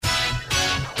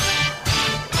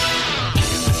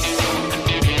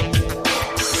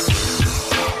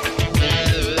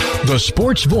The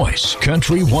Sports Voice,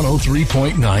 Country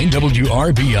 103.9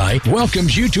 WRBI,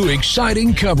 welcomes you to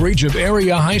exciting coverage of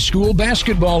area high school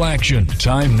basketball action.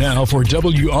 Time now for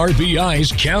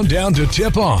WRBI's Countdown to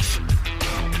Tip-Off.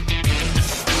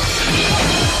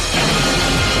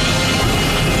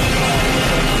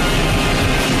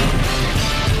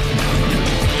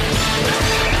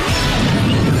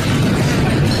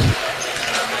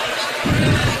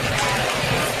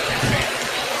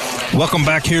 Welcome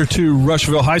back here to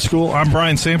Rushville High School. I'm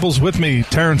Brian Samples. With me,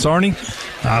 Terrence Arney.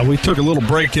 We took a little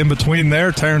break in between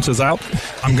there. Terrence is out.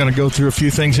 I'm going to go through a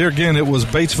few things here. Again, it was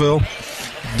Batesville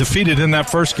defeated in that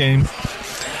first game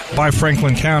by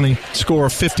Franklin County, score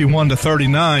of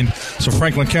 51-39. So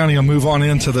Franklin County will move on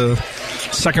into the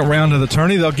second round of the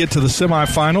tourney. They'll get to the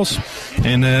semifinals.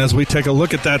 And as we take a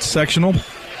look at that sectional,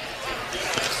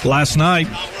 last night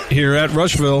here at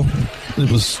Rushville, it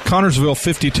was Connorsville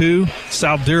 52,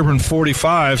 South Dearborn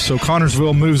 45. So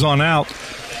Connorsville moves on out.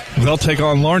 They'll take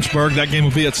on Lawrenceburg. That game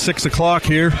will be at 6 o'clock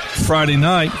here Friday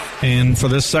night. And for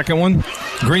this second one,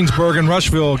 Greensburg and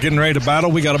Rushville getting ready to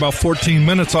battle. We got about 14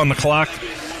 minutes on the clock.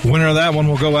 Winner of that one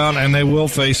will go out, and they will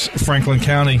face Franklin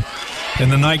County in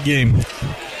the night game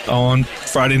on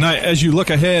Friday night. As you look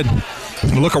ahead,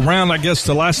 look around, I guess,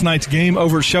 to last night's game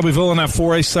over at Shelbyville in that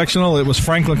 4A sectional. It was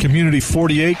Franklin Community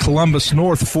 48, Columbus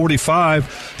North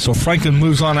 45. So Franklin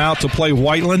moves on out to play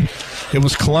Whiteland. It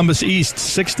was Columbus East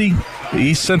 60,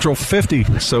 East Central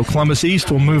 50. So Columbus East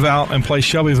will move out and play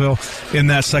Shelbyville in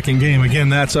that second game. Again,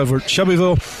 that's over at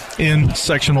Shelbyville in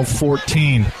sectional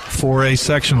 14, 4A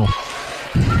sectional.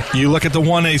 You look at the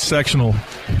 1A sectional.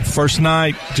 First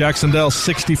night, Jacksonville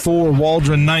 64,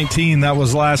 Waldron 19. That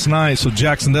was last night. So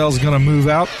Jacksonville's going to move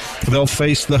out. They'll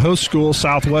face the host school,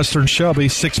 Southwestern Shelby,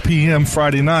 6 p.m.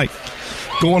 Friday night.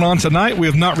 Going on tonight, we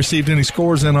have not received any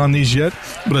scores in on these yet,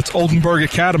 but it's Oldenburg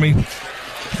Academy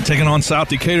taking on South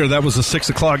Decatur. That was a 6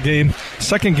 o'clock game.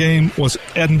 Second game was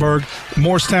Edinburgh,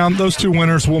 Morristown. Those two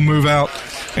winners will move out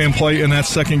and play in that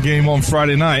second game on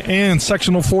Friday night. And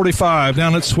sectional 45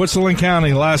 down at Switzerland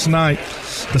County last night.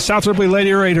 The South Ripley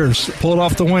Lady Raiders pulled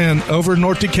off the win over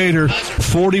North Decatur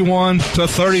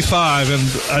 41-35. And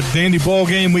a dandy ball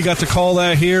game. We got to call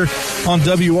that here on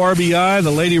WRBI.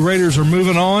 The Lady Raiders are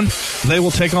moving on. They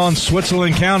will take on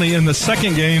Switzerland County in the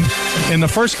second game. In the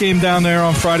first game down there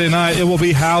on Friday night, it will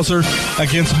be Hauser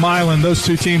against Milan. Those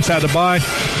two teams had to bye.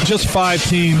 Just 5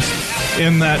 teams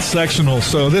in that sectional.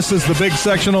 So this is the big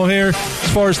sectional here.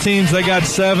 As far as teams, they got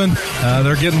 7.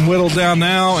 They're getting whittled down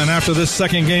now, and after this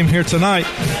second game here tonight,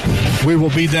 we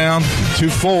will be down to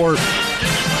 4.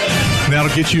 That'll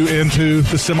get you into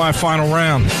the semifinal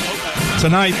round.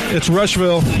 Tonight, it's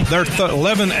Rushville. They're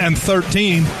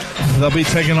 11-13. They'll be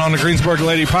taking on the Greensburg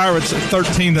Lady Pirates at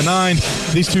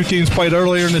 13-9. These two teams played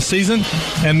earlier in the season,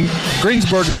 and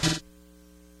Greensburg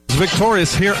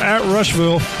victorious here at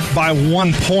Rushville by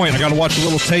 1 point. I got to watch a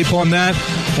little tape on that,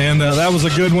 and that was a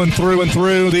good one through and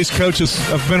through. These coaches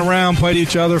have been around, played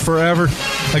each other forever.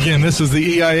 Again, this is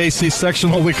the EIAC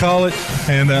sectional, we call it,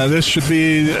 and this should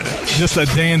be just a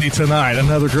dandy tonight.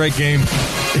 Another great game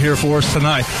here for us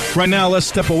tonight. Right now, let's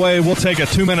step away. We'll take a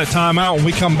 2-minute timeout. When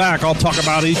we come back, I'll talk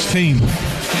about each team.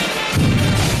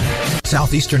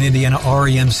 Southeastern Indiana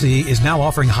REMC is now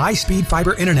offering high-speed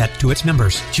fiber internet to its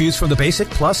members. Choose from the basic,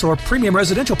 plus, or premium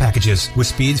residential packages with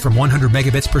speeds from 100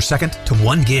 megabits per second to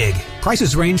 1 gig.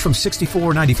 Prices range from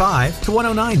 $64.95 to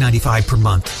 $109.95 per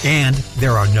month. And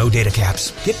there are no data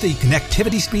caps. Get the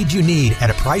connectivity speed you need at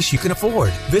a price you can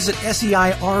afford. Visit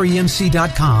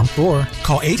SEIREMC.com or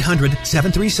call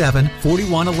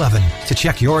 800-737-4111 to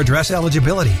check your address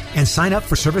eligibility and sign up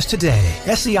for service today.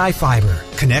 SEI Fiber,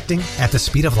 connecting at the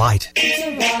speed of light.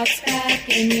 Pizza Rock's back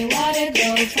and you ought to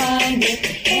go find it.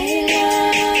 Hey,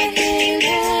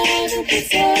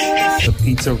 Pizza Rock. The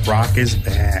Pizza Rock is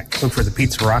back. Look for the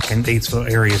Pizza Rock in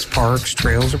Batesville area's parks,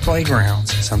 trails, or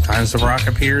playgrounds. Sometimes the rock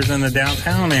appears in the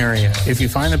downtown area. If you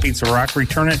find the Pizza Rock,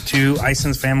 return it to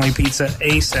Ison's Family Pizza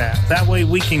ASAP. That way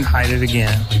we can hide it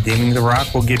again. Redeeming the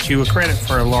rock will get you a credit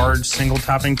for a large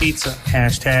single-topping pizza.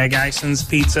 Hashtag Ison's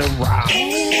Pizza Rock.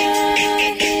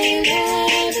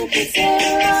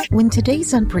 When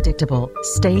today's unpredictable,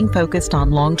 staying focused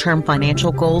on long-term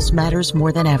financial goals matters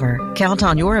more than ever. Count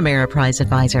on your Ameriprise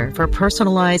advisor for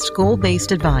personalized,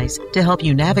 goal-based advice to help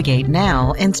you navigate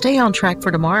now and stay on track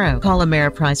for tomorrow. Call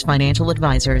Ameriprise Financial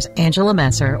Advisors Angela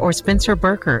Messer or Spencer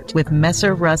Burkert with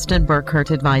Messer, Rust, and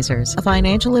Burkert Advisors, a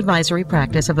financial advisory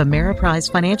practice of Ameriprise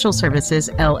Financial Services,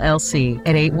 LLC,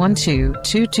 at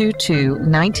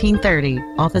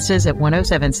 812-222-1930. Offices at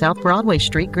 107 South Broadway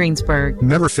Street, Greensburg.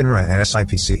 Member FINRA and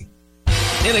SIPC.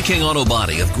 Anna King Auto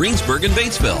Body of Greensburg and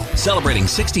Batesville, celebrating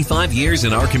 65 years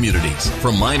in our communities.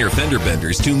 From minor fender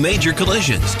benders to major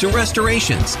collisions to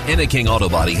restorations, Anna King Auto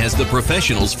Body has the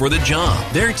professionals for the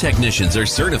job. Their technicians are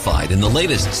certified in the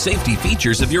latest safety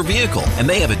features of your vehicle, and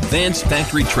they have advanced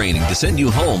factory training to send you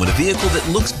home in a vehicle that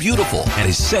looks beautiful and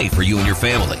is safe for you and your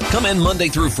family. Come in Monday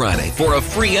through Friday for a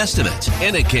free estimate.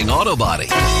 Anna King Auto Body.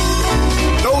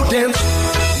 No dents,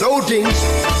 no dings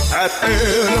at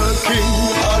Anna King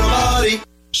Auto Body.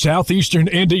 Southeastern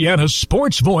Indiana's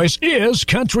sports voice is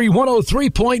Country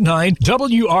 103.9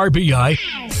 WRBI.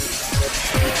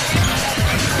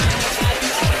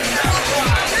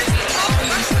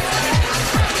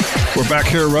 We're back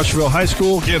here at Rushville High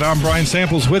School. Again, I'm Brian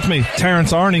Samples. With me,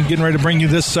 Terrence Arney, getting ready to bring you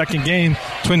this second game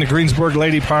between the Greensburg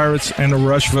Lady Pirates and the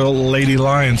Rushville Lady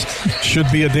Lions. Should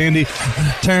be a dandy.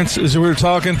 Terrence, as we were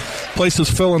talking, place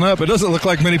is filling up. It doesn't look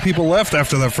like many people left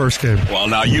after that first game. Well,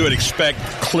 now you would expect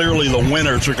clearly the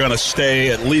winners are going to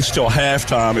stay at least till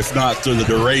halftime, if not through the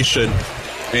duration.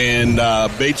 And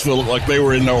Batesville looked like they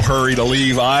were in no hurry to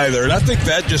leave either. And I think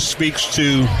that just speaks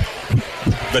to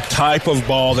the type of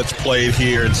ball that's played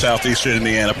here in Southeastern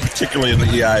Indiana, particularly in the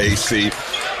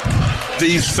EIAC.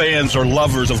 These fans are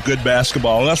lovers of good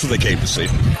basketball, and that's what they came to see.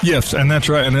 Yes, and that's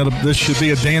right. And this should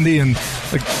be a dandy, and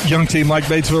a young team like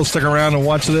Batesville stick around and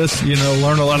watch this,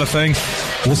 learn a lot of things.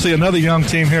 We'll see another young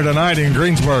team here tonight in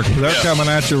Greensburg. They're coming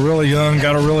at you really young,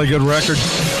 got a really good record,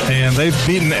 and they've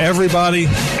beaten everybody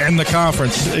in the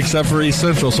conference except for East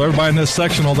Central. So everybody in this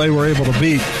sectional they were able to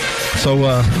beat.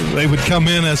 So they would come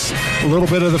in as a little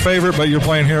bit of the favorite, but you're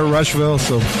playing here at Rushville,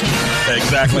 so.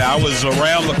 Exactly. I was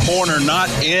around the corner, not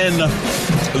in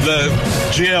the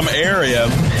gym area,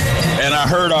 and I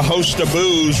heard a host of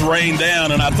boos rain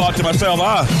down, and I thought to myself,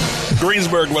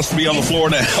 Greensburg must be on the floor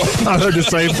now. I heard the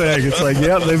same thing. It's like,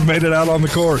 they've made it out on the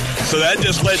court. So that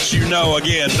just lets you know,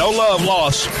 again, no love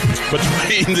lost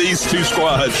between these two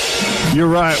squads. You're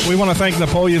right. We want to thank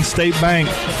Napoleon State Bank,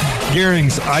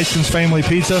 Gearing's, Ison's Family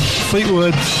Pizza,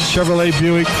 Fleetwood, Chevrolet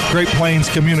Buick, Great Plains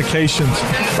Communications.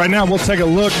 Right now, we'll take a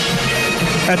look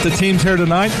at the teams here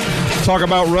tonight. Talk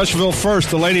about Rushville first.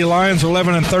 The Lady Lions are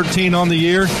 11-13 on the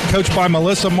year, coached by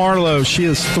Melissa Marlowe. She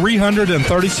is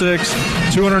 336,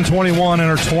 221 in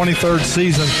her 23rd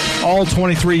season, all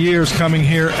 23 years coming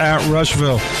here at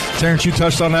Rushville. Terrence, you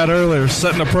touched on that earlier,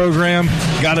 setting a program,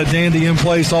 got a dandy in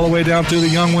place all the way down through the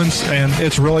young ones, and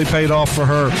it's really paid off for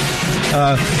her.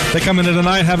 They come into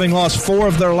tonight having lost 4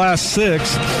 of their last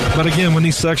 6, but again, when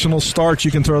these sectionals start, you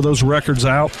can throw those records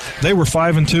out. They were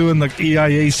 5-2 in the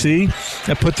EIAC.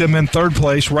 That put them in 3rd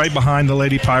place, right behind the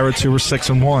Lady Pirates, who were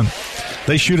 6-1.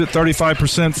 They shoot at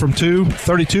 35% from 2,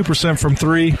 32% from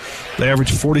 3. They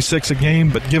average 46 a game,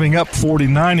 but giving up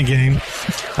 49 a game.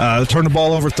 They turned the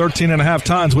ball over 13.5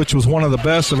 times, which was one of the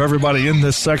best of everybody in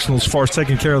this sectional as far as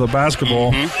taking care of the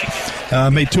basketball.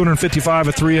 Made 255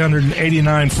 of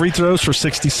 389 free throws for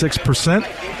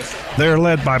 66%. They're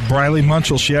led by Briley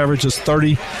Munchell. She averages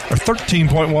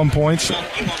 13.1 points,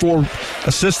 4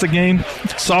 assists a game.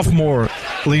 Sophomore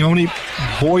Leonie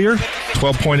Boyer,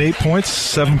 12.8 points,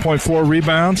 7.4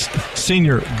 rebounds.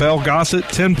 Senior Belle Gossett,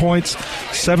 10 points,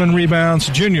 7 rebounds.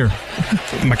 Junior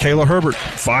Michaela Herbert,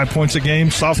 5 points a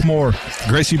game. Sophomore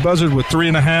Gracie Buzzard with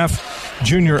 3.5.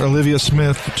 Junior Olivia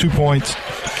Smith, 2 points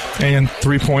and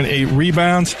 3.8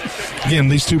 rebounds. Again,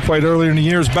 these two played earlier in the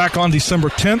year. Back on December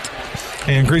 10th,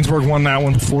 and Greensburg won that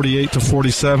one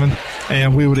 48-47,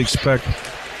 and we would expect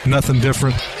nothing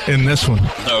different in this one.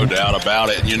 No doubt about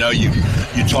it. You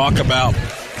talk about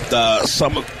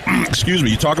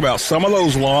you talk about some of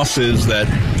those losses that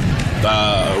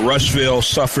Rushville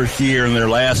suffered here in their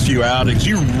last few outings.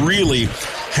 You really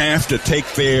have to take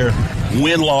their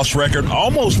win-loss record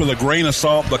almost with a grain of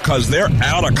salt, because their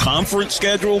out-of-conference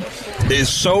schedule is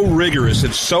so rigorous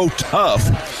and so tough.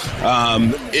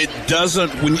 It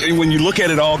doesn't, when you look at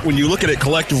it all, when you look at it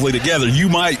collectively together, you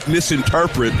might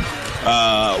misinterpret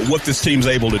what this team's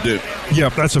able to do.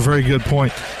 Yep, that's a very good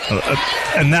point.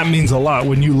 And that means a lot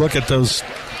when you look at those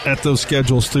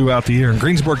schedules throughout the year. And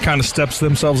Greensburg kind of steps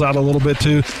themselves out a little bit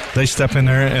too. They step in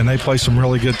there and they play some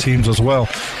really good teams as well.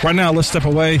 Right now, let's step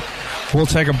away. We'll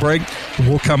take a break.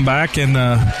 We'll come back and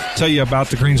tell you about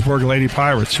the Greensburg Lady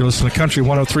Pirates. You're listening to Country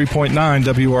 103.9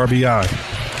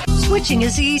 WRBI. Switching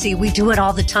is easy. We do it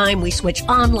all the time. We switch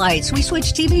on lights. We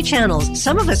switch TV channels.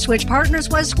 Some of us switch partners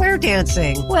while square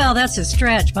dancing. Well, that's a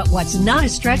stretch, but what's not a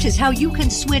stretch is how you can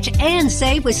switch and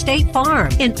save with State Farm.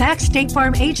 In fact, State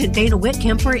Farm agent Dana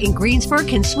Whitkemper in Greensburg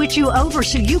can switch you over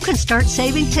so you can start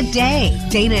saving today.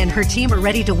 Dana and her team are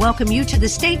ready to welcome you to the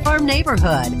State Farm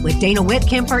neighborhood. With Dana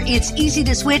Whitkemper, it's easy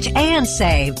to switch and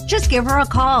save. Just give her a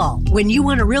call. When you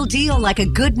want a real deal like a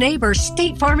good neighbor,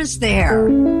 State Farm is there.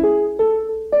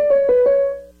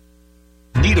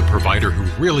 Need a provider who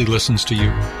really listens to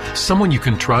you? Someone you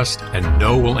can trust and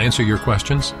know will answer your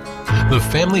questions? The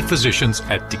family physicians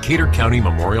at Decatur County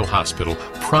Memorial Hospital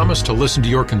promise to listen to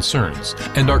your concerns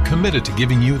and are committed to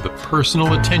giving you the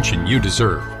personal attention you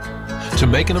deserve. To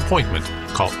make an appointment,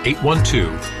 call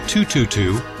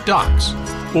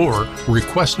 812-222-DOCS or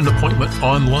request an appointment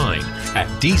online at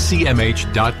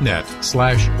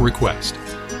dcmh.net/request.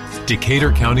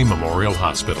 Decatur County Memorial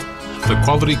Hospital. The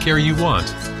quality care you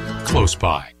want, close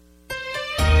by.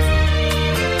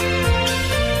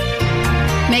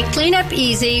 Make cleanup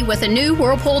easy with a new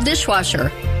Whirlpool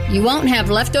dishwasher. You won't have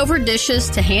leftover dishes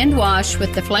to hand wash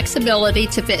with the flexibility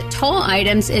to fit tall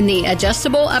items in the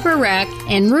adjustable upper rack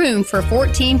and room for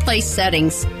 14 place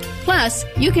settings. Plus,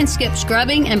 you can skip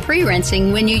scrubbing and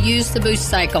pre-rinsing when you use the boost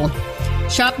cycle.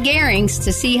 Shop Garings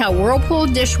to see how Whirlpool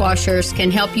dishwashers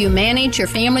can help you manage your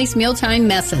family's mealtime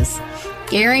messes.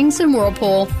 Garings and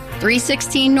Whirlpool,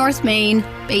 316 North Main,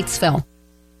 Batesville.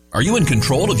 Are you in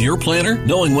control of your planner?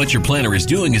 Knowing what your planner is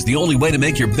doing is the only way to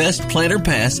make your best planner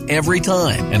pass every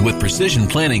time. And with Precision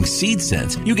Planning Seed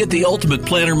Sense, you get the ultimate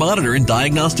planner monitor and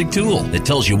diagnostic tool that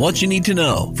tells you what you need to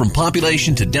know, from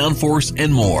population to downforce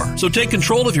and more. So take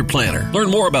control of your planner.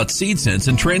 Learn more about Seed Sense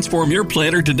and transform your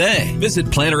planner today. Visit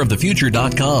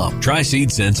plannerofthefuture.com. Try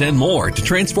Seed Sense and more to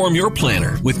transform your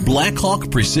planner with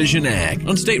Blackhawk Precision Ag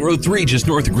on State Road 3 just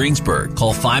north of Greensburg.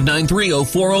 Call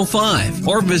 593-0405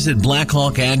 or visit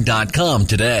blackhawkag.com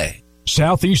today.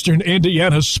 Southeastern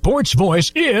Indiana's sports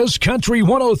voice is Country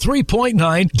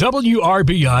 103.9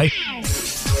 WRBI.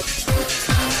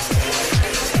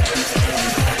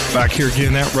 Back here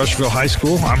again at Rushville High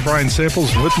School. I'm Brian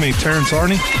Samples. With me, Terrence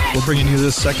Arney. We're bringing you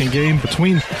this second game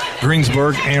between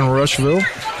Greensburg and Rushville.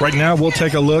 Right now, we'll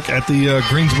take a look at the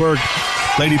Greensburg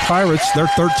Lady Pirates. They're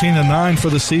 13-9 for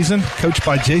the season, coached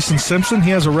by Jason Simpson. He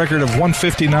has a record of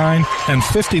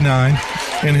 159-59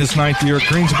 in his ninth year at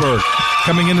Greensburg.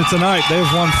 Coming into tonight, they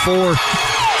have won 4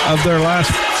 of their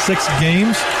last 6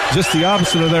 games, just the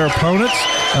opposite of their opponents.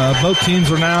 Both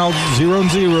teams are now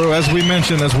 0-0, as we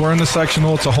mentioned, as we're in the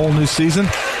sectional. It's a whole new season.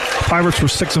 Pirates were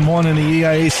 6-1 in the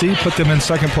EIAC, put them in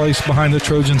second place behind the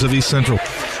Trojans of East Central.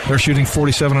 They're shooting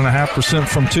 47.5%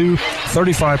 from 2,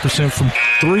 35% from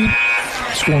 3.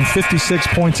 Scoring 56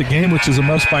 points a game, which is the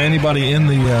most by anybody in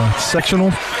the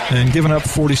sectional, and giving up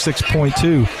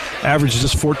 46.2. Average is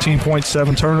just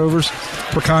 14.7 turnovers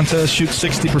per contest. Shoot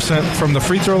 60% from the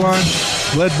free throw line.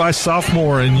 Led by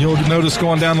sophomore, and you'll notice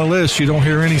going down the list, you don't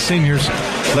hear any seniors.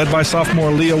 Led by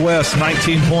sophomore Leah West,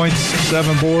 19 points,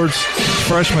 7 boards.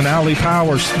 Freshman Allie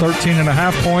Powers,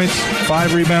 13.5 points,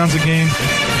 5 rebounds a game.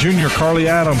 Junior Carly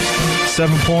Adams,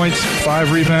 7 points,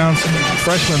 5 rebounds.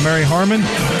 Freshman Mary Harmon,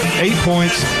 8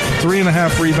 points,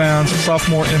 3.5 rebounds.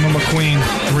 Sophomore Emma McQueen,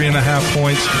 3.5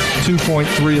 points,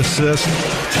 2.3 assists.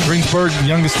 Greensburg,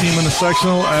 youngest team in the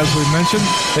sectional, as we mentioned.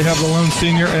 They have the lone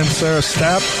senior and Sarah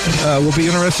Stapp. Will be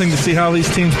interesting to see how these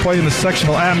teams play in the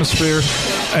sectional atmosphere.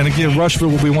 And again, Rushville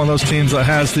will be one of those teams that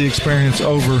has the experience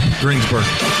over Greensburg.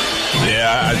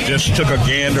 Yeah, I just took a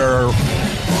gander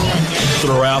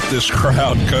throughout this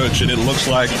crowd, Coach, and it looks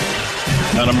like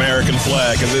an American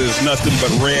flag, because it is nothing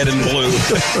but red and blue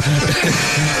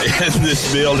in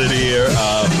this building here.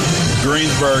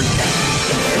 Greensburg,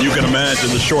 you can imagine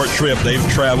the short trip. They've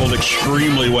traveled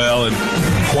extremely well, and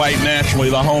quite naturally,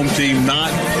 the home team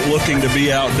not looking to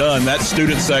be outdone. That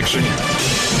student section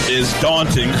is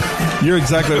daunting. You're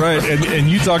exactly right. And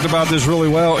you talked about this really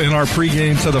well in our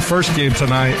pregame to the first game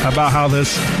tonight, about how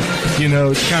this,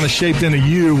 it's kind of shaped in a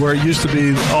U where it used to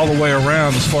be all the way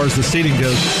around as far as the seating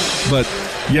goes. But,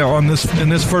 yeah, in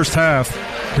this first half,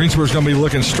 Greensburg's going to be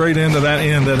looking straight into that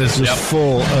end that is just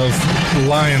full of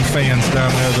Lion fans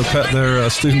down there, their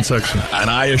student section.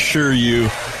 And I assure you,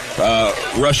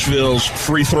 Rushville's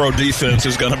free throw defense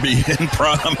is going to be in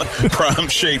prime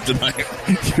shape tonight.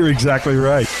 You're exactly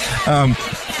right.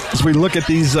 as we look at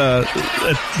these at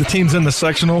the teams in the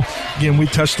sectional, again, we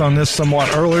touched on this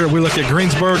somewhat earlier. We look at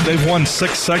Greensburg. They've won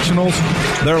 6 sectionals.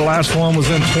 Their last one was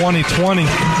in 2020.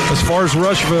 As far as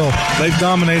Rushville, they've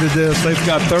dominated this. They've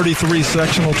got 33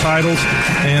 sectional titles,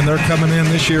 and they're coming in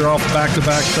this year off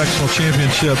back-to-back sectional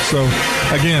championships. So,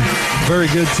 again, very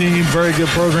good team, very good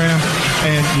program,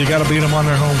 and you got to beat them on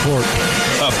their home court.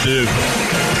 Tough dude.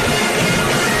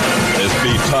 It'd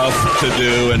be tough to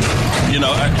do, and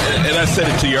I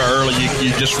said it to you earlier.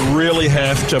 You just really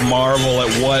have to marvel at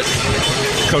what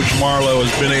Coach Marlowe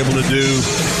has been able to do.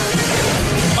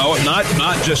 Oh,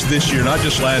 not just this year, not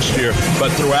just last year,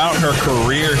 but throughout her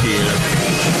career here.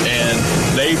 And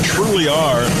they truly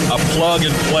are a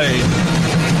plug-and-play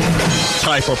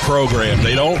type of program.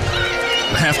 They don't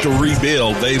have to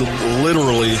rebuild. They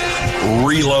literally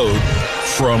reload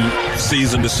from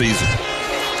season to season.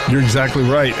 You're exactly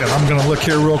right. And I'm going to look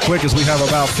here real quick as we have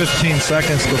about 15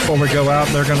 seconds before we go out.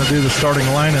 They're going to do the starting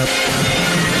lineup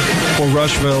for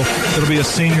Rushville. It'll be a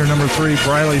senior, number 3,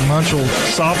 Briley Munchell.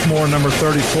 Sophomore, number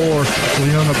 34,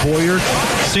 Leona Boyer.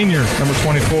 Senior, number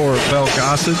 24, Belle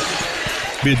Gossett.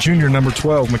 Be a junior, number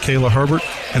 12, Michaela Herbert.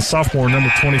 And sophomore,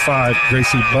 number 25,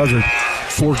 Gracie Buzzard.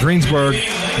 For Greensburg,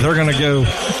 they're going to go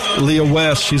Leah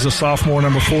West. She's a sophomore,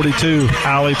 number 42.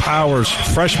 Allie Powers,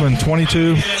 freshman,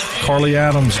 22. Carly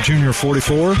Adams, junior,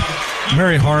 44.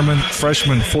 Mary Harmon,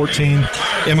 freshman, 14.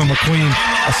 Emma McQueen,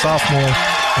 a sophomore,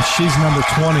 and she's number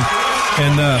 20.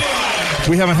 And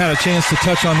we haven't had a chance to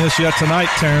touch on this yet tonight,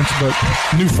 Terrence, but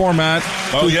new format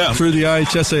through the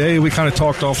IHSAA. We kind of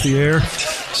talked off the air.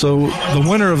 So the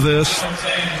winner of this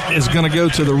is going to go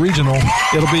to the regional.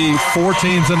 It'll be 4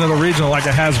 teams into the regional like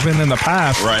it has been in the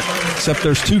past. Right. Except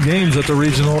there's 2 games at the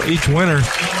regional. Each winner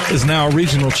is now a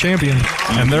regional champion,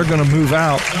 and they're going to move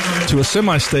out to a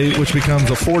semi-state, which becomes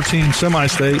a 4-team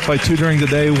semi-state. Play 2 during the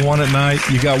day, 1 at night.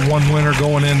 You got 1 winner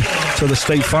going in to the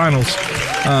state finals.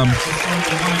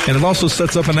 And it also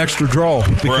sets up an extra draw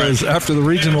because after the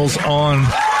regionals on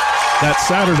that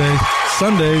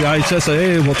Sunday,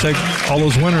 IHSAA will take all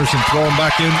those winners and throw them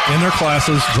back in their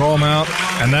classes, draw them out,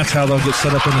 and that's how they'll get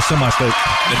set up in the semi-state.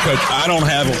 And Coach, I don't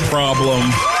have a problem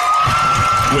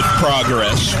with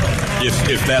progress,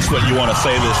 if that's what you want to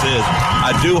say this is.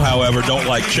 I do, however, don't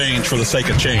like change for the sake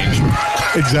of change.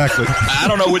 Exactly. I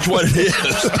don't know which one it is.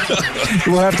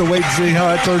 We'll have to wait and see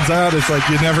how it turns out. It's like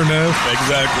you never know.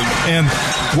 Exactly. And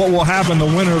what will happen, the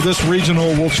winner of this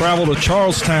regional will travel to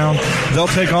Charlestown. They'll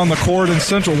take on the Corydon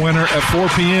Central winner at 4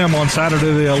 p.m. on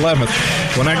Saturday the 11th.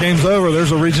 When that game's over,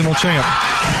 there's a regional champ.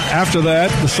 After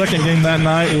that, the second game that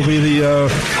night will be the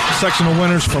sectional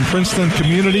winners from Princeton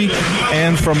Community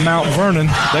and from Mount Vernon.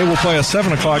 They will play a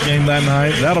 7 o'clock game that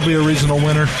night. That'll be a regional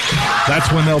winner.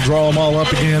 That's when they'll draw them all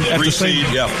up again. At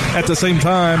the same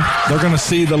time, they're going to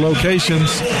see the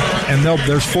locations, and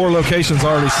there's 4 locations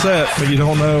already set, but you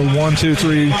don't know 1, 2,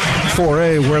 3,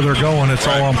 4A where they're going. It's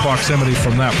all on proximity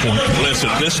from that point. Listen,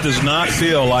 this does not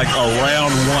feel like a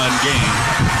round 1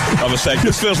 game of a second.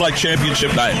 This feels like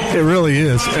championship night. It really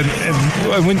is. And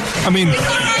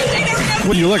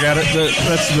when you look at it,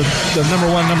 that's the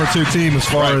number 1, number 2 team as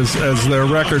far as their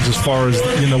records, as far as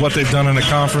what they've done in the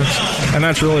conference, and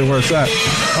that's really where it's at.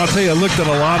 I'll tell you, I looked at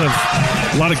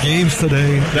a lot of games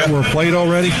today that were played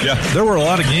already. Yeah. There were a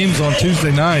lot of games on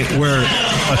Tuesday night where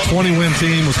a 20-win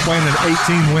team was playing an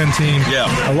 18-win team.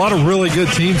 Yeah. A lot of really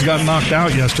good teams got knocked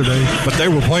out yesterday, but they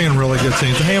were playing really good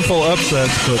teams. A handful of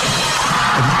upsets, but.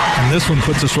 And this one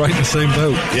puts us right in the same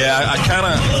boat. Yeah, I kind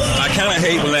of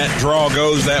hate when that draw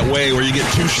goes that way, where you get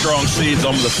 2 strong seeds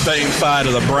on the same side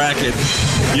of the bracket.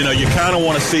 You kind of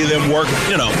want to see them work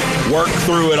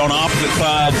through it on opposite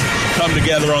sides, come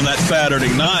together on that Saturday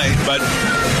night. But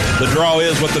the draw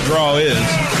is what the draw is.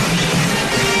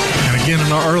 And again,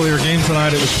 in our earlier game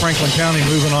tonight, it was Franklin County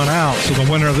moving on out. So the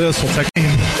winner of this will take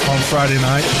in on Friday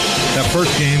night. That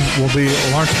first game will be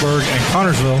Lawrenceburg and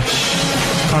Connersville.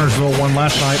 Connersville won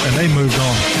last night, and they moved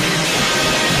on.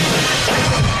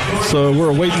 So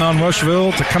we're waiting on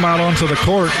Rushville to come out onto the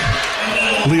court.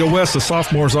 Leah West, the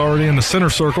sophomore, is already in the center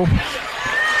circle.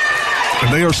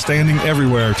 And they are standing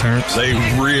everywhere, Terrence. They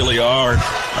really are.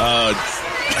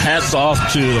 Hats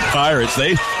off to the Pirates.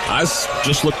 I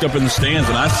just looked up in the stands,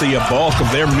 and I see a bulk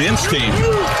of their men's team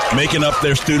making up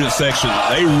their student section.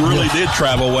 They really did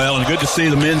travel well, and good to see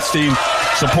the men's team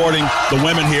supporting the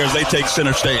women here as they take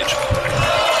center stage.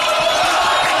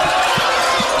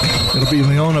 It'll be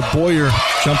Leona Boyer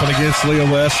jumping against Leah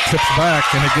West, tips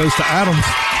back, and it goes to Adams.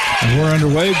 And we're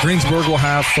underway. Greensburg will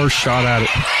have first shot at it.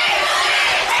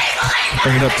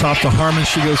 Bring it up top to Harmon.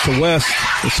 She goes to West.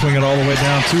 They swing it all the way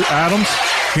down to Adams.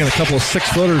 Again, a couple of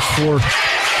 6-footers for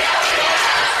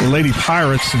the Lady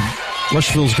Pirates. And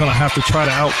Rushville's going to have to try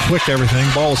to out-quick everything.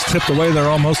 Ball is tipped away there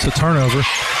almost to turnover.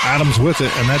 Adams with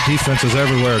it, and that defense is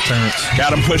everywhere, Terrence.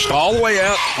 Got him pushed all the way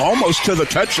out, almost to the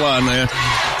touchline there.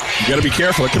 You got to be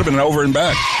careful. It could have been an over and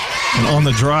back. And on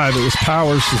the drive, it was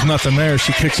Powers. There's nothing there.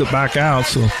 She kicks it back out.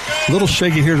 So a little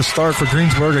shaky here to start for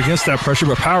Greensburg against that pressure,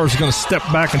 but Powers is going to step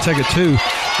back and take it two.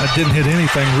 That didn't hit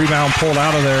anything. Rebound pulled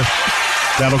out of there.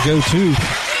 That'll go to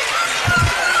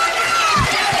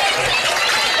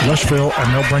Rushville,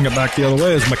 and they'll bring it back the other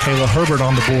way as Michaela Herbert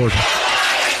on the board.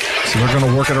 So they're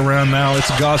going to work it around now. It's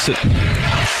Gossett.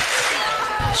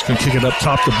 Just going to kick it up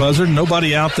top to Buzzard.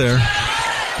 Nobody out there.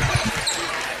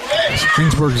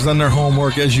 Greensburg has done their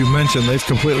homework, as you mentioned. They've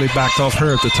completely backed off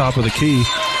her at the top of the key.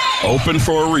 Open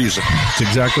for a reason. That's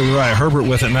exactly right. Herbert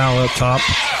with it now up top.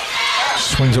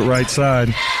 Swings it right side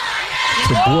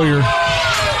to Boyer.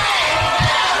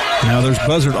 Now there's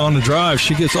Buzzard on the drive.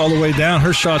 She gets all the way down.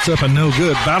 Her shot's up and no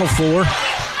good. Battle for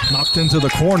knocked into the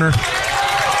corner.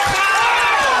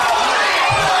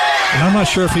 And I'm not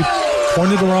sure if he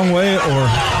pointed the wrong way or...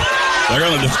 They're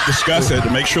going to discuss it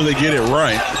to make sure they get it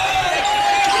right.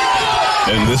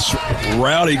 And this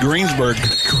rowdy Greensburg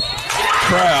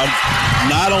crowd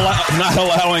not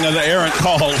allowing an errant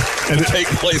call to take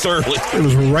place early. It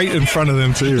was right in front of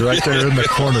them, too, right there in the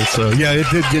corner. So, yeah, it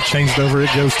did get changed over. It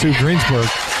goes to Greensburg.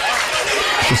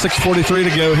 So 6:43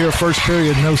 to go here, first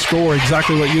period, no score.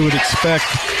 Exactly what you would expect.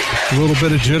 A little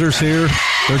bit of jitters here.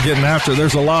 They're getting after it.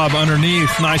 There's a lob underneath.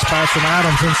 Nice pass from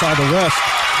Adams inside the West.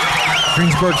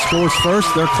 Greensburg scores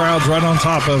first. Their crowd's right on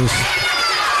top of us.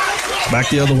 Back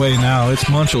the other way now. It's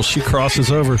Munchell. She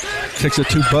crosses over. Kicks it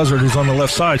to Buzzard, who's on the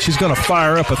left side. She's going to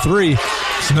fire up a three.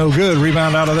 It's no good.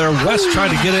 Rebound out of there. West tried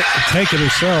to get it and take it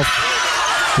herself.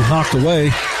 She's knocked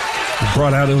away.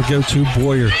 Brought out. It'll go to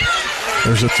Boyer.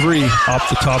 There's a three off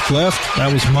the top left.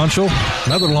 That was Munchell.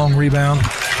 Another long rebound.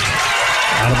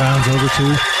 Out of bounds over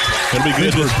to It'll be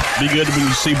good when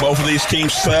you see both of these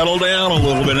teams settle down a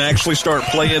little bit and actually start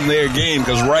playing their game,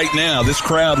 because right now this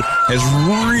crowd has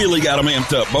really got them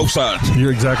amped up, both sides.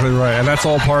 You're exactly right, and that's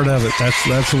all part of it.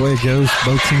 That's the way it goes.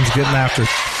 Both teams getting after it.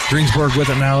 Greensburg with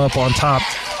it now up on top.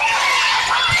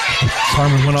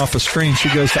 Harmon went off the screen. She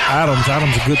goes to Adams.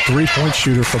 Adams a good three-point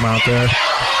shooter from out there.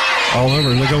 All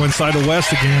over. They go inside the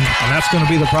West again, and that's going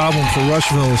to be the problem for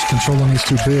Rushville, is controlling these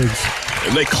two bigs.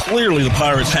 And the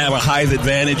Pirates have a height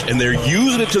advantage, and they're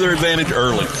using it to their advantage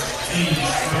early.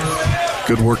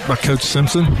 Good work by Coach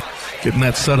Simpson, getting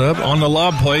that set up on the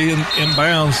lob play in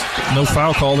bounds. No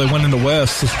foul call. They went in the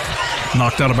West.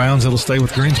 Knocked out of bounds. It'll stay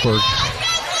with Greensburg.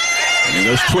 And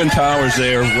those twin towers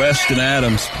there, West and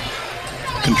Adams,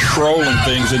 controlling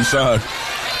things inside.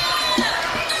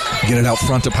 Get it out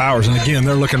front to Powers, and again,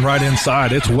 they're looking right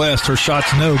inside. It's West. Her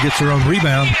shot's no. Gets her own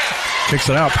rebound. Kicks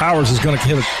it out. Powers is going to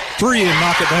hit a three and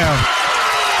knock it down.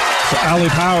 So Allie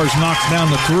Powers knocks down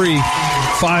the three.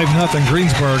 5-0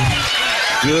 Greensburg.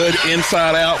 Good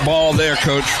inside-out ball there,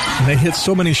 Coach. And they hit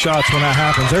so many shots when that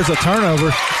happens. There's a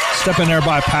turnover. Step in there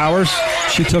by Powers.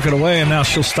 She took it away, and now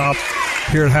she'll stop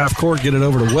here at half court, get it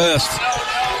over to West.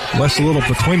 West a little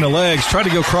between the legs. Tried to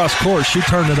go cross court. She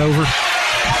turned it over.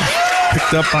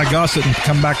 Picked up by Gossett and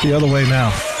come back the other way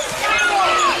now.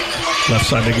 Left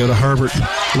side they go to Herbert.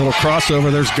 A little crossover.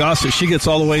 There's Gossett. She gets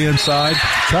all the way inside.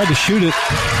 Tried to shoot it.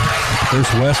 There's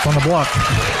West on the block.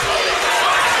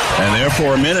 And there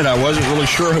for a minute, I wasn't really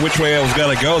sure which way I was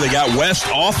going to go. They got West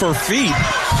off her feet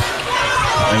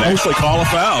and actually call a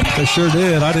foul. They sure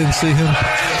did. I didn't see him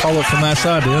call it from that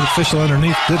side. The official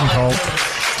underneath didn't call it.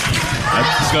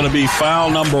 That's going to be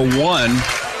foul number 1.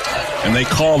 And they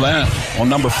call that on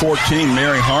number 14,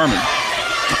 Mary Harmon,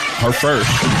 her first.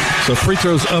 So free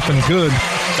throws up and good.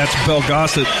 That's Belle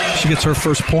Gossett. She gets her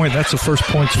first point. That's the first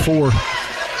points for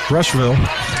Rushville.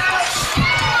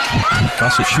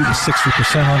 Gossett shooting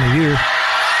 60% on the year.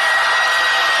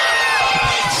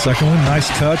 Second one, nice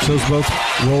touch. Those both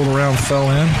rolled around,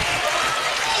 fell in.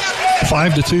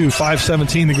 5-2,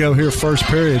 5:17 to go here, first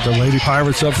period. The Lady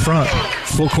Pirates up front.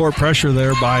 Full court pressure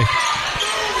there by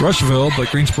Rushville, but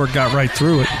Greensburg got right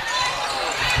through it.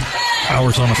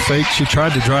 Powers on a fake. She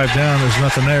tried to drive down. There's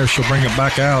nothing there. She'll bring it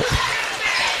back out.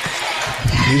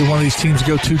 Neither one of these teams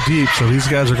go too deep, so these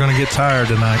guys are going to get tired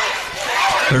tonight.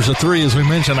 There's a three, as we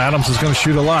mentioned. Adams is going to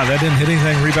shoot a lot. That didn't hit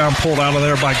anything. Rebound pulled out of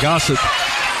there by Gossett.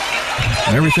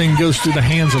 And everything goes through the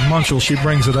hands of Munchell. She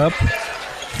brings it up.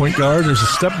 Point guard. There's a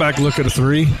step back look at a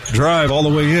three. Drive all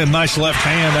the way in. Nice left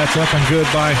hand. That's up and good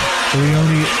by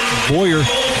Leonie Boyer.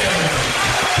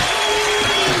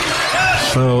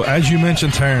 So, as you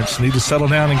mentioned, Terrence, need to settle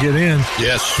down and get in.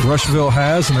 Yes. Rushville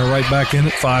has, and they're right back in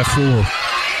at 5-4.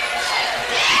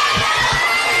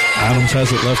 Adams has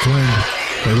it left wing.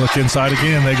 They look inside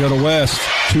again. They go to West.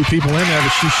 2 people in there, but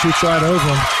she shoots right over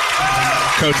them.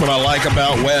 Coach, what I like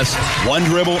about West, one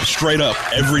dribble straight up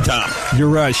every time. You're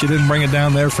right. She didn't bring it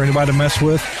down there for anybody to mess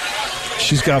with.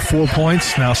 She's got 4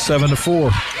 points, now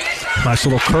 7-4. Nice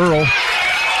little curl.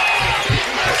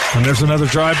 And there's another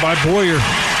drive by Boyer.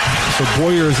 So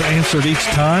Boyer has answered each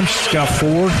time. She's got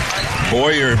 4.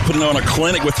 Boyer putting on a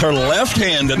clinic with her left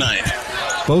hand tonight.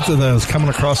 Both of those coming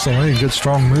across the lane. Good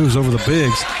strong moves over the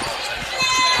bigs.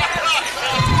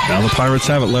 Now the Pirates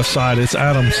have it left side. It's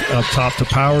Adams up top to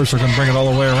Powers. They're going to bring it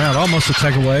all the way around. Almost a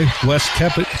takeaway. West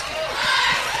kept it.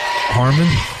 Harmon.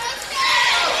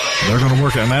 They're going to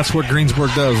work it. And that's what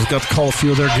Greensburg does. They've got to call a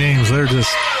few of their games. They're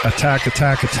just attack,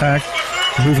 attack, attack.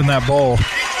 Moving that ball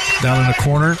down in the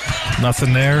corner.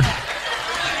 Nothing there.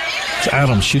 It's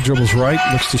Adams. She dribbles right.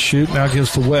 Looks to shoot. Now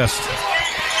gives to West.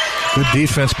 Good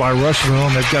defense by Rushville,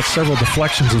 and they've got several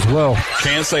deflections as well.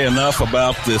 Can't say enough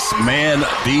about this man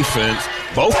defense.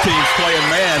 Both teams playing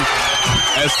man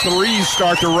as threes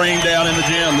start to rain down in the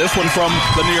gym. This one from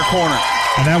the near corner.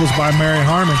 And that was by Mary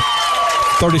Harmon.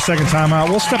 30-second timeout.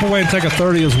 We'll step away and take a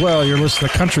 30 as well. You're listening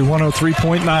to Country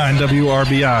 103.9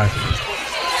 WRBI.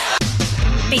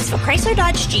 Batesville Chrysler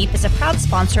Dodge Jeep is a proud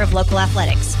sponsor of local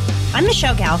athletics. I'm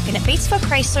Michelle Galk, and at Batesville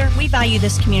Chrysler, we value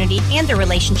this community and the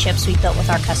relationships we've built with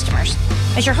our customers.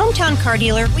 As your hometown car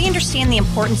dealer, we understand the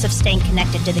importance of staying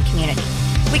connected to the community.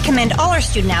 We commend all our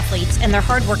student athletes and their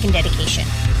hard work and dedication.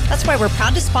 That's why we're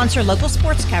proud to sponsor local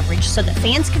sports coverage so that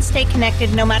fans can stay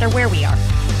connected no matter where we are.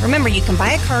 Remember, you can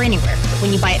buy a car anywhere, but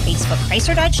when you buy at Batesville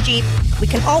Chrysler Dodge Jeep, we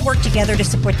can all work together to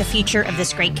support the future of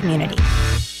this great community.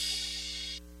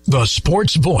 The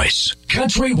Sports Voice,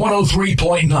 Country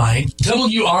 103.9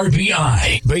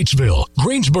 WRBI, Batesville,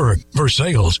 Greensburg,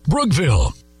 Versailles,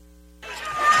 Brookville.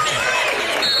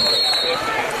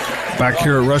 Back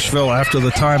here at Rushville after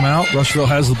the timeout. Rushville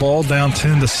has the ball down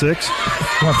 10-6.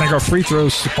 I want to thank our free throw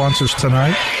sponsors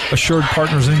tonight. Assured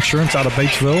Partners Insurance out of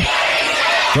Batesville.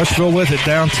 Rushville with it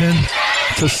down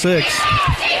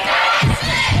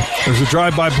 10-6. There's a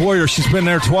drive by Boyer. She's been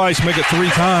there twice, make it 3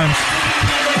 times.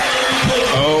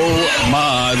 Oh,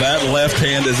 my, that left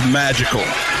hand is magical.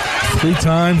 3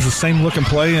 times, the same looking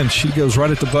play, and she goes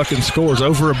right at the bucket and scores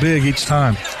over a big each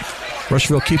time.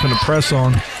 Rushville keeping the press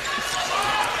on.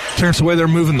 Terrence, the way they're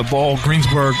moving the ball,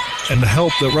 Greensburg, and the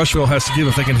help that Rushville has to give,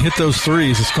 if they can hit those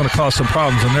threes, it's going to cause some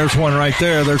problems. And there's one right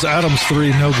there. There's Adams'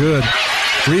 3, no good.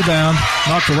 Rebound,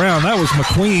 knocked around. That was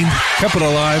McQueen, kept it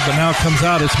alive, but now it comes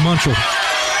out. It's Munchell.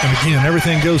 And again,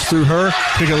 everything goes through her.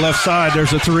 Pick it left side.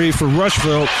 There's a 3 for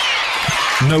Rushville.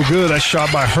 No good. That's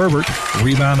shot by Herbert.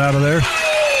 Rebound out of there.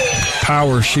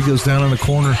 Powers, she goes down in the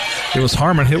corner. It was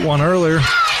Harmon, hit one earlier.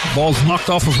 Ball's knocked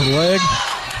off of her leg.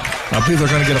 I believe they're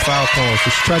going to get a foul call. So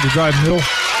she tried to drive middle.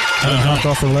 Knocked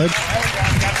off her leg.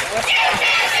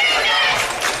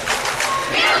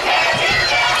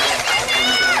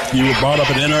 You brought up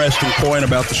an interesting point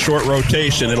about the short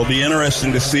rotation. It'll be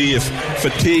interesting to see if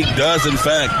fatigue does, in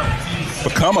fact,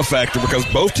 become a factor because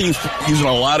both teams using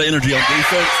a lot of energy on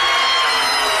defense.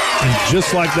 And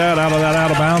just like that,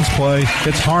 out of bounds play,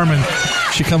 it's Harmon.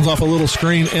 She comes off a little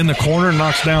screen in the corner,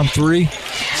 knocks down 3.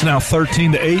 It's now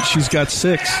 13-8. She's got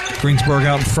 6. Greensburg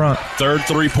out in front. Third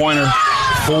three-pointer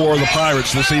for the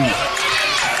Pirates this evening.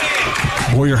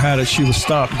 Boyer had it. She was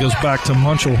stopped. Goes back to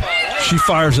Munchell. She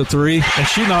fires a 3, and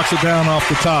she knocks it down off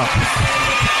the top.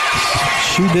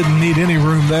 She didn't need any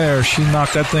room there. She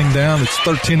knocked that thing down. It's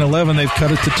 13-11. They've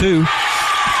cut it to 2.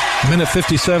 Minute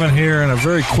 57 here and a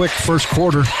very quick first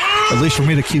quarter, at least for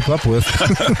me to keep up with.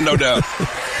 No doubt.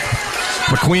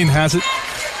 McQueen has it.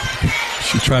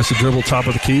 She tries to dribble top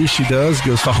of the key. She does.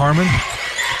 Goes to Harmon.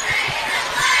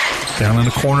 Down in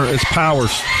the corner is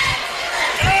Powers.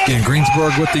 Again,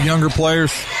 Greensburg with the younger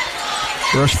players.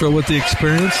 Rushville with the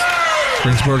experience.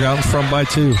 Greensburg out in front by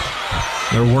 2.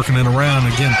 They're working it around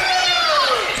again.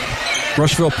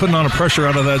 Rushville putting on a pressure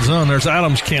out of that zone. There's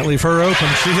Adams. Can't leave her open.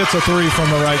 She hits a 3 from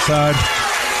the right side.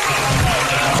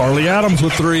 Carly Adams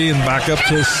with 3 and back up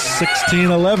to a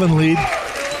 16-11 lead.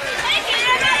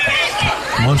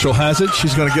 Munchell has it.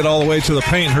 She's going to get all the way to the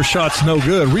paint. Her shot's no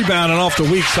good. Rebounding off the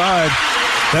weak side.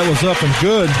 That was up and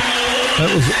good.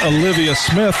 That was Olivia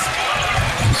Smith.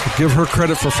 So give her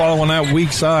credit for following that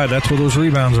weak side. That's where those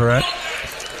rebounds are at.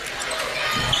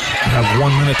 Have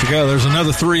 1 minute to go. There's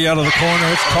another 3 out of the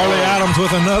corner. It's Carly Adams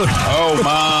with another. Oh,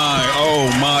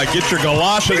 my. Get your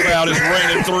galoshes out. It's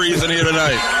raining 3s in here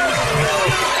tonight.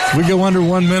 We go under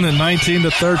 1 minute,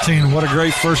 19-13. What a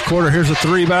great first quarter. Here's a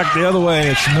 3 back the other way.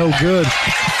 It's no good.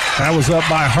 That was up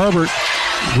by Herbert.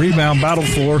 Rebound battle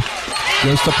for.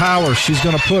 Goes to Powers. She's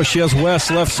going to push. She has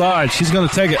West left side. She's going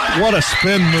to take it. What a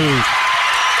spin move.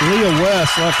 Leah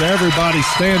West left everybody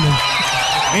standing.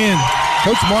 And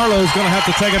Coach Marlowe is going to have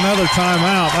to take another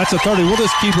timeout. That's a 30. We'll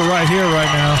just keep it right here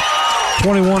right now.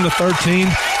 21-13.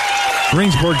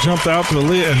 Greensburg jumped out to the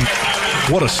lead, and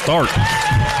what a start.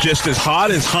 Just as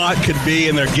hot could be,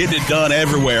 and they're getting it done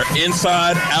everywhere.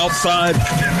 Inside, outside.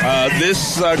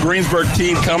 This Greensburg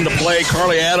team come to play.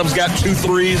 Carly Adams got 2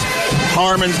 threes.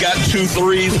 Harmon's got 2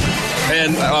 threes.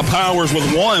 And Powers with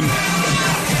 1.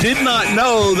 Did not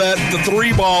know that the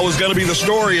 3-ball was going to be the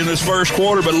story in this first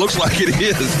quarter, but it looks like it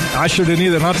is. I sure didn't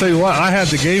either. And I'll tell you what, I had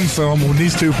the game film when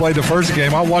these two played the first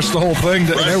game. I watched the whole thing.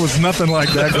 Right. There was nothing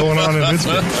like that going on in this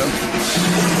game.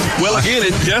 Well, again,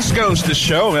 it just goes to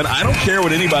show, and I don't care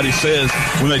what anybody says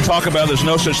when they talk about there's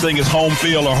no such thing as home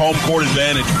field or home court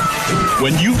advantage.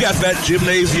 When you've got that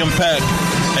gymnasium packed,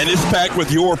 and it's packed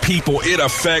with your people, it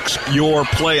affects your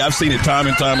play. I've seen it time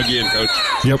and time again, Coach.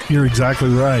 Yep, you're exactly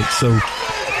right. So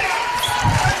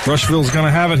Rushville's going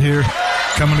to have it here,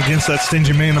 coming against that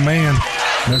stingy man-to-man.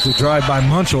 There's a drive by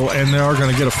Munchell, and they are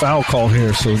going to get a foul call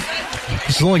here. So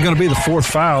this is only going to be the 4th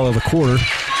foul of the quarter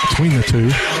between the two.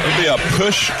 It'll be a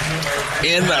push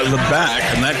in the back,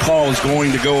 and that call is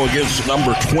going to go against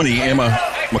number 20, Emma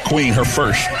McQueen, her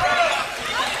first.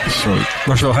 So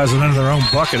Rushville has it under their own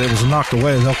bucket. It was knocked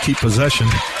away. They'll keep possession.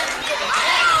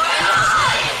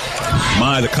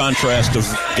 The contrast of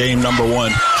game number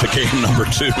 1 to game number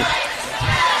 2.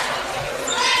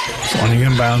 On the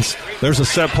inbounds. There's a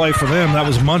set play for them. That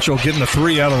was Munchell getting a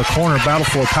 3 out of the corner. Battle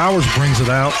for Powers brings it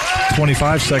out.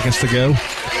 25 seconds to go.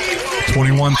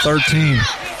 21-13.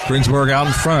 Greensburg out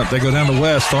in front. They go down to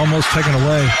West, almost taken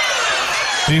away.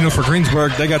 And, for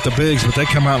Greensburg, they got the bigs, but they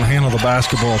come out and handle the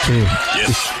basketball, too.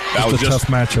 Yes. That was a tough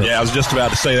matchup. Yeah, I was just about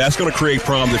to say, that's going to create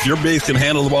problems. If your bigs can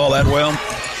handle the ball that well.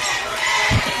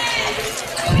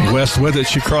 West with it.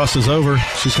 She crosses over.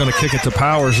 She's going to kick it to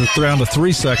Powers. It's down to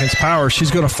 3 seconds. Powers,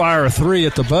 she's going to fire a 3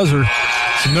 at the buzzer.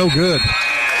 It's no good.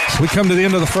 So we come to the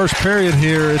end of the first period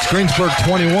here. It's Greensburg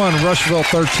 21, Rushville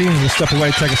 13. We'll step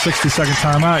away, take a 60-second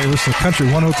timeout. You're listening to Country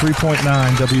 103.9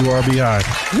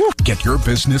 WRBI. Woo! Get your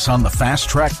business on the fast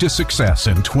track to success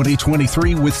in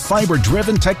 2023 with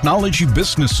fiber-driven technology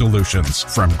business solutions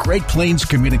from Great Plains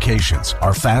Communications.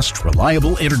 Our fast,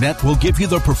 reliable internet will give you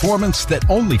the performance that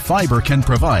only fiber can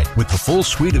provide, with the full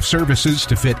suite of services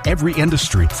to fit every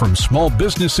industry, from small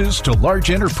businesses to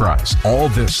large enterprise. All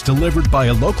this delivered by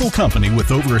a local company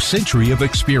with over a century of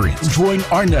experience. Join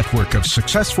our network of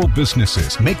successful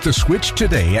businesses. Make the switch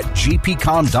today at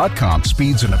gpcom.com.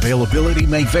 Speeds and availability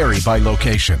may vary by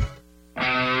location.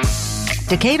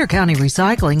 Decatur County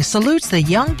Recycling salutes the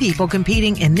young people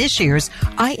competing in this year's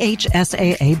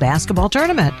IHSAA basketball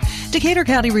tournament. Decatur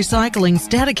County Recycling is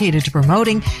dedicated to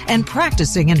promoting and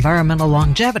practicing environmental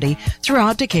longevity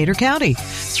throughout Decatur County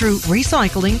through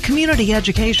recycling, community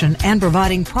education, and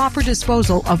providing proper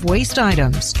disposal of waste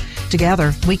items.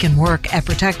 Together, we can work at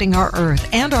protecting our earth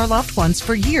and our loved ones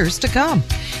for years to come.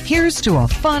 Here's to a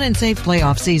fun and safe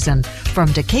playoff season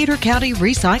from Decatur County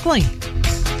Recycling.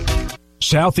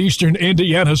 Southeastern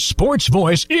Indiana's sports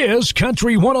voice is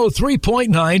Country 103.9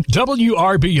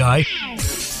 WRBI.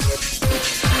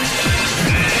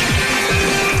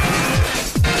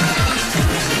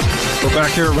 We're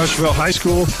back here at Rushville High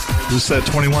School. This is at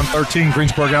 21-13,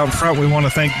 Greensburg out in front. We want to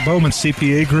thank Bowman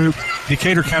CPA Group,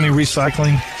 Decatur County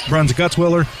Recycling, Bruns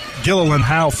Gutzwiller, Gilliland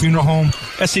Howe Funeral Home,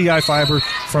 SEI Fiber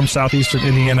from Southeastern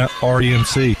Indiana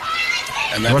REMC.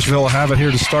 And Rushville will have it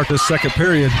here to start this second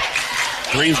period.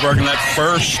 Greensburg in that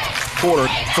first quarter,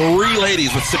 3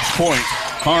 ladies with 6 points,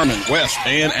 Harmon, West,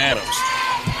 and Adams.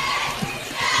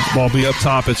 Ball be up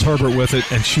top. It's Herbert with it,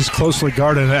 and she's closely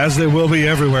guarded, as they will be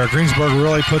everywhere. Greensburg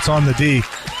really puts on the D.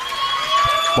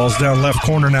 Ball's down left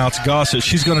corner now. It's Gossett.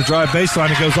 She's going to drive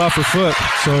baseline. It goes off her foot.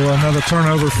 So another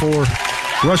turnover for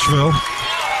Rushville.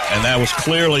 And that was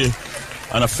clearly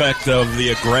an effect of the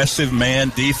aggressive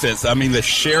man defense. I mean, the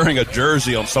sharing a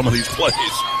jersey on some of these plays.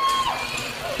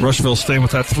 Rushville staying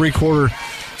with that 3-quarter.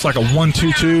 It's like a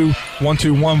 1-2-2,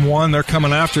 1-2-1-1. They're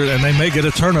coming after it, and they may get a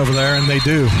turnover there, and they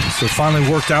do. So it finally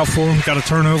worked out for them. Got a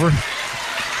turnover.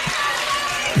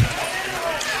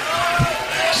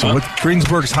 So with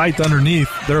Greensburg's height underneath,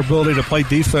 their ability to play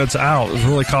defense out is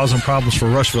really causing problems for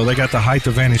Rushville. They got the height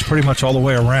advantage pretty much all the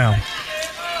way around.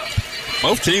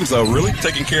 Both teams, though, really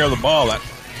taking care of the ball. That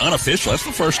unofficial. That's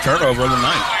the first turnover of the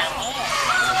night.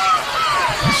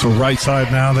 So right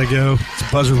side now they go.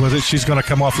 It's Buzzard with it. She's going to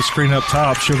come off the screen up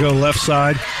top. She'll go left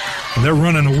side. And they're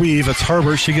running a weave. It's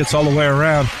Herbert. She gets all the way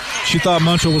around. She thought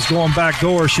Munchell was going back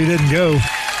door. She didn't go.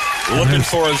 Looking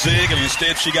for a zig, and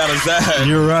instead she got a zag.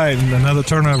 You're right. And another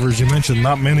turnover, as you mentioned.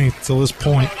 Not many till this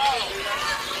point.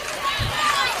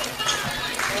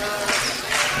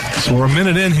 So we're a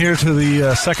minute in here to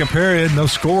the second period. No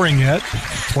scoring yet.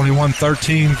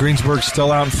 21-13. Greensburg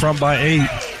still out in front by 8.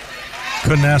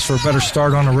 Couldn't ask for a better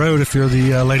start on the road if you're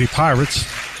the Lady Pirates.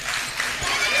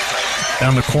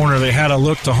 Down the corner, they had a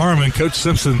look to Harmon. Coach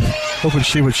Simpson hoping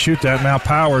she would shoot that. Now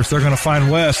Powers, they're going to find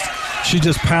West. She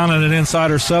just pounded it inside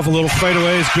herself. A little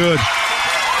fadeaway is good.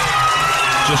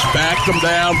 Just backed them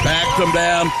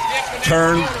down,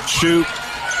 turn, shoot,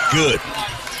 good.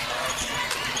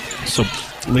 So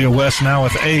Leah West now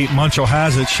with 8. Munchell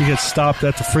has it. She gets stopped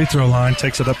at the free throw line,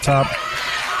 takes it up top.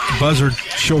 Buzzard,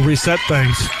 she'll reset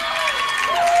things.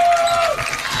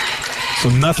 So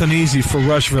nothing easy for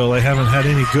Rushville. They haven't had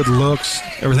any good looks.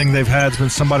 Everything they've had has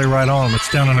been somebody right on them.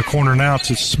 It's down in the corner now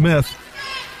to Smith.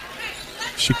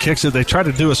 She kicks it. They try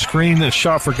to do a screen, a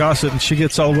shot for Gossett, and she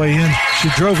gets all the way in. She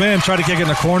drove in, tried to kick it in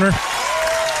the corner,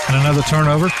 and another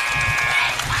turnover.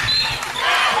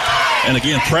 And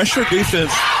again, pressure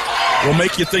defense will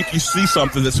make you think you see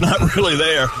something that's not really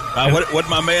there. What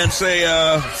my man say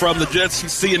from the Jets,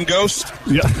 he's seeing ghosts?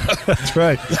 Yeah, that's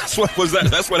right. That's what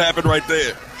happened right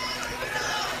there.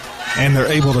 And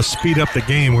they're able to speed up the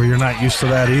game where you're not used to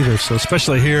that either. So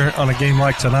especially here on a game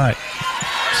like tonight.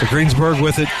 So Greensburg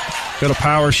with it. Go to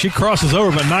Powers. She crosses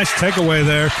over, but nice takeaway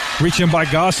there. Reach in by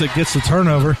Gossett, gets the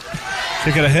turnover.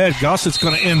 Kick it ahead. Gossett's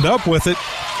going to end up with it.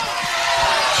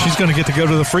 She's going to get to go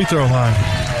to the free throw line.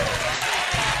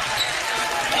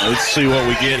 Let's see what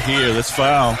we get here. This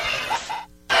foul.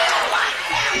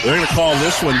 They're going to call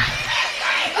this one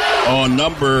on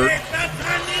number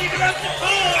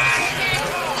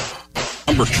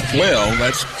 12.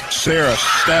 That's Sarah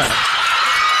Stack.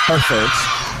 Her first.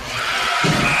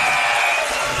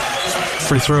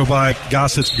 Free throw by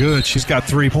Gossett's good. She's got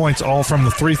 3 points, all from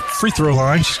the free throw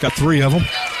line. She's got 3 of them.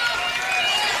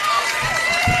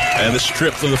 And this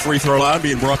trip to the free throw line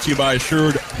being brought to you by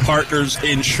Assured Partners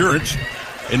Insurance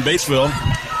in Batesville.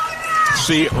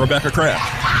 See Rebecca Kraft.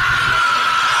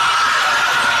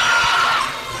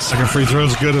 Second free throw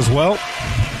is good as well.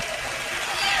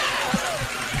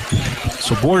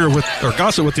 So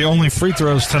Gossett with the only free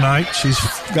throws tonight. She's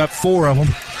got 4 of them.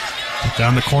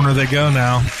 Down the corner they go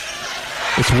now.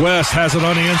 It's West, has it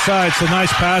on the inside. It's a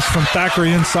nice pass from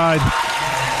Thackeray inside.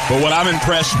 But what I'm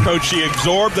impressed, Coach, she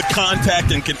absorbed the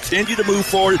contact and continued to move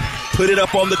forward, put it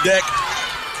up on the deck.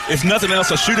 If nothing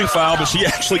else, a shooting foul, but she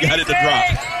actually got it to drop.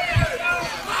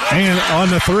 And on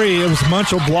the 3, it was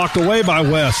Munchell blocked away by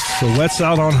West. So West's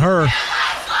out on her.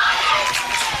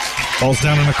 Ball's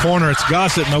down in the corner. It's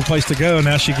Gossett, no place to go.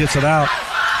 Now she gets it out.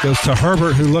 Goes to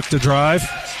Herbert, who looked to drive.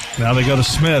 Now they go to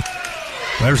Smith.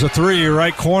 There's a 3,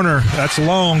 right corner. That's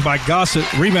long by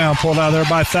Gossett. Rebound pulled out of there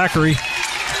by Thackeray.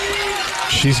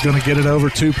 She's going to get it over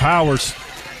to Powers.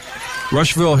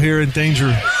 Rushville here in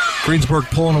danger. Greensburg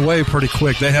pulling away pretty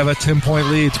quick. They have a 10-point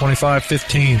lead,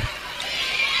 25-15.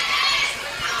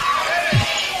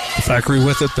 Thackeray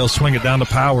with it. They'll swing it down to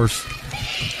Powers.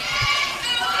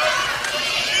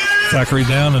 Thackeray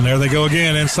down, and there they go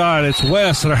again inside. It's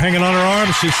West. They're hanging on her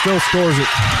arm. She still scores it.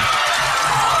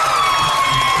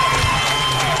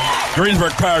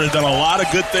 Greensburg Pirates have done a lot of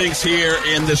good things here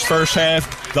in this first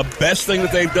half. The best thing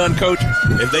that they've done, Coach,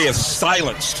 is they have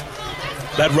silenced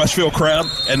that Rushville crowd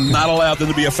and not allowed them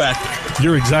to be a factor.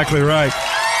 You're exactly right.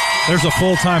 There's a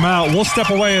full timeout. We'll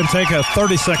step away and take a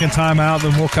 30-second timeout,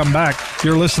 then we'll come back.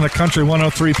 You're listening to Country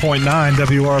 103.9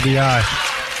 WRBI.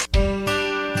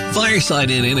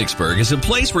 Fireside Inn Enochsburg is a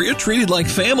place where you're treated like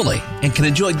family and can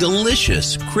enjoy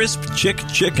delicious, crisp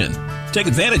chicken. Take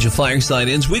advantage of Fireside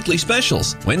Inn's weekly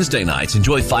specials. Wednesday nights,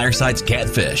 enjoy Fireside's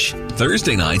catfish.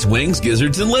 Thursday nights, wings,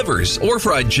 gizzards, and livers, or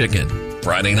fried chicken.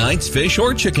 Friday nights, fish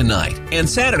or chicken night. And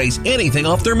Saturdays, anything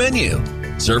off their menu.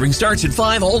 Serving starts at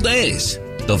 5 all days.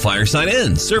 The Fireside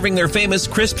Inn, serving their famous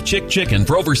crisp chicken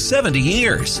for over 70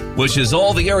 years. Wishes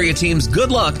all the area teams good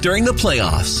luck during the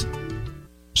playoffs.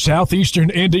 Southeastern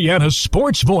Indiana's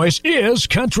sports voice is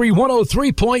Country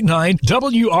 103.9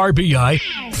 WRBI.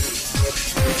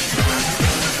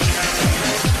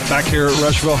 Back here at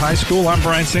Rushville High School, I'm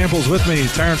Brian Samples. With me,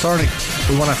 Terrence Arney.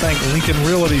 We want to thank Lincoln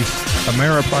Realty,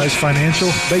 Ameriprise Financial,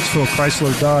 Batesville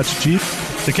Chrysler Dodge Jeep,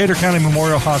 Decatur County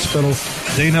Memorial Hospital,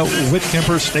 Dana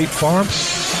Whitkemper State Farm,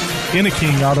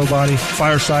 Inniking Auto Body,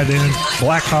 Fireside Inn,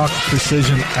 Blackhawk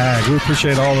Precision Ag. We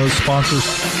appreciate all those sponsors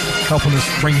helping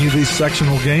us bring you these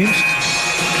sectional games.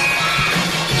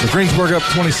 So Greensburg up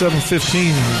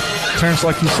 27-15. Terrence,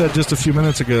 like you said just a few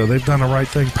minutes ago, they've done the right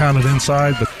thing, pounded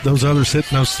inside, but those others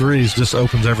hitting those threes just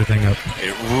opens everything up.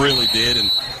 It really did, and,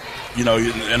 you know,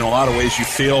 in a lot of ways you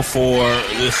feel for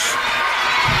this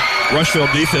Rushville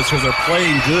defense because they're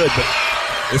playing good, but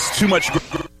it's too much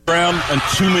ground and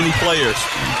too many players.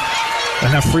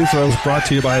 And that free throw is brought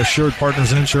to you by Assured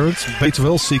Partners Insurance.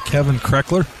 Batesville, see Kevin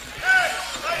Kreckler.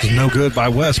 It was no good by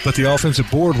West, but the offensive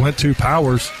board went to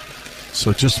Powers.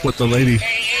 So just what the Lady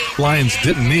Lions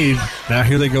didn't need. Now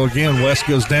here they go again. West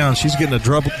goes down. She's getting a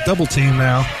double team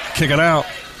now. Kick it out.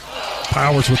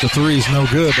 Powers with the three is no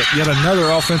good, but yet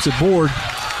another offensive board,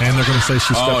 and they're going to say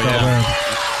she stepped out there.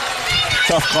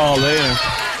 Tough call there,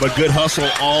 but good hustle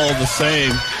all the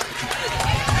same.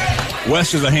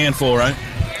 West is a handful, right?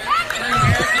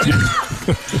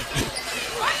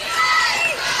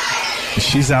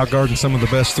 She's outguarding some of the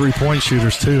best three-point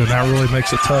shooters, too, and that really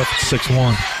makes it tough.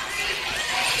 6-1.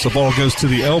 So the ball goes to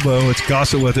the elbow. It's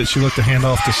Gossett with it. She looked to hand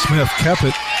off to Smith, kept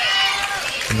it.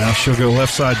 And now she'll go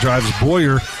left side, drives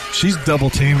Boyer. She's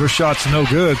double-teamed. Her shot's no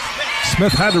good.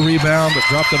 Smith had to rebound, but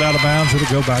dropped it out of bounds.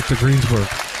 It'll go back to Greensburg.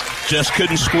 Just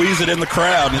couldn't squeeze it in the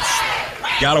crowd. It's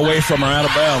got away from her out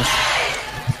of bounds.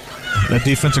 That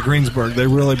defense of Greensburg, they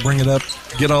really bring it up,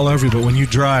 get all over you, but when you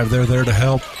drive, they're there to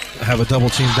help, have a double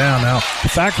team down. Now,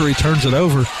 Thackeray turns it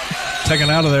over, taken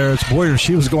out of there. It's Boyer.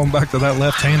 She was going back to that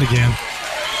left hand again.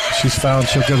 She's fouled.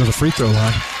 She'll go to the free throw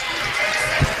line.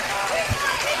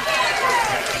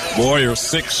 Boyer,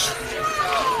 6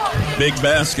 big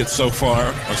baskets so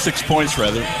far, or 6 points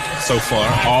rather, so far,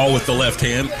 all with the left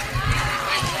hand.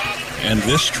 And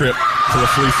this trip to the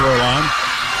free throw line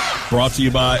brought to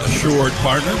you by Assured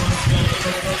Partner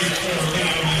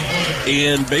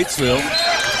in Batesville.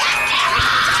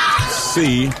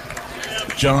 See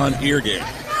John Eargate.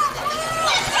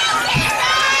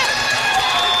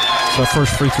 So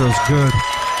first free throw is good.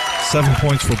 7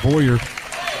 points for Boyer.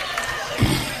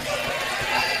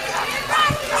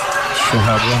 She'll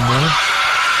have one more.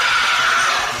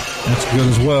 That's good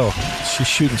as well. She's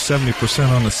shooting 70%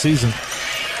 on the season.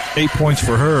 8 points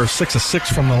for her. 6 of 6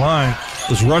 from the line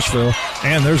was Rushville.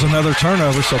 And there's another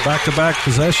turnover. So back-to-back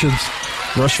possessions.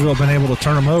 Rushville been able to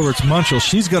turn them over. It's Munchell.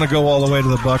 She's going to go all the way to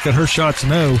the bucket. Her shot's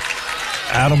no.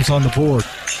 Adams on the board.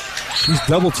 She's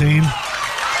double-teamed.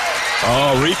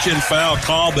 Oh, reach-in foul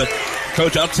call. But,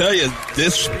 Coach, I'll tell you,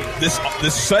 this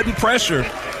sudden pressure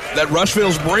that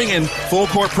Rushville's bringing, full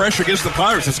court pressure against the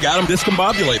Pirates, it's got them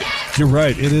discombobulated. You're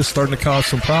right. It is starting to cause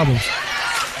some problems.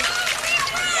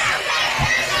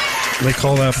 They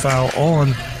call that foul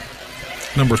on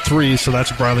number 3, so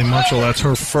that's Briley Munchell. That's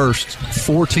her first.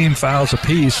 14 fouls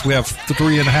apiece. We have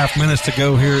 3.5 minutes to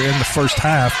go here in the first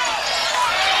half.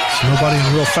 So nobody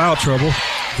in real foul trouble.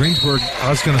 Greensburg, I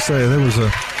was going to say, there was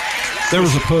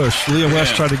a push. Leah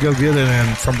West tried to go get it,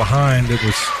 and from behind it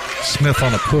was Smith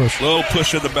on a push. Little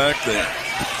push in the back there.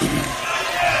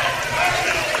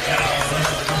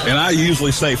 And I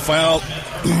usually say foul,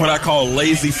 what I call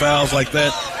lazy fouls like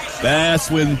that. That's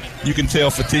when you can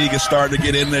tell fatigue is starting to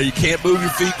get in there. You can't move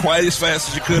your feet quite as fast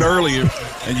as you could earlier,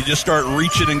 and you just start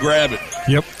reaching and grabbing.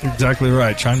 Yep, exactly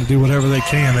right. Trying to do whatever they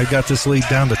can. They got this lead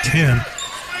down to 10.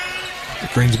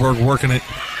 Greensburg working it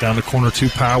down to corner 2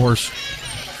 Powers.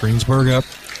 Greensburg up.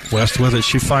 West with it.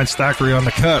 She finds Thackeray on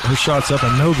the cut. Her shot's up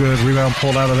and no good. Rebound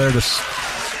pulled out of there,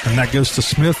 and that goes to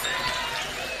Smith.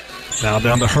 Now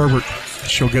down to Herbert.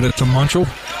 She'll get it to Munchell.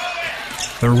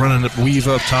 They're running it weave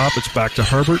up top. It's back to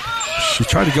Herbert. She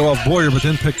tried to go off Boyer, but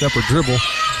then picked up her dribble.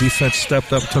 Defense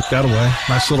stepped up, took that away.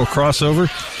 Nice little crossover.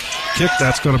 Kick,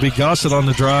 that's going to be Gossett on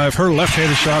the drive. Her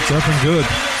left-handed shot's up and good.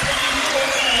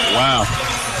 Wow.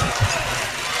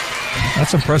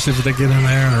 That's impressive that they get in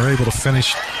there and are able to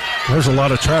finish. There's a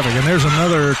lot of traffic. And there's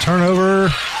another turnover.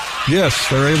 Yes,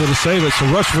 they're able to save it. So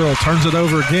Rushville turns it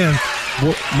over again.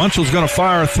 Munchell's going to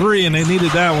fire a 3, and they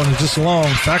needed that one. It's just long.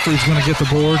 Thackeray's going to get the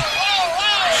board.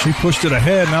 She pushed it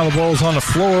ahead. Now the ball's on the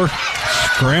floor.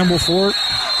 Scramble for it.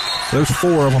 There's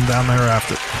 4 of them down there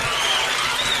after.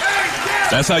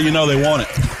 That's how you know they want it.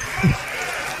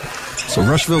 So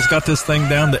Rushville's got this thing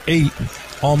down to 8.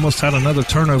 Almost had another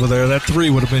turnover there. That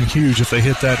 3 would have been huge if they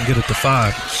hit that and get it to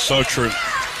 5. So true.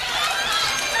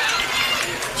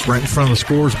 It's right in front of the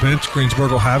scorer's bench. Greensburg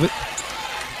will have it.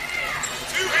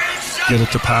 Get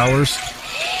it to Powers.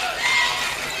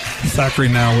 Thackeray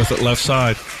now with it left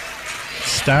side.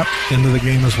 Stapp into the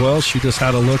game as well. She just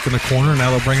had a look in the corner.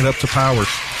 Now they'll bring it up to Powers.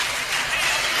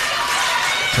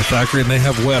 To Thackeray, and they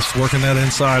have West working that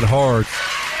inside hard.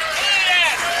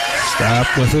 Stapp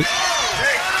with it.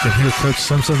 And here's Coach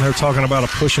Simpson. They're talking about a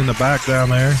push in the back down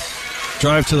there.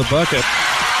 Drive to the bucket.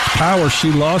 Powers,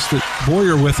 she lost it.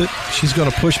 Boyer with it. She's going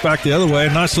to push back the other way.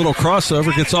 Nice little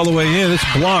crossover. Gets all the way in. It's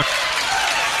blocked.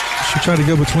 She tried to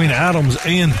go between Adams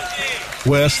and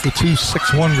West, the 2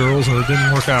 6'1" girls, and it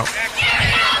didn't work out.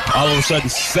 All of a sudden,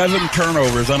 7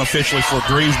 turnovers unofficially for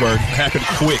Greensburg. Happened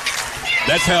quick.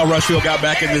 That's how Rushville got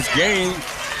back in this game.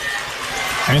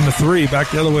 And the three back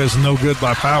the other way is no good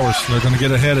by Powers. They're going to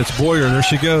get ahead. It's Boyer. There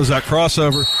she goes. That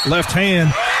crossover. Left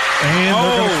hand. And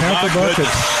they're going to count the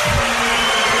buckets.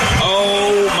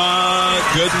 Oh, my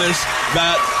goodness.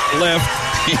 That left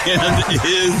hand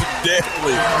is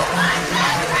deadly.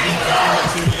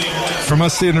 From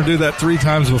us seeing her do that 3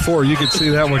 times before, you could see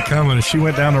that one coming. As she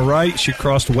went down the right, she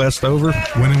crossed West over,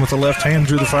 winning with the left hand,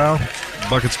 drew the foul.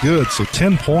 Bucket's good. So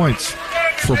 10 points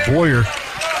for Boyer.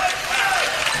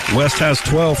 West has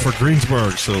 12 for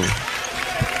Greensburg. So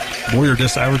Boyer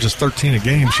just averages 13 a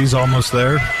game. She's almost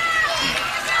there.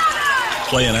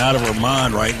 Playing out of her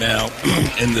mind right now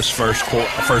in this first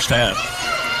half.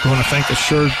 I want to thank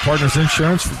Assured Partners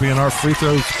Insurance for being our free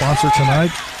throw sponsor tonight.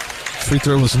 Free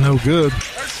throw was no good.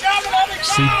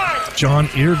 See John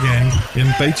Eargang in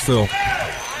Batesville.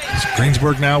 It's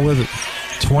Greensburg now with it.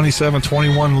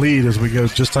 27-21 lead as we go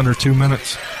just under 2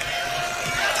 minutes.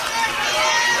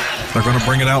 They're going to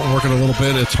bring it out and work it a little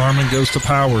bit. It's Harmon goes to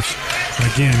Powers.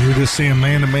 And again, you're just seeing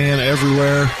man-to-man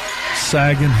everywhere.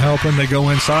 Sagging, helping. They go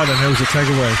inside, and there's a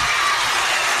takeaway.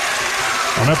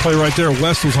 On that play right there,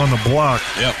 West was on the block.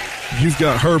 Yep. You've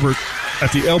got Herbert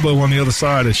at the elbow on the other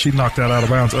side as she knocked that out of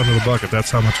bounds under the bucket. That's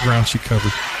how much ground she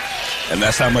covered. And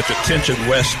that's how much attention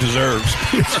West deserves.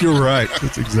 You're right.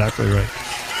 That's exactly right.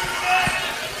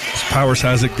 Powers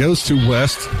has it, goes to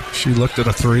West. She looked at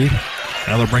a 3.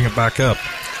 Now they'll bring it back up.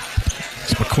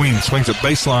 It's McQueen, swings it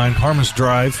baseline. Harmon's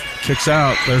drive, kicks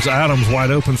out. There's Adams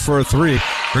wide open for a 3.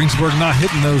 Greensburg not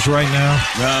hitting those right now.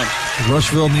 No.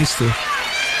 Rushville needs to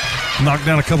knock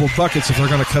down a couple buckets if they're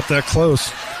going to cut that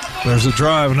close. There's a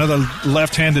drive, another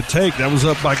left-handed take. That was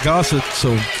up by Gossett,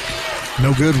 so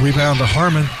no good. Rebound to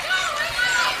Harmon.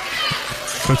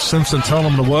 Coach Simpson telling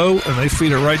them to whoa, and they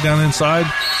feed it right down inside.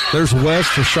 There's West.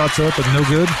 Her shot's up, but no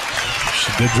good.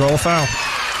 She did draw a foul.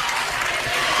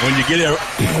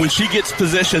 When she gets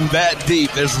positioned that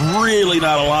deep, there's really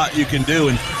not a lot you can do.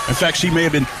 And in fact, she may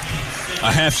have been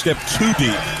a half step too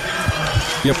deep.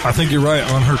 Yep, I think you're right.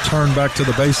 On her turn back to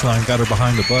the baseline, got her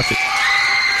behind the bucket.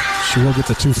 She will get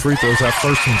the 2 free throws. That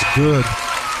first one's good.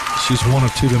 She's 1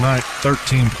 of 2 tonight,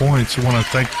 13 points. We want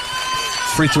to thank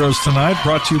Free Throws Tonight,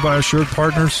 brought to you by Assured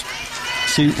Partners.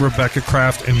 See Rebecca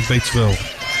Kraft in Batesville.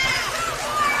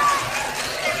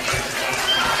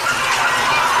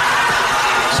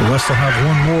 So West will have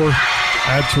one more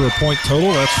add to her point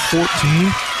total. That's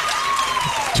 14.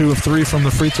 2 of 3 from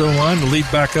the free throw line. The lead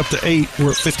back up to 8.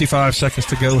 We're at 55 seconds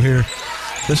to go here.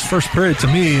 This first period, to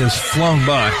me, has flown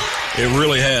by. It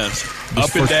really has.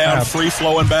 Up and down,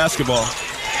 free-flowing basketball.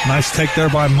 Nice take there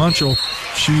by Munchell.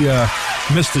 She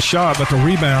missed the shot, but the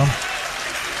rebound,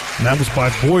 and that was by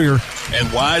Boyer.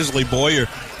 And wisely, Boyer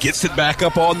gets it back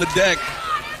up on the deck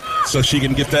so she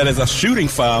can get that as a shooting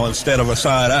foul instead of a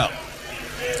side out.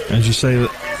 As you say,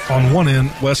 on one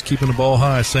end, West keeping the ball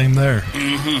high. Same there.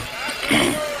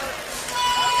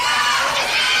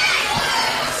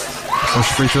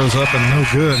 First free throws up and no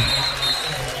good.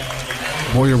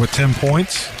 Boyer with 10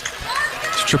 points.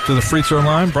 Trip to the free throw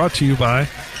line brought to you by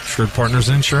Assured Partners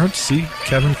Insurance. See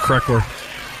Kevin Kreckler.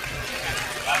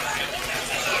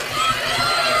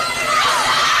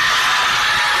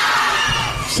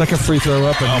 Second free throw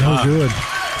up and no good.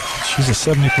 She's a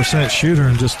 70% shooter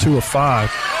and just 2 of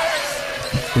 5.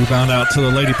 Rebound out to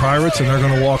the Lady Pirates, and they're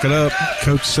going to walk it up.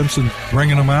 Coach Simpson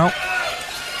bringing them out.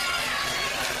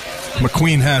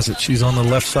 McQueen has it. She's on the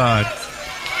left side.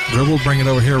 Dribble, bring it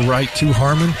over here right to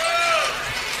Harmon.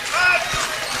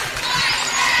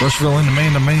 Rushville into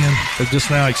man-to-man. They're just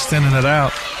now extending it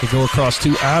out. They go across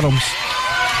to Adams.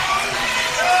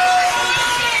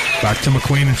 Back to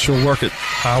McQueen, and she'll work it.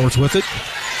 Powers with it.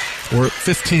 We're at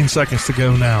 15 seconds to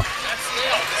go now.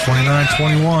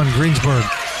 29-21, Greensburg.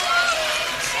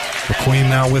 McQueen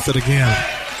now with it again.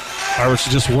 Pirates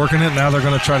are just working it. Now they're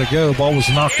going to try to go. Ball was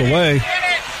knocked away.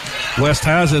 West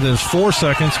has it as 4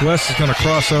 seconds. West is going to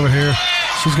cross over here.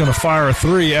 She's going to fire a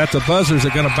 3 at the buzzer. Is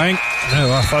it going to bank?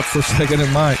 No, I thought for a second it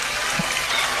might.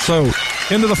 So,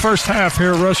 into the first half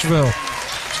here at Rushville.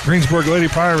 Greensburg Lady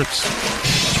Pirates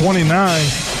 29,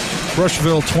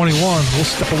 Rushville 21. We'll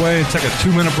step away and take a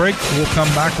 2-minute break. We'll come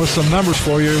back with some numbers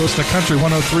for you. Listen to Country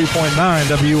 103.9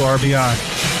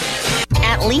 WRBI.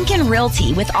 At Lincoln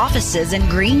Realty, with offices in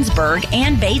Greensburg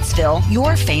and Batesville,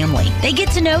 your family. They get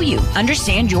to know you,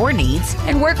 understand your needs,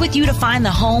 and work with you to find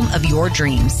the home of your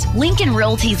dreams. Lincoln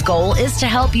Realty's goal is to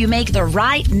help you make the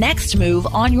right next move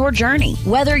on your journey.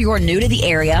 Whether you're new to the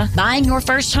area, buying your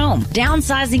first home,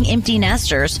 downsizing empty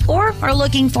nesters, or are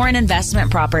looking for an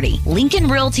investment property, Lincoln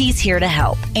Realty's here to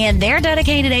help. And their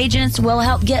dedicated agents will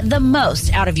help get the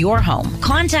most out of your home.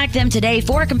 Contact them today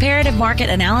for a comparative market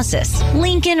analysis.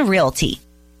 Lincoln Realty.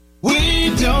 We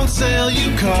don't sell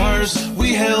you cars,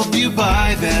 we help you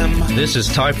buy them. This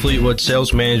is Ty Fleetwood,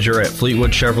 sales manager at Fleetwood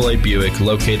Chevrolet Buick,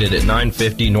 located at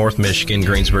 950 North Michigan,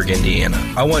 Greensburg, Indiana.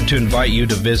 I want to invite you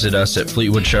to visit us at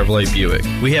Fleetwood Chevrolet Buick.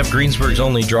 We have Greensburg's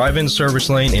only drive-in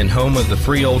service lane and home of the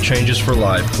free oil changes for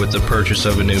life with the purchase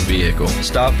of a new vehicle.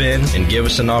 Stop in and give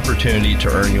us an opportunity to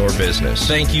earn your business.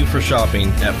 Thank you for shopping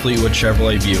at Fleetwood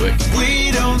Chevrolet Buick.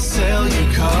 We don't sell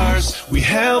you cars, we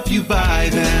help you buy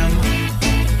them.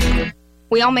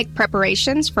 We all make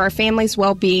preparations for our family's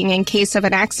well-being in case of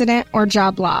an accident or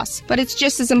job loss, but it's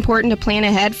just as important to plan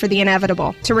ahead for the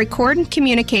inevitable, to record and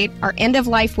communicate our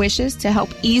end-of-life wishes to help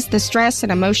ease the stress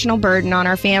and emotional burden on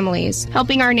our families.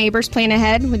 Helping our neighbors plan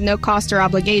ahead with no cost or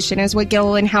obligation is what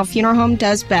Gilliland Howe Funeral Home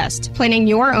does best. Planning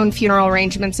your own funeral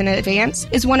arrangements in advance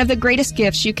is one of the greatest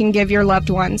gifts you can give your loved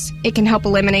ones. It can help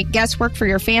eliminate guesswork for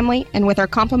your family, and with our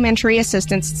complimentary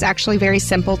assistance, it's actually very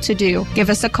simple to do. Give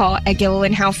us a call at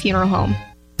Gilliland Howe Funeral Home.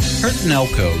 Hurton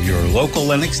Elko, your local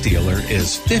Lennox dealer,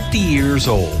 is 50 years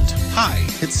old. Hi,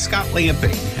 it's Scott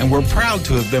Lamping, and we're proud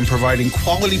to have been providing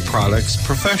quality products,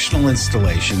 professional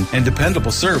installation, and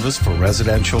dependable service for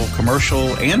residential, commercial,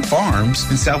 and farms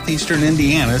in southeastern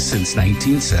Indiana since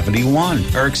 1971.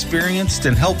 Our experienced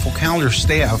and helpful counter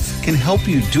staff can help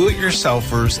you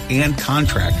do-it-yourselfers and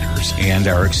contractors, and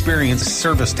our experienced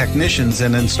service technicians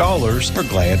and installers are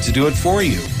glad to do it for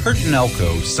you. Hurton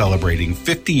Elko, celebrating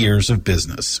 50 years of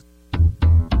business.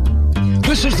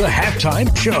 This is the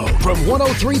Halftime Show from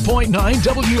 103.9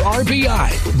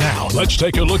 WRBI. Now, let's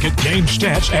take a look at game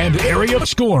stats and area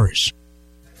scores.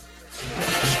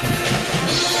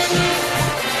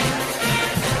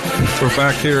 We're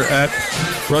back here at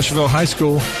Rushville High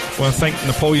School. I want to thank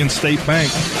Napoleon State Bank,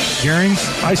 Gearing's,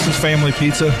 Ison's Family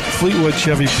Pizza, Fleetwood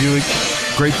Chevy Buick,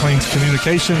 Great Plains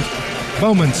Communication,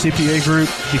 Bowman CPA Group,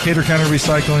 Decatur County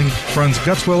Recycling, Bruns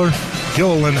Gutzwiller,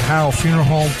 Gilliland Howe Funeral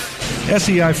Home,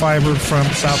 SEI Fiber from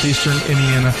Southeastern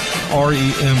Indiana,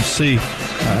 REMC.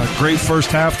 Great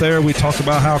first half there. We talked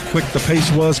about how quick the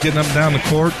pace was getting up and down the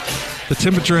court. The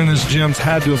temperature in this gym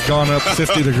had to have gone up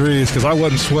 50 degrees because I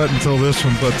wasn't sweating until this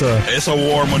one. But it's a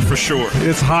warm one for sure.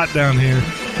 It's hot down here.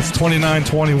 It's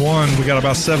 29-21. We got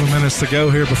about 7 minutes to go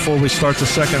here before we start the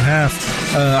second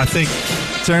half. I think,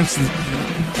 Terrence,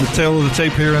 the tail of the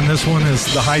tape here in this one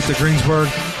is the height of Greensburg,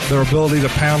 their ability to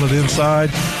pound it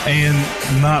inside and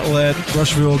not let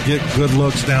Rushville get good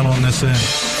looks down on this end.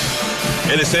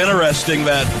 And it's interesting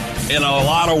that in a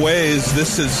lot of ways,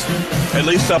 this is, at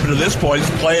least up to this point,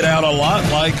 it's played out a lot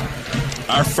like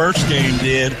our first game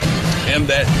did, and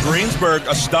that Greensburg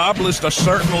established a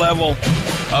certain level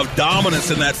of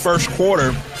dominance in that first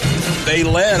quarter. They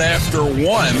led after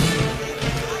one,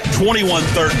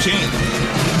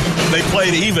 21-13. They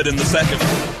played even in the second,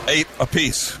 8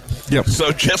 apiece. Yep.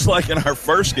 So just like in our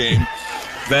first game,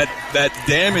 that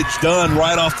damage done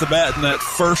right off the bat in that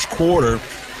first quarter,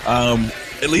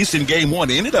 at least in game one,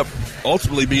 ended up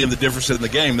ultimately being the difference in the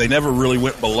game. They never really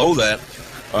went below that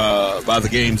by the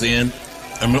game's end.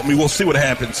 I mean, we'll see what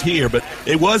happens here, but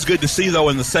it was good to see, though,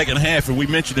 in the second half, and we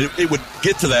mentioned it would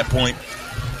get to that point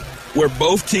where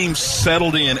both teams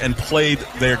settled in and played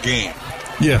their game.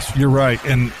 Yes, you're right.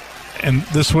 And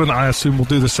this one, I assume, will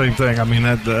do the same thing. I mean,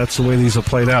 that's the way these have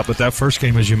played out. But that first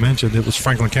game, as you mentioned, it was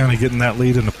Franklin County getting that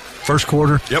lead in the first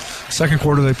quarter. Yep. Second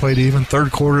quarter, they played even.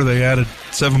 Third quarter, they added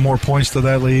 7 more points to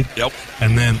that lead. Yep.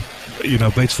 And then,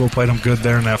 Batesville played them good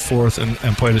there in that fourth and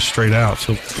played it straight out.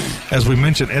 So, as we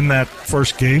mentioned in that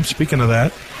first game, speaking of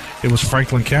that, it was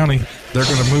Franklin County. They're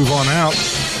going to move on out,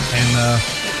 and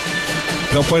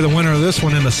they'll play the winner of this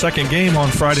one in the second game on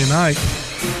Friday night.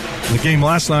 The game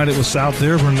last night, it was South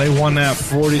Dearborn. They won that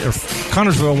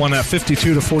Connersville won that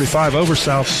 52-45 over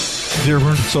South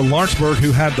Dearborn. So Lawrenceburg,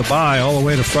 who had the bye all the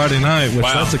way to Friday night, which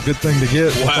that's a good thing to get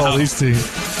with all these teams.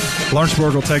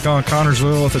 Lawrenceburg will take on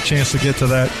Connersville with a chance to get to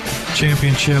that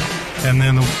championship. And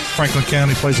then Franklin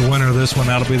County plays the winner of this one.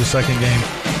 That'll be the second game.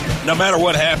 No matter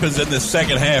what happens in this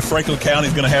second half, Franklin County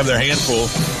is going to have their hand full.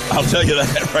 I'll tell you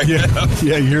that now.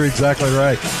 Yeah, you're exactly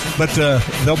right. But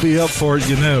they'll be up for it,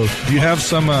 Do you have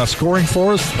some scoring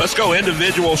for us? Let's go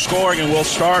individual scoring, and we'll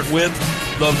start with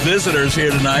the visitors here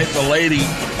tonight, the Lady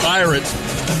Pirates.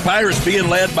 Pirates being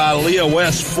led by Leah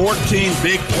West, 14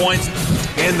 big points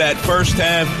in that first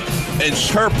half, and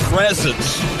her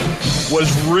presence was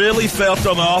really felt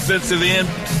on the offensive end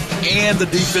and the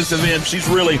defensive end. She's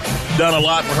really done a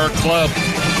lot for her club.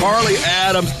 Carly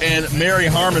Adams and Mary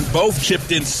Harmon both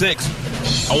chipped in 6.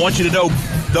 I want you to know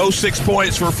those 6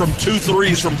 points were from 2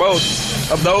 threes from both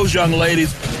of those young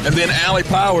ladies. And then Allie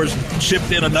Powers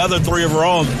chipped in another 3 of her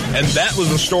own. And that was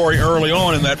the story early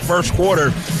on in that first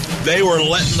quarter. they were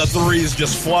letting the threes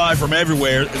just fly from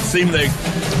everywhere.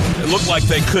 It looked like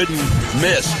they couldn't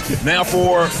miss. Now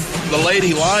for the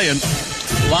Lady Lions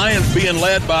being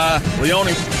led by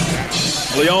Leonie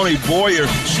Boyer.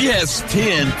 She has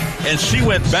 10, and she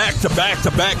went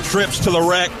back-to-back trips to the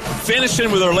rack,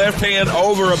 finishing with her left hand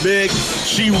over a big.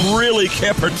 She really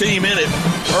kept her team in it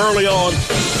early on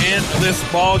in this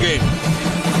ball game.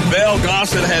 Belle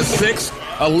Gossett has 6.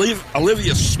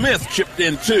 Olivia Smith chipped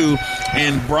in 2,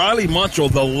 and Briley Munchell,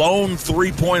 the lone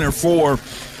three-pointer for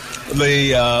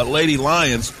the Lady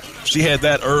Lions, she had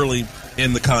that early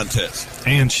in the contest.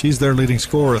 And she's their leading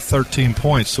scorer of 13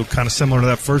 points, so kind of similar to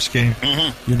that first game.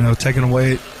 Mm-hmm. You know, taking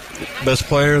away best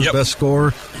player, the best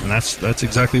scorer, and that's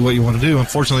exactly what you want to do.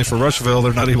 Unfortunately for Rushville,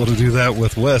 they're not able to do that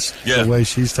with West the way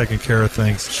she's taking care of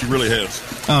things. She really has.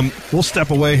 We'll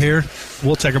step away here.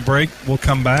 We'll take a break. We'll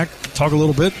come back, talk a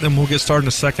little bit, then we'll get started in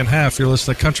the second half. You're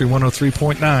listening to Country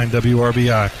 103.9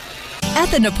 WRBI.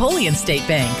 At the Napoleon State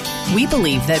Bank, we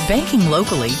believe that banking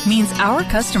locally means our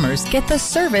customers get the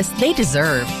service they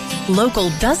deserve. Local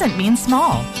doesn't mean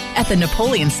small. At the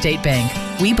Napoleon State Bank,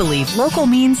 we believe local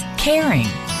means caring,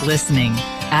 listening,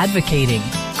 advocating,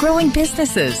 growing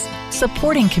businesses,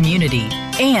 supporting community,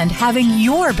 and having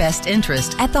your best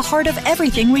interest at the heart of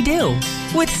everything we do.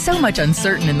 With so much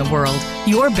uncertain in the world,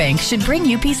 your bank should bring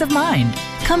you peace of mind.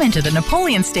 Come into the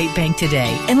Napoleon State Bank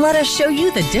today and let us show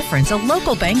you the difference a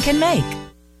local bank can make.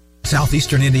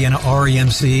 Southeastern Indiana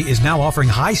REMC is now offering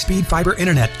high-speed fiber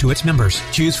internet to its members.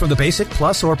 Choose from the basic,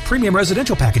 plus, or premium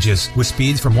residential packages with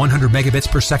speeds from 100 megabits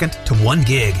per second to 1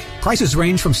 gig. Prices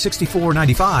range from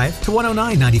 $64.95 to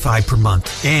 $109.95 per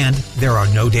month. And there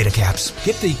are no data caps.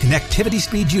 Get the connectivity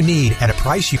speed you need at a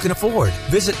price you can afford.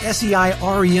 Visit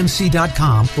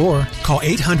SEIREMC.com or call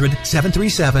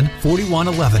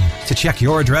 800-737-4111 to check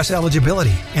your address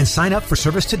eligibility and sign up for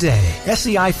service today.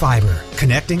 SEI Fiber,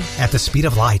 connecting at the speed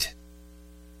of light.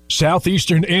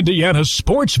 Southeastern Indiana's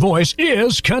sports voice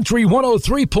is Country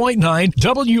 103.9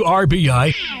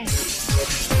 WRBI.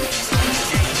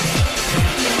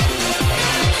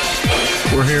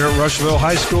 We're here at Rushville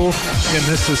High School, and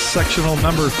this is sectional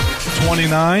number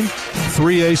 29,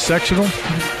 3A sectional.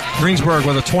 Greensburg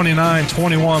with a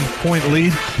 29-21 point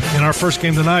lead. In our first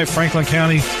game tonight, Franklin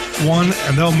County won,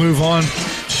 and they'll move on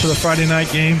to the Friday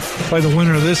night game, play the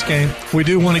winner of this game. We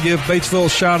do want to give Batesville a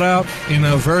shout out in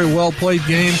a very well played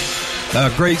game.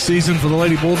 Great season for the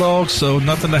Lady Bulldogs, so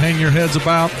nothing to hang your heads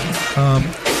about.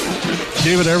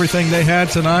 Gave it everything they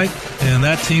had tonight, and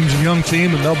that team's a young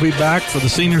team, and they'll be back. For the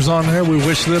seniors on there, we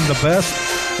wish them the best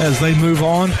as they move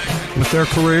on with their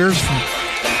careers from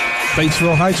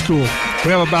Batesville High School.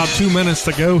 We have about 2 minutes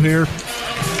to go here.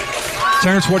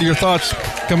 Terrence, what are your thoughts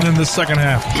coming in this second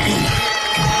half?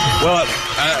 Well,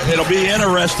 it'll be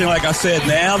interesting, like I said,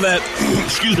 now that,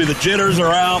 the jitters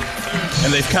are out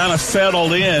and they've kind of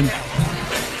settled in.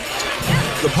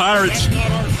 The Pirates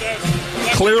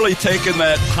clearly taking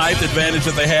that height advantage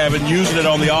that they have and using it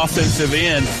on the offensive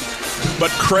end. But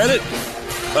credit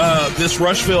this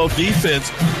Rushville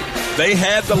defense. They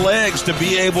had the legs to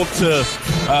be able to,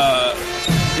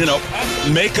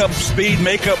 make up speed,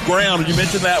 make up ground. You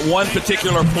mentioned that one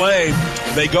particular play.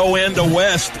 They go into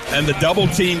West, and the double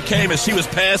team came as he was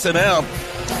passing out.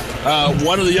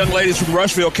 One of the young ladies from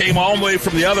Rushville came all the way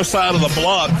from the other side of the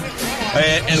block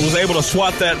and was able to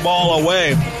swat that ball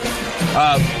away.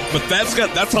 But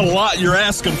that's a lot you're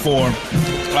asking for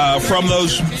from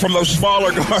those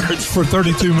smaller guards for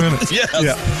 32 minutes. Yes.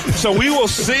 Yeah. So we will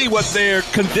see what their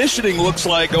conditioning looks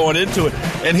like going into it.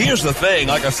 And here's the thing,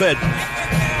 like I said,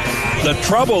 the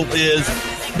trouble is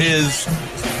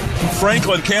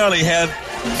Franklin County had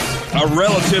a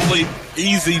relatively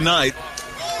easy night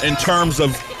in terms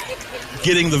of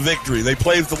getting the victory. They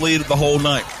played the lead the whole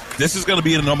night. This is going to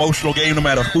be an emotional game no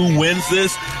matter who wins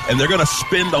this, and they're going to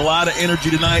spend a lot of energy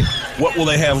tonight. What will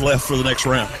they have left for the next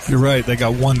round? You're right. They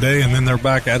got 1 day, and then they're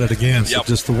back at it again, so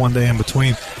just the 1 day in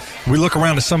between. We look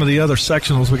around at some of the other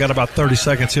sectionals. We got about 30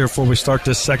 seconds here before we start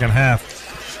this second half.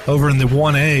 Over in the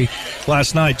 1A,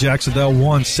 last night, Jacksonville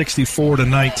won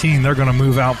 64-19. They're going to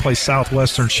move out and play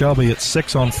Southwestern Shelby at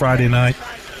 6 on Friday night.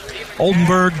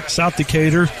 Oldenburg, South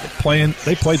Decatur,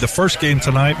 they played the first game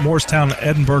tonight. Morristown and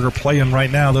Edinburgh are playing right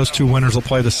now. Those two winners will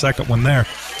play the second one there.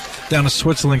 Down to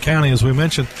Switzerland County, as we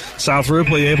mentioned, South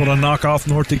Ripley able to knock off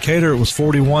North Decatur. It was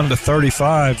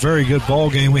 41-35. Very good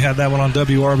ball game. We had that one on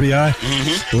WRBI.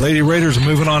 Mm-hmm. The Lady Raiders are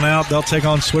moving on out. They'll take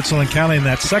on Switzerland County in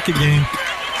that second game.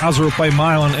 Hauser will play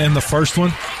Milan in the first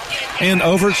one. And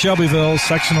over at Shelbyville,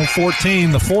 sectional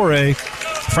 14, the 4A,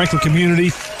 Franklin Community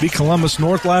beat Columbus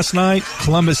North last night.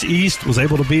 Columbus East was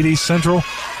able to beat East Central.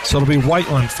 So it'll be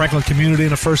Whiteland, Franklin Community in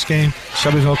the first game,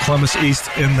 Shelbyville, Columbus East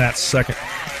in that second.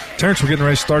 Terrence, we're getting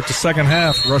ready to start the second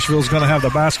half. Rushville's going to have the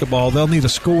basketball. They'll need a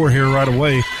score here right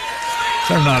away.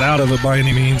 They're not out of it by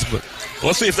any means, but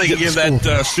let's see if they can give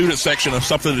that student section of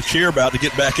something to cheer about to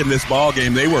get back in this ball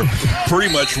game. They were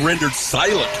pretty much rendered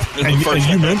silent in the first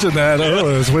you half. mentioned that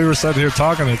earlier as we were sitting here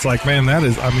talking. It's like, man,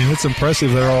 it's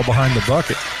impressive they're all behind the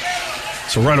bucket.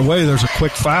 So right away there's a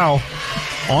quick foul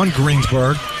on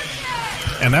Greensburg,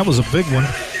 and that was a big one.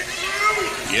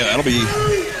 Yeah, that'll be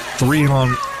 3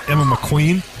 on Emma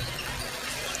McQueen.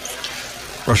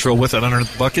 Rushville with it under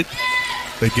the bucket.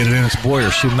 They get it in. It's Boyer.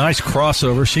 Nice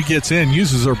crossover. She gets in,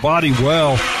 uses her body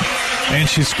well, and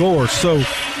she scores. So,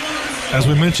 as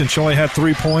we mentioned, she only had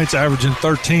 3 points, averaging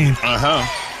 13.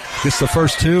 Gets the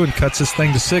first 2 and cuts this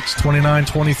thing to 6,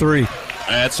 29-23.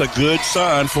 That's a good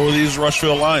sign for these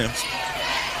Rushville Lions.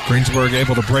 Greensburg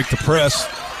able to break the press.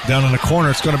 Down in the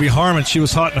corner, it's going to be Harmon. She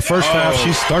was hot in the first half.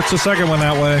 She starts the second one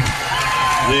that way.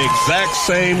 The exact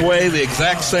same way, the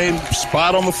exact same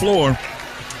spot on the floor.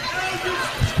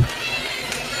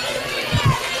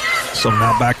 So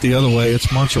now back the other way.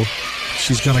 It's Munchell.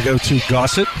 She's going to go to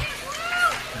Gossett.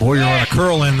 Boyer on a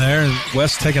curl in there, and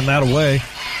West taking that away.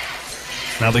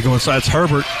 Now they go inside. It's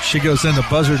Herbert. She goes into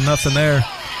Buzzard. Nothing there.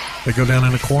 They go down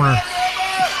in the corner.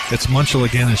 It's Munchell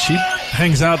again, and she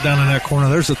hangs out down in that corner.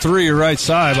 There's a 3 right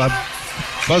side.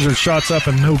 Buzzard shots up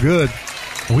and no good.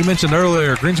 We mentioned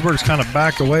earlier, Greensburg's kind of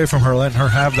backed away from her, letting her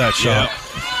have that shot. Yeah.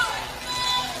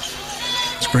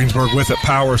 It's Greensburg with it.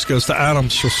 Powers goes to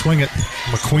Adams. She'll swing it.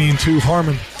 McQueen to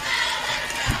Harmon.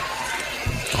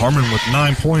 Harmon with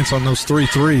 9 points on those 3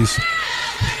 threes.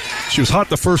 She was hot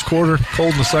the first quarter,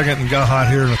 cold in the second, and got hot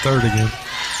here in the third again.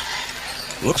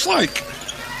 Looks like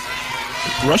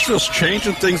Rushville's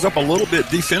changing things up a little bit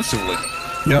defensively.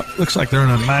 Yep, looks like they're in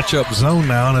a matchup zone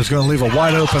now, and it's going to leave a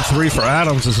wide open 3 for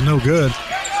Adams. Is no good.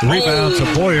 Rebound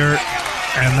to Boyer,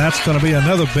 and that's going to be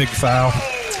another big foul.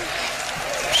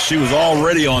 She was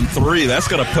already on 3. That's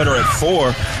going to put her at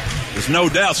 4. There's no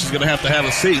doubt she's going to have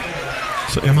a seat.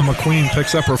 So Emma McQueen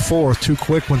picks up her 4th. 2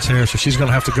 quick ones here, so she's going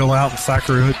to have to go out and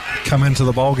Thackeray come into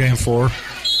the ball game for her.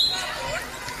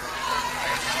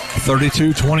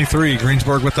 32-23,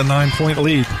 Greensburg with the 9-point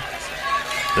lead.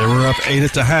 They were up 8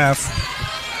 at the half.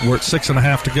 We're at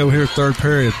 6.5 to go here, third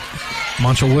period.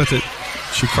 Munchell with it.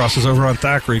 She crosses over on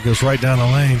Thackeray, goes right down the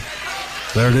lane.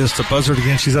 There it is to Buzzard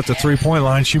again. She's at the 3-point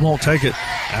line. She won't take it.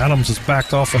 Adams is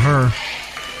backed off of her.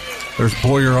 There's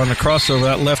Boyer on the crossover.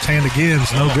 That left hand again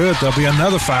is no good. There'll be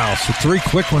another foul. So 3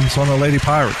 quick ones on the Lady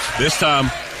Pirates. This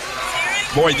time,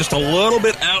 boy, just a little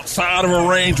bit outside of her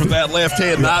range with that left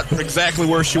hand. Not exactly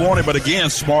where she wanted, but again,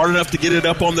 smart enough to get it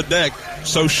up on the deck.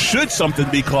 So should something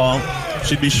be called,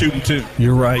 she'd be shooting 2.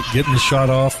 You're right. Getting the shot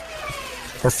off.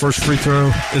 Her first free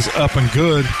throw is up and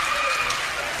good.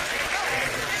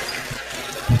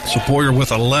 So Boyer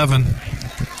with 11.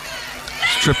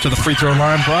 Trip to the free throw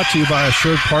line brought to you by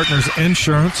Assured Partners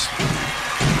Insurance.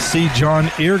 See John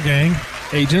Eargang,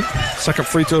 agent. Second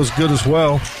free throw is good as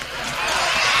well.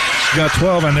 She got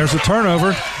 12, and there's a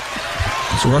turnover.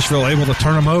 So Rushville able to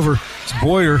turn them over. It's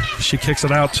Boyer. She kicks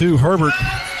it out to Herbert.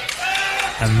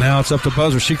 And now it's up to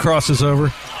Buzzard. She crosses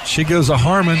over. She goes to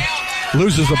Harmon.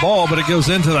 Loses the ball, but it goes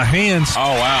into the hands.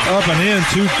 Oh, wow. Up and in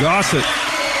to Gossett.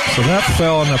 So that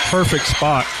fell in the perfect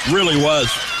spot. Really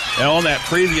was. And on that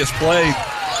previous play,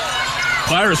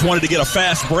 Pirates wanted to get a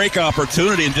fast break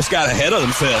opportunity and just got ahead of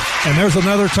themselves. And there's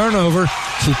another turnover.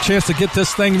 It's a chance to get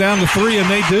this thing down to 3, and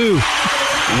they do.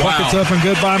 Wow. Buckets up and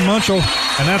good by Munchell,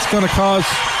 and that's going to cause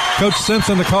Coach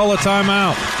Simpson to call a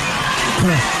timeout.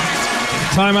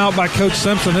 Timeout by Coach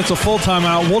Simpson. It's a full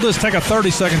timeout. We'll just take a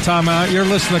 30-second timeout. You're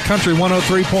listening to Country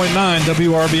 103.9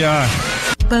 WRBI.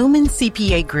 Bowman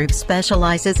CPA Group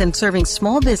specializes in serving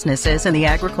small businesses in the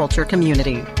agriculture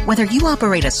community. Whether you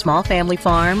operate a small family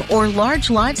farm or large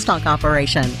livestock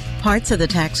operation, parts of the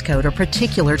tax code are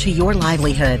particular to your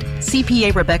livelihood.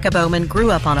 CPA Rebecca Bowman grew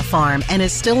up on a farm and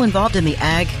is still involved in the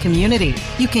ag community.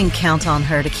 You can count on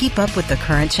her to keep up with the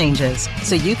current changes,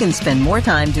 so you can spend more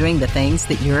time doing the things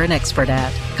that you're an expert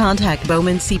at. Contact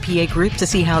Bowman CPA Group to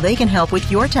see how they can help with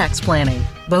your tax planning.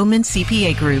 Bowman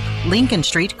CPA Group, Lincoln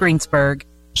Street, Greensburg.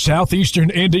 Southeastern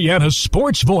Indiana's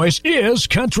sports voice is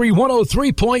Country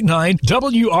 103.9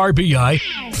 WRBI.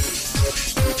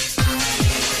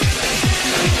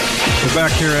 We're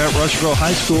back here at Rushville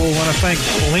High School. I want to thank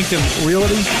Lincoln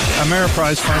Realty,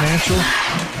 Ameriprise Financial,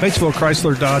 Batesville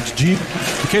Chrysler Dodge Jeep,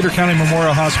 Decatur County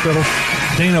Memorial Hospital,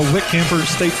 Dana Whitcamper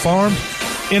State Farm,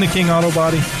 Enneking Auto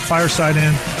Body, Fireside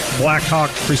Inn, Blackhawk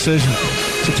Precision.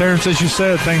 So, Terrence, as you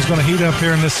said, things going to heat up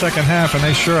here in this second half, and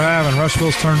they sure have, and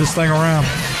Rushville's turned this thing around.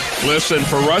 Listen,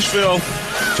 for Rushville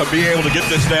to be able to get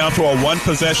this down to a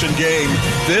one-possession game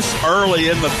this early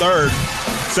in the third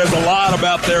says a lot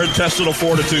about their intestinal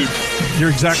fortitude. You're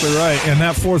exactly right. And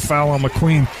that fourth foul on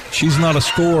McQueen, she's not a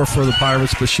scorer for the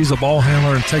Pirates, but she's a ball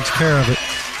handler and takes care of it.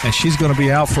 And she's going to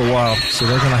be out for a while, so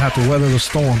they're going to have to weather the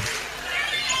storm.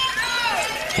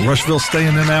 Rushville staying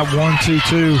in that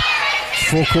 1-2-2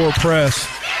 full court press.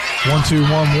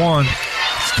 1-2-1-1.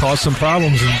 It's caused some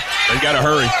problems. And they got to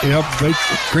hurry. Yep.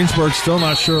 Greensburg's still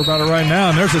not sure about it right now.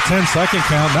 And there's a 10-second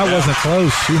count. That wasn't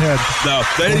close. She had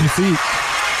 20 feet.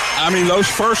 I mean, those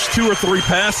first 2 or 3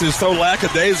 passes so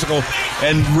lackadaisical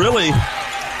and really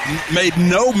made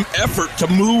no effort to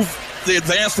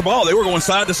advance the ball. They were going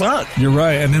side to side. You're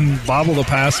right. And then bobble the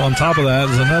pass on top of that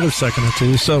is another second or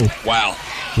 2. So, wow.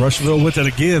 Rushville with it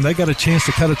again. They got a chance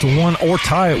to cut it to 1 or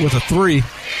tie it with a 3.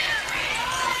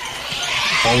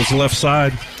 Ball was left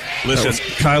side. Listen,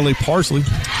 Kylie Parsley.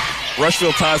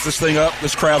 Rushville ties this thing up.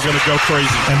 This crowd's going to go crazy.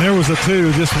 And there was a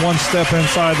 2, just one step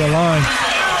inside the line.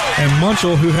 And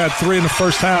Munchell, who had 3 in the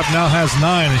first half, now has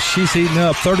 9, and she's heating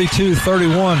up.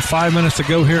 32-31, 5 minutes to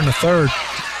go here in the third.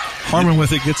 Harmon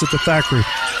with it, gets it to Thackeray.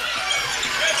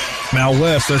 Now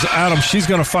West, there's Adams. She's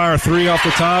going to fire a 3 off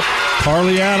the top.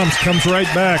 Carly Adams comes right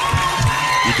back.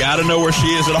 You got to know where she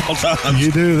is at all times.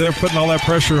 You do. They're putting all that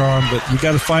pressure on, but you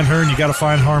got to find her and you got to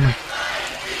find Harmon.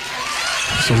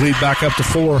 So lead back up to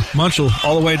 4. Munchell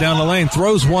all the way down the lane.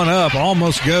 Throws one up.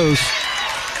 Almost goes.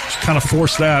 She kind of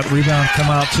forced that. Rebound come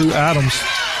out to Adams.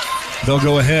 They'll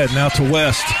go ahead now to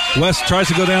West. West tries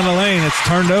to go down the lane. It's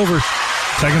turned over.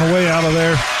 Taken away out of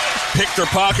there. Picked her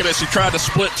pocket as she tried to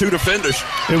split 2 defenders.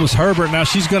 It was Herbert. Now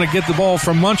she's going to get the ball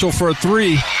from Munchell for a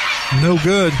 3. No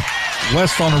good.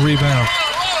 West on the rebound.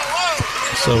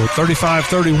 So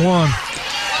 35-31.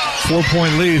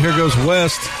 4-point lead. Here goes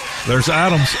West. There's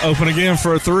Adams. Open again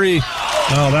for a 3.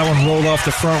 Oh, that one rolled off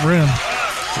the front rim.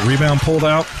 The rebound pulled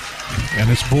out. And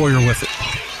it's Boyer with it.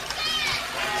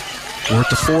 We're at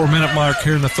the 4-minute mark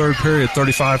here in the third period.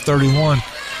 35-31.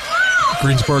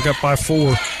 Greensburg up by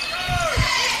 4.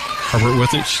 Herbert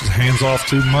with it. She's hands off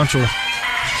to Munchell.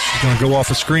 She's going to go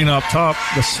off a screen up top.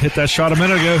 Just hit that shot a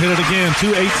minute ago. Hit it again.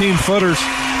 2 18-footers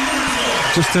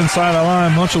just inside the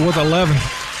line. Munchell with 11.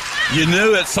 You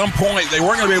knew at some point they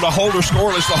weren't going to be able to hold her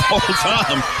scoreless the whole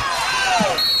time.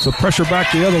 So pressure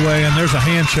back the other way, and there's a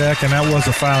hand check, and that was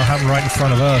a foul happened right in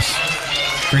front of us.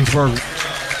 Greensburg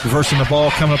reversing the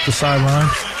ball, coming up the sideline.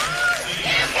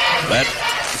 That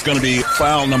is going to be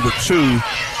foul number 2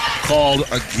 called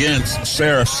against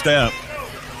Sarah Stepp.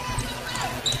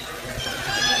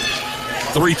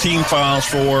 3 team fouls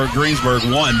for Greensburg,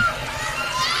 1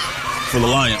 for the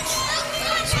Lions.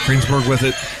 So Greensburg with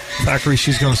it. Thackeray,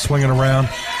 she's going to swing it around.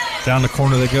 Down the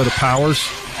corner they go to Powers.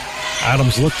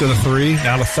 Adams looked at a 3,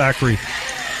 now to Thackeray.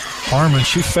 Harmon,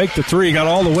 she faked the 3, got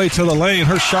all the way to the lane.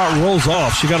 Her shot rolls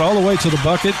off. She got all the way to the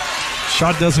bucket.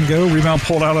 Shot doesn't go. Rebound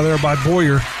pulled out of there by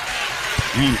Boyer.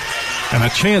 And a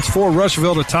chance for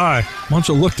Rushville to tie.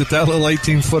 Munchell looked at that little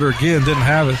 18-footer again, didn't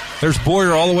have it. There's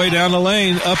Boyer all the way down the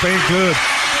lane. Up ain't good.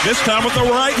 This time with the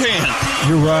right hand.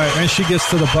 You're right, and she gets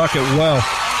to the bucket well.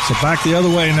 So back the other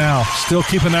way now. Still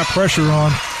keeping that pressure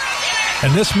on.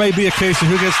 And this may be a case of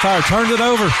who gets tired. Turned it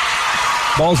over.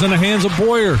 Ball's in the hands of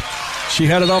Boyer. She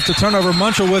had it off the turnover.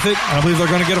 Munchell with it. I believe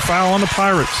they're going to get a foul on the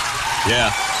Pirates.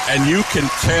 Yeah, and you can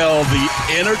tell the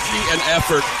energy and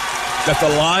effort that the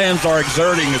Lions are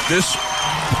exerting at this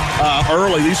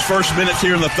early, these first minutes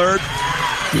here in the third.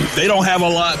 They don't have a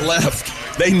lot left.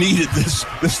 They needed this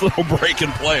little break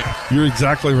in play. You're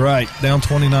exactly right. Down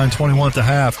 29-21 at the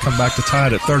half. Come back to tie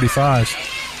it at 35.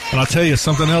 And I'll tell you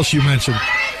something else you mentioned.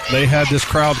 They had this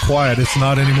crowd quiet. It's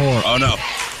not anymore. Oh, no.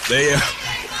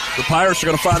 The Pirates are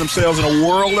going to find themselves in a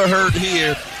world of hurt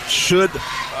here should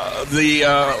the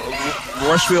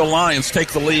Rushville Lions take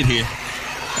the lead here.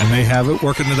 And they have it,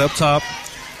 working it up top.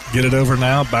 Get it over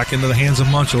now, back into the hands of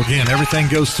Munchell. Again, everything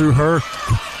goes through her.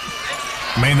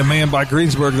 Man-to-man by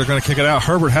Greensburg. They're going to kick it out.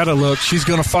 Herbert had a look. She's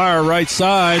going to fire right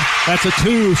side. That's a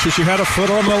 2, so she had a foot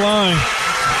on the line.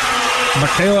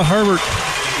 Michaela Herbert.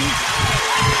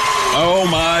 Oh,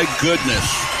 my goodness.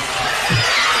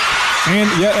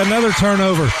 And yet another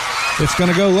turnover. It's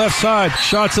going to go left side.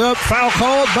 Shots up. Foul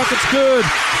called. Bucket's good.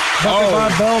 Bucket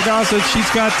by Belle Gossett. She's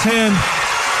got 10.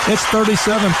 It's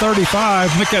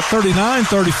 37-35. Make that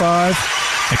 39-35.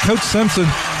 And Coach Simpson,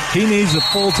 he needs a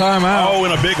full timeout. Oh,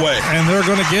 in a big way. And they're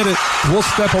going to get it. We'll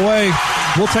step away.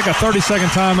 We'll take a 30-second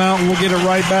timeout, and we'll get it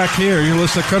right back here. You're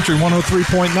listening to Country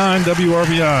 103.9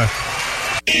 WRBI.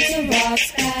 Pizza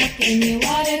Rock's back and you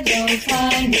ought to go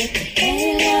find it.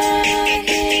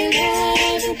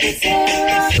 The Pizza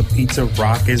Rock. The Pizza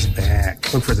Rock is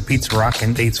back. Look for the Pizza Rock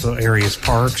in Batesville area's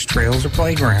parks, trails, or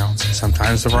playgrounds.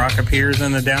 Sometimes the rock appears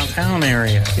in the downtown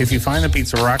area. If you find the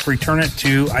Pizza Rock, return it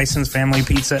to Ison's Family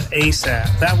Pizza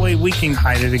ASAP. That way we can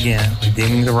hide it again.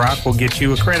 Redeeming the rock will get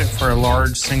you a credit for a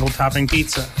large single topping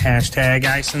pizza. Hashtag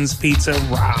Ison's Pizza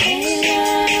Rock.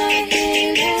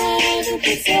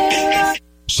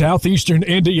 Southeastern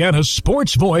Indiana's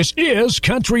sports voice is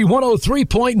Country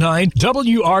 103.9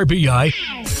 WRBI.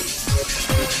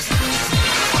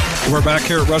 We're back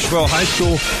here at Rushville High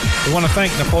School. We want to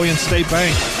thank Napoleon State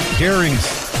Bank, Garing's,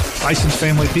 Ison's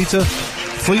Family Pizza,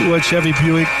 Fleetwood Chevy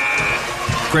Buick,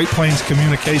 Great Plains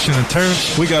Communication, and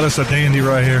Terrence, we got us a dandy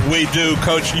right here. We do,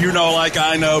 Coach. You know, like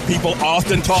I know, people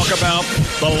often talk about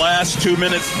the last 2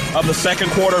 minutes of the second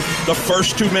quarter, the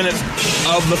first 2 minutes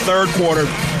of the third quarter,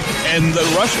 and the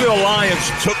Rushville Lions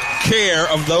took care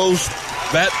of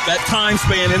that time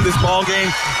span in this ball game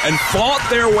and fought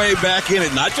their way back in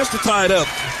it, not just to tie it up,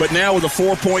 but now with a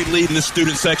 4-point lead, and the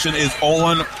student section is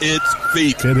on its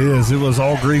feet. It is. It was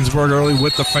all Greensburg early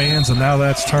with the fans, and now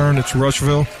that's turned. It's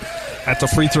Rushville at the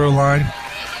free throw line.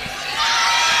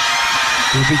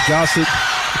 It'll be Gossett.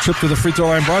 The trip to the free throw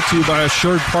line brought to you by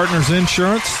Assured Partners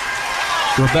Insurance,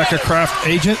 Rebecca Kraft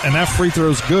agent, and that free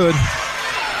throw's good.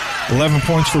 11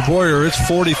 points for Boyer. It's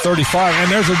 40-35.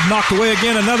 And there's a knocked away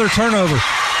again, another turnover.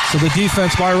 So the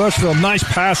defense by Rushville. Nice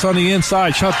pass on the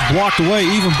inside. Shot blocked away.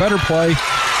 Even better play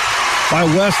by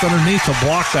West underneath to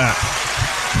block that.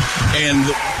 And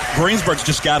Greensburg's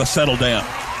just got to settle down.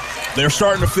 They're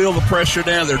starting to feel the pressure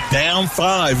down. They're down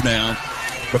 5 now.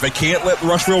 But they can't let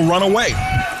Rushville run away.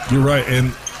 You're right.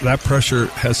 And that pressure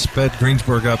has sped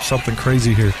Greensburg up something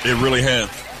crazy here. It really has.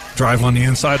 Drive on the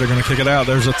inside. They're going to kick it out.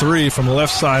 There's a three from the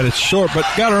left side. It's short, but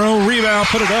got her own rebound.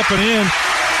 Put it up and in.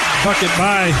 Tuck it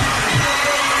by.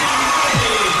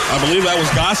 I believe that was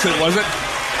Gossett, was it?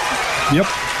 Yep,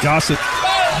 Gossett.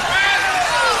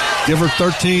 Give her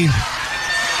 13.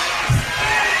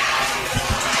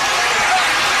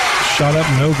 Shot up,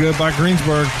 no good by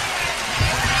Greensburg.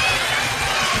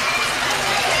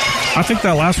 I think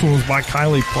that last one was by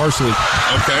Kylie Parsley.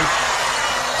 Okay.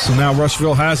 So now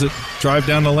Rushville has it. Drive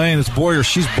down the lane. It's Boyer.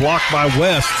 She's blocked by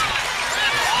West.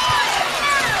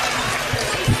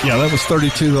 Yeah, that was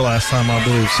 32 the last time, I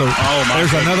believe. So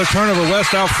there's another turnover.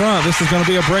 West out front. This is going to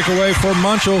be a breakaway for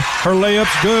Munchell. Her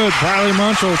layup's good. Bradley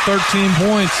Munchell, 13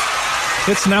 points.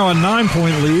 It's now a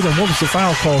 9-point lead. And what was the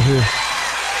foul call here?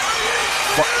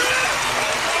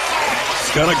 It's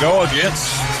going to go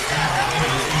against,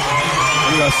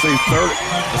 what did I see, 30?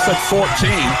 It said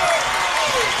 14.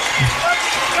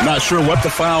 I'm not sure what the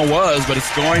foul was, but it's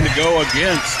going to go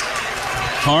against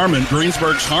Harmon,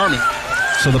 Greensburg's Harmon.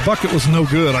 So the bucket was no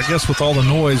good. I guess with all the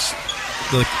noise,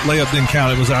 the layup didn't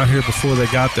count. It was out here before they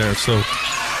got there. So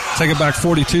take it back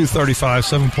 42-35,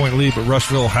 7-point lead, but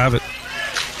Rushville will have it.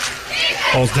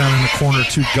 Ball's down in the corner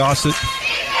to Gossett.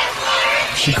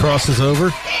 She crosses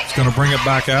over. It's going to bring it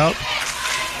back out.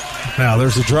 Now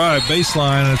there's a drive,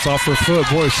 baseline, and it's off her foot.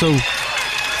 Boy, so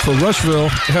for Rushville,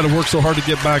 they had to work so hard to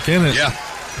get back in it. Yeah.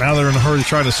 Now they're in a hurry to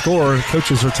try to score, and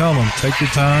coaches are telling them, take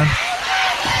your time.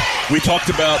 We talked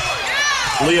about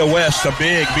Leah West, a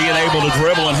big, being able to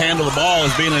dribble and handle the ball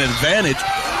as being an advantage.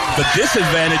 The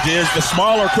disadvantage is the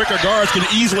smaller, quicker guards can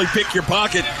easily pick your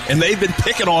pocket, and they've been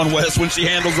picking on West when she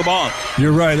handles the ball.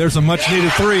 You're right. There's a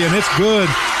much-needed three, and it's good.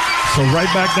 So right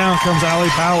back down comes Allie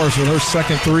Powers with her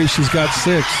second three. She's got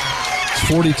 6. It's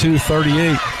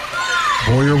 42-38.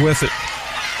 Boyer with it.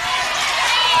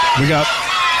 We got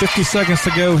 50 seconds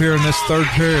to go here in this third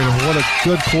period, and what a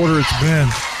good quarter it's been,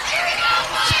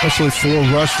 especially for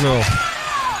Rushville.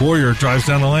 Boyer drives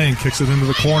down the lane, kicks it into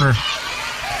the corner.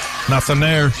 Nothing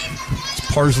there.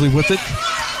 It's Parsley with it.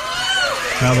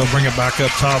 Now they'll bring it back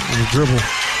up top with a dribble.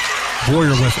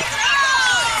 Boyer with it.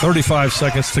 35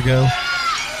 seconds to go.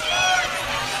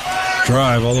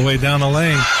 Drive all the way down the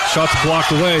lane. Shots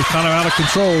blocked away, kind of out of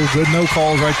control. Good no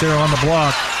calls right there on the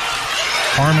block.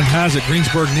 Harmon has it.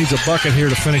 Greensburg needs a bucket here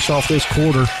to finish off this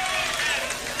quarter.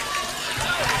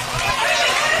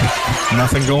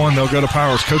 Nothing going. They'll go to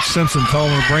Powers. Coach Simpson told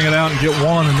them to bring it out and get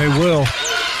one, and they will.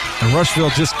 And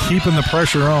Rushville just keeping the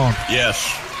pressure on. Yes.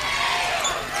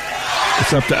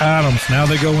 It's up to Adams. Now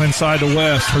they go inside to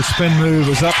West. Her spin move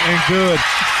is up and good.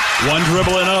 One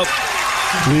dribbling up.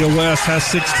 Leah West has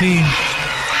 16.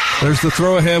 There's the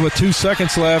throw ahead with 2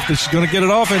 seconds left. And she's going to get it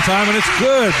off in time, and it's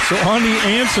good. So on the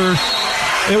answer,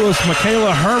 it was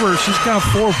Michaela Herbert. She's got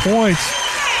 4 points.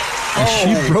 And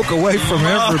she broke away from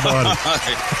everybody.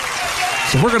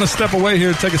 So we're going to step away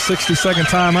here, take a 60-second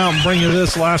timeout, and bring you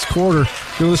this last quarter.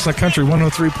 You're listening to Country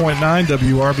 103.9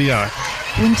 WRBI.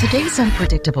 When today's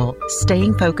unpredictable,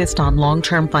 staying focused on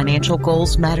long-term financial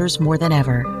goals matters more than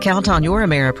ever. Count on your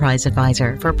Ameriprise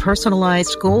advisor for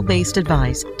personalized, goal-based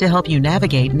advice to help you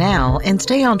navigate now and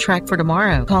stay on track for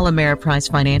tomorrow. Call Ameriprise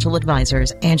Financial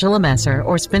Advisors Angela Messer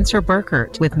or Spencer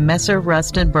Burkert with Messer,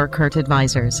 Rust, and Burkert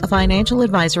Advisors, a financial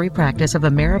advisory practice of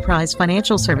Ameriprise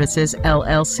Financial Services,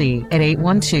 LLC, at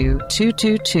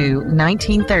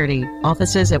 812-222-1930.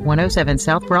 Offices at 107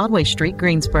 South Broadway Street,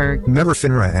 Greensburg. Member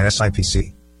FINRA and SIPC.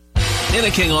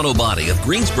 Enneking Auto Body of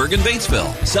Greensburg and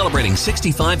Batesville, celebrating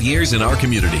 65 years in our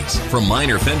communities. From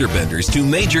minor fender benders to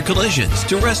major collisions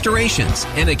to restorations,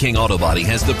 Enneking Auto Body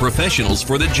has the professionals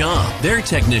for the job. Their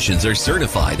technicians are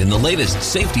certified in the latest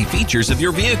safety features of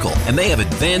your vehicle, and they have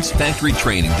advanced factory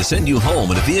training to send you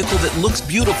home in a vehicle that looks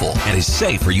beautiful and is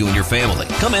safe for you and your family.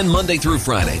 Come in Monday through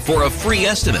Friday for a free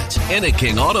estimate.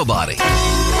 Enneking Auto Body.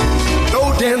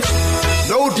 No dents,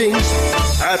 no dings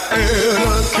at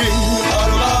Enneking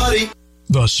Auto Body.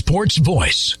 The Sports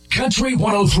Voice, Country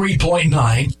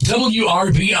 103.9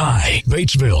 WRBI,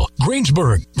 Batesville,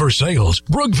 Greensburg, Versailles,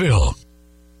 Brookville.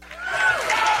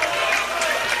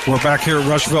 We're back here at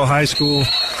Rushville High School.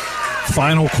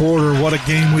 Final quarter. What a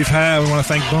game we've had. We want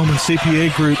to thank Bowman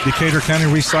CPA Group, Decatur County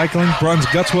Recycling, Bruns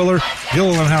Gutzwiller,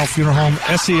 Gilliland House Funeral Home,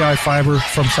 SCI Fiber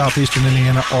from Southeastern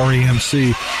Indiana,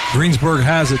 REMC. Greensburg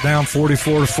has it down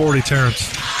 44-40,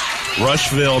 Terrence.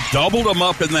 Rushville doubled them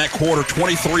up in that quarter,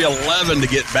 23-11, to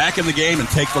get back in the game and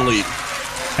take the lead.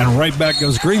 And right back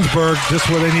goes Greensburg, just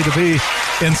where they need to be,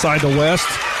 inside the West.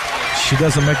 She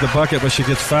doesn't make the bucket, but she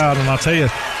gets fouled. And I'll tell you,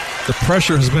 the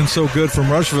pressure has been so good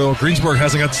from Rushville. Greensburg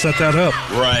hasn't got to set that up.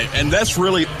 Right, and that's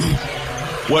really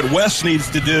what West needs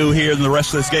to do here in the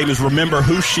rest of this game is remember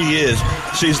who she is.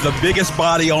 She's the biggest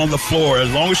body on the floor.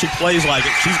 As long as she plays like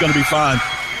it, she's going to be fine.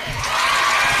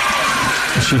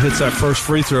 She hits that first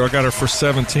free throw. I got her for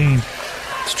 17.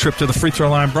 This trip to the free throw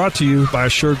line brought to you by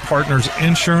Assured Partners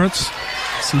Insurance.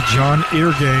 See John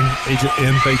Eargang, agent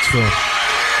in Batesville.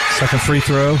 Second free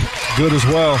throw, good as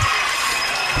well.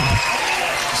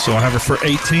 So I have her for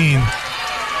 18.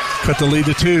 Cut the lead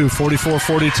to 2,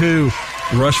 44-42.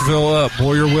 Rushville up,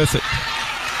 Boyer with it.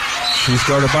 She's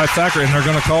guarded by Thacker, and they're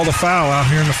going to call the foul out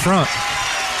here in the front.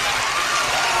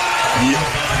 Yeah.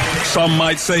 Some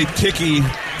might say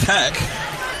ticky-tack.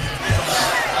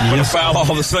 But a foul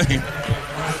all the same.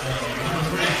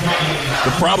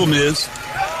 The problem is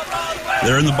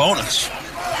they're in the bonus.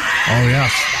 Oh, yeah.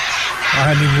 I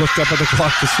hadn't even looked up at the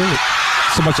clock to see it.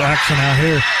 So much action out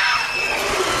here.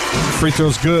 Free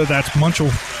throw's good. That's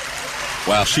Munchell.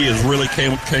 Wow, she has really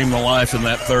came to life in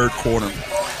that third quarter.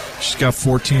 She's got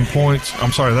 14 points.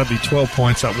 I'm sorry, that'd be 12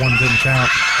 points. That one didn't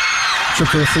count. Trip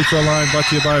to the free throw line brought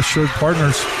to you by Assured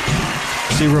Partners.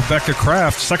 See Rebecca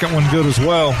Kraft, second one good as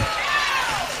well.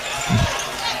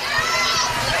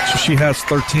 So she has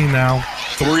 13 now.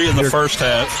 3 in the first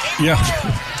half. Yeah.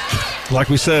 Like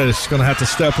we said, she's going to have to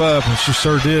step up, and she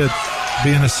sure did,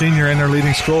 being a senior and their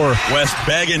leading scorer. West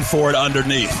begging for it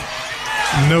underneath.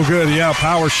 No good. Yeah,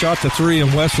 Powers shot the 3,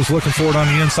 and West was looking for it on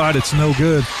the inside. It's no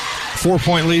good.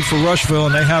 4-point lead for Rushville,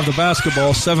 and they have the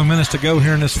basketball. 7 minutes to go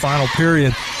here in this final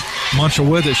period. Munchell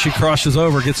with it. She crosses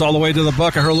over, gets all the way to the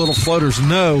bucket. Her little floaters,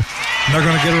 no. And they're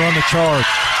going to get her on the charge.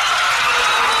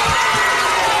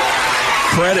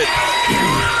 Credit.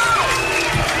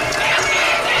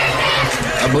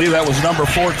 I believe that was number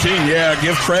 14. Yeah,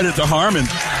 give credit to Harmon.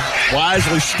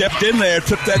 Wisely stepped in there,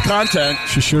 took that contact.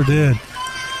 She sure did.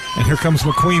 And here comes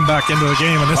McQueen back into the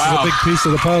game, and this is a big piece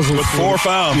of the puzzle. With 4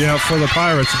 fouls. Yeah, for the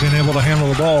Pirates, being able to handle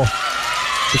the ball.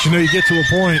 But you know, you get to a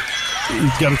point,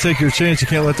 you've got to take your chance. You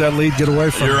can't let that lead get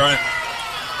away from you. You're right.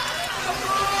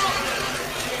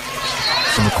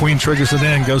 So McQueen triggers it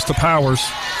in, goes to Powers.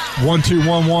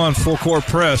 1-2-1-1, full court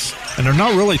press. And they're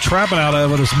not really trapping out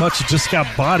of it as much. It's just got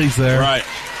bodies there. Right.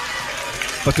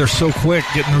 But they're so quick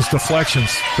getting those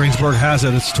deflections. Greensburg has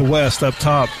it. It's to West up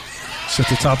top. It's at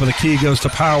the top of the key, goes to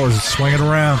Powers. It's swinging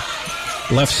around.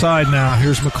 Left side now.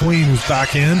 Here's McQueen, who's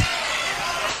back in.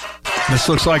 This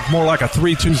looks like more like a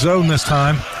 3-2 zone this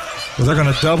time. Well, they're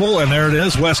going to double, and there it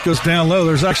is. West goes down low.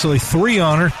 There's actually 3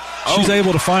 on her. She's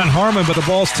able to find Harmon, but the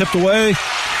ball's tipped away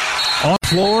on the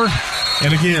floor.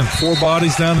 And again, 4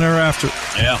 bodies down there after.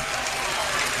 Yeah.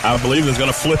 I believe they're going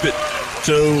to flip it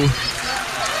to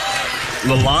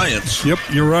the Lions. Yep,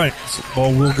 you're right. So the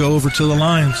ball will go over to the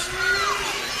Lions.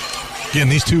 Again,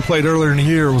 these 2 played earlier in the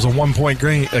year. It was a 1-point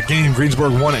game.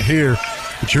 Greensburg won it here.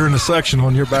 But you're in the sectional,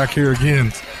 and you're back here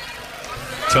again.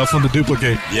 Tough one to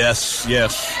duplicate. Yes,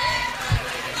 yes.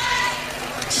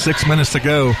 6 minutes to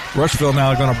go. Rushville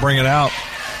now going to bring it out,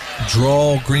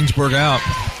 draw Greensburg out,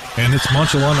 and it's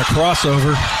Munchell on the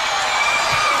crossover.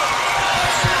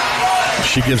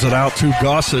 She gives it out to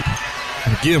Gossett.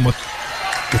 And again, with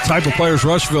the type of players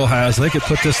Rushville has, they could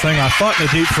put this thing, I thought, in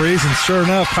a deep freeze, and sure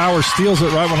enough, Powers steals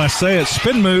it right when I say it.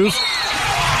 Spin move.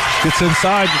 Gets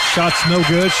inside. The shot's no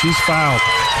good. She's fouled.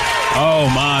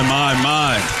 Oh, my.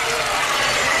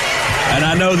 And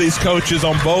I know these coaches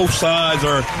on both sides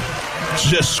are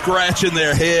just scratching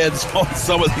their heads on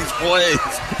some of these plays.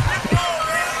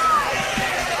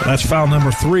 That's foul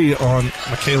number 3 on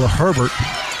Michaela Herbert.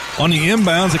 On the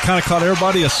inbounds, it kind of caught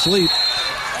everybody asleep.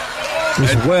 It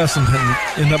was West and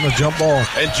ended up in a jump ball.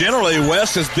 And generally,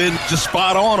 West has been just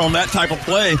spot on that type of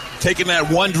play, taking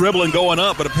that one dribble and going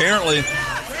up. But apparently,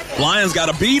 Lions got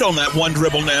a beat on that one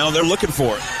dribble now. They're looking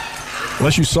for it.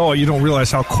 Unless you saw it, you don't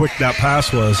realize how quick that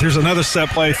pass was. Here's another set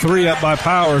play, 3 up by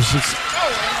Powers. It's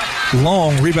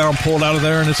long. Rebound pulled out of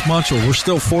there, and it's Munchell. We're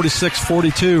still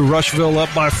 46-42. Rushville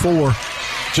up by 4.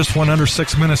 Just went under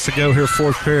 6 minutes to go here,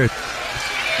 fourth period.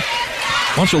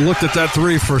 Munchell looked at that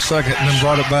 3 for a second and then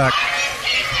brought it back.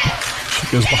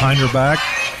 She goes behind her back.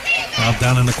 Now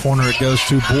down in the corner it goes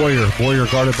to Boyer. Boyer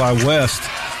guarded by West.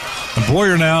 And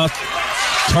Boyer now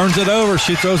turns it over.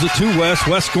 She throws it to West.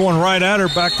 West going right at her,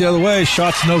 back the other way.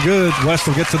 Shot's no good. West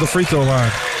will get to the free throw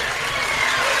line.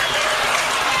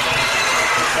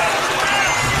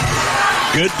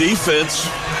 Good defense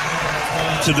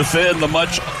to defend the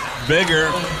much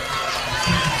bigger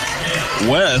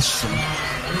West.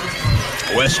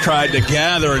 West tried to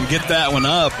gather and get that one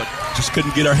up, but just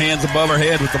couldn't get her hands above her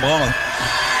head with the ball.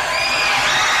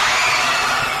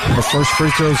 The first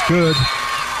free throw is good.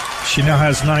 She now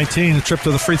has 19. The trip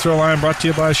to the free throw line brought to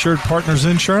you by Assured Partners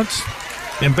Insurance.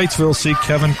 In Batesville, see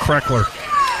Kevin Kreckler.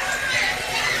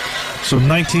 So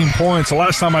 19 points. The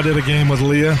last time I did a game with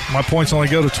Leah, my points only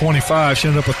go to 25. She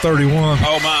ended up with 31.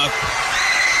 Oh, my.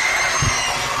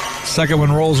 Second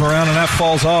one rolls around, and that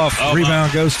falls off. Oh,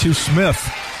 rebound goes to Smith.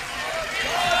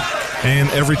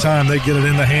 And every time they get it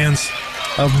in the hands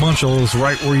of Munchell is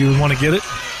right where you want to get it.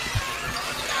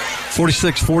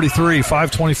 46-43,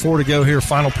 5:24 to go here,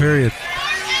 final period.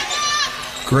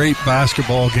 Great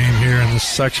basketball game here in this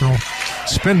sectional.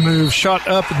 Spin move, shot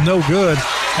up, no good.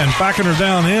 And backing her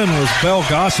down in was Belle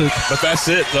Gossett. But that's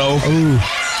it, though. Ooh.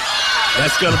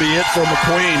 That's going to be it for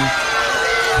McQueen.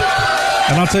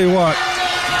 And I'll tell you what,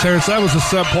 Terrence, that was a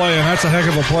set play, and that's a heck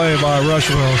of a play by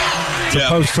Rushville. To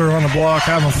post her on the block,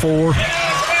 having 4.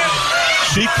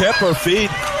 She kept her feet,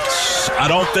 I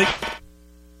don't think,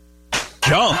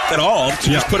 jumped at all.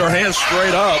 She just put her hands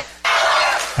straight up.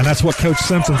 And that's what Coach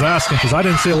Simpson's asking, because I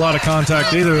didn't see a lot of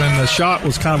contact either, and the shot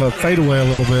was kind of a fadeaway a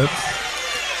little bit.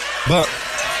 But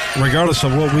regardless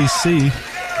of what we see,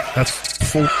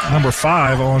 that's number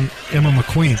 5 on Emma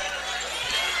McQueen.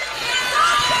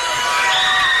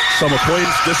 So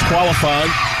McQueen's disqualified.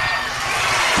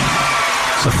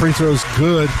 So free throw's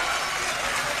good.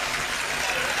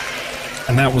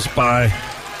 And that was by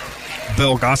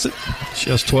Belle Gossett. She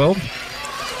has 12.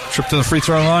 Trip to the free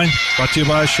throw line. Brought to you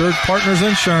by Assured Partners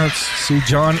Insurance. See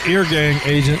John Eargang,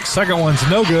 agent. Second one's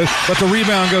no good, but the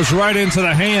rebound goes right into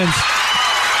the hands.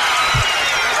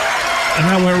 And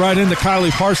that went right into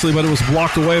Kylie Parsley, but it was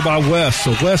blocked away by West.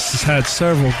 So West has had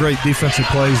several great defensive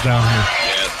plays down here.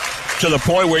 Yeah. To the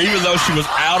point where even though she was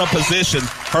out of position,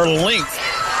 her length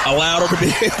allowed her to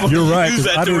be able to use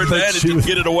that to her advantage and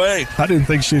get it away. I didn't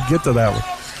think she'd get to that one.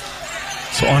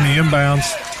 So on the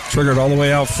inbounds, triggered all the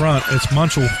way out front, it's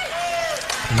Munchell.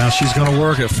 And now she's going to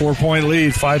work at 4-point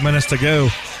lead, 5 minutes to go.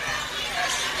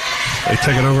 They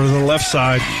take it over to the left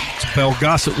side. It's Belle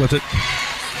Gossett with it.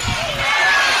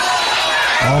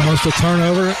 Almost a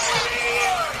turnover.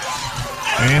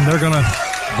 And they're going to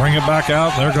bring it back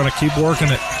out. They're going to keep working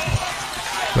it.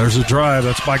 There's a drive.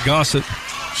 That's by Gossett.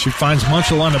 She finds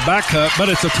Munchell on the back cut, but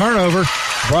it's a turnover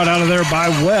brought out of there by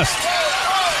West.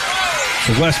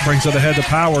 So West brings it ahead to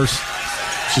Powers.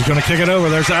 She's going to kick it over.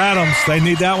 There's Adams. They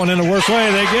need that one in the worst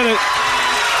way. They get it.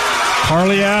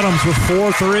 Carly Adams with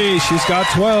 4-3. She's got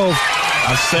 12.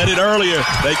 I said it earlier.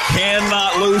 They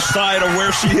cannot lose sight of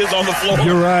where she is on the floor.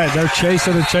 You're right. They're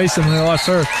chasing and chasing, and they lost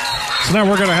her. So now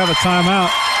we're going to have a timeout.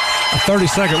 A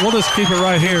 30-second. We'll just keep it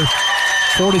right here.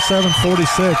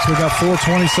 47-46. We got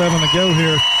 4:27 to go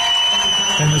here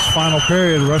in this final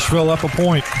period. Rushville up a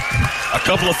point. A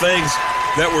couple of things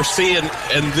that we're seeing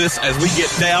in this as we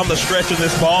get down the stretch of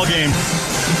this ball game.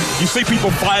 You see people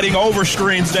fighting over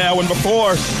screens now when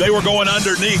before they were going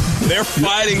underneath. They're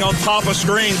fighting on top of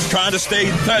screens, trying to stay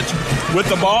in touch with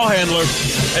the ball handler.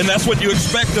 And that's what you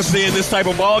expect to see in this type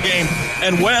of ball game.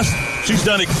 And West, she's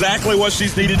done exactly what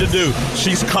she's needed to do.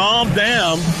 She's calmed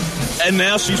down, and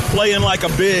now she's playing like a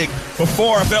big.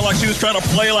 Before, I felt like she was trying to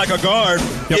play like a guard,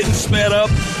 getting sped up,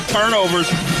 turnovers.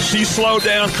 She slowed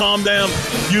down, calmed down,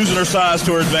 using her size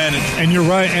to her advantage. And you're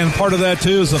right, and part of that,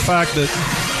 too, is the fact that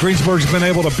Greensburg's been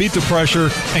able to beat the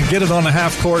pressure and get it on the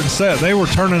half court and set. They were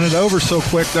turning it over so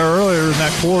quick there earlier in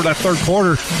that quarter, that third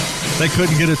quarter, they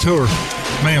couldn't get it to her.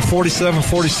 Man,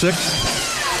 47-46.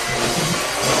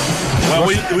 Well,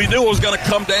 we knew it was going to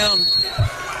come down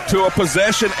to a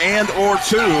possession and or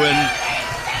two, and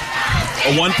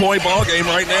a one-point ball game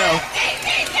right now.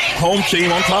 Home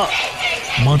team on top.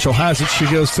 Munchell has it. She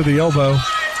goes to the elbow.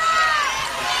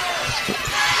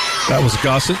 That was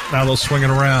Gossett. Now they'll swing it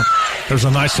around. There's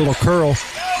a nice little curl.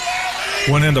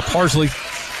 Went into Parsley.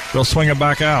 They'll swing it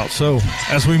back out. So,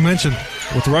 as we mentioned,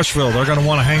 with Rushville, they're going to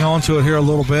want to hang on to it here a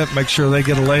little bit, make sure they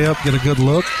get a layup, get a good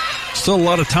look. Still a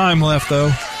lot of time left,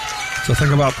 though. So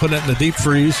think about putting it in the deep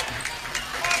freeze.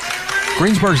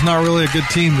 Greensburg's not really a good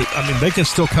team. They can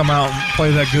still come out and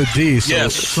play that good D. So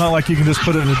yes. It's not like you can just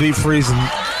put it in the deep freeze and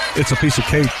it's a piece of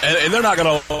cake. And they're not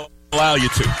going to allow you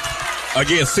to.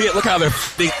 Again, see it. Look how they're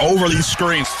fitting over these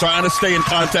screens, trying to stay in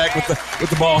contact with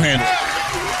the ball handler.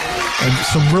 And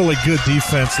some really good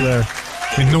defense there.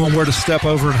 Knowing where to step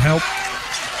over and help.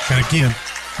 And again,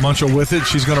 Munchell with it.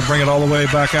 She's going to bring it all the way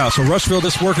back out. So Rushville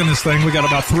just working this thing. We got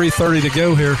about 3:30 to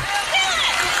go here.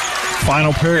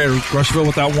 Final period. Rushville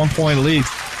with that 1-point lead.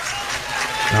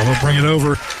 Now we'll bring it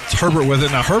over. It's Herbert with it.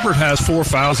 Now Herbert has 4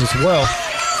 fouls as well.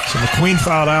 So McQueen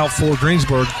fouled out for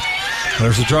Greensburg.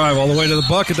 There's the drive all the way to the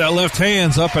bucket. That left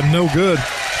hand's up and no good.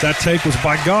 That take was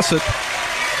by Gossett.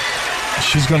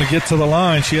 She's going to get to the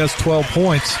line. She has 12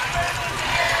 points.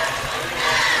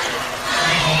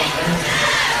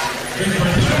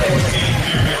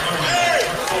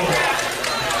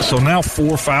 So now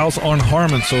 4 fouls on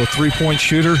Harmon. So a 3-point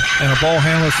shooter and a ball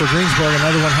handler for Greensburg.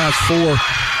 Another one has 4.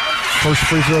 First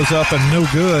free throw's up and no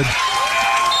good.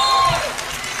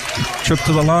 Trip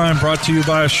to the line brought to you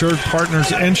by Assured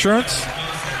Partners Insurance.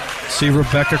 See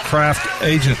Rebecca Kraft,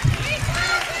 agent.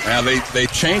 Now they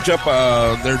change up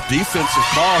their defensive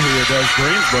ball here, does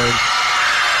Greensburg.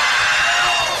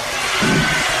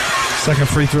 Second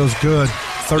free throw's good.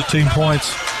 13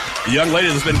 points. The young lady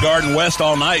that's been guarding West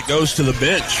all night goes to the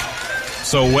bench.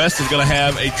 So West is going to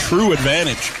have a true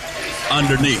advantage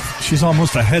underneath. She's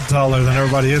almost a head taller than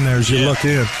everybody in there as you look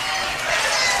in.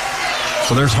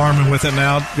 So there's Harmon with it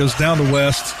now. Goes down to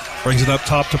West. Brings it up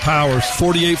top to Powers.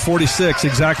 48-46.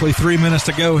 Exactly 3 minutes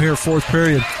to go here, fourth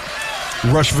period.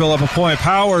 Rushville up a point.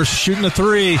 Powers shooting a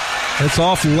 3. It's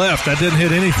off left. That didn't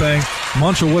hit anything.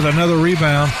 Munchell with another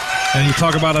rebound. And you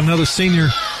talk about another senior,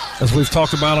 as we've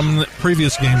talked about him in the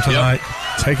previous game tonight.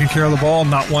 Yep. Taking care of the ball,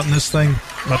 not wanting this thing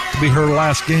not to be her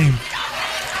last game.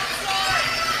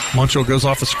 Munchell goes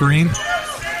off the screen.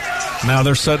 Now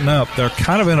they're setting up. They're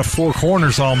kind of in a 4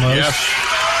 corners almost. Yes.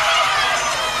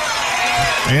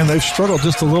 And they've struggled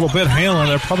just a little bit handling.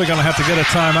 They're probably going to have to get a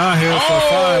timeout here for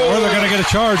 5, or they're going to get a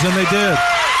charge, and they did.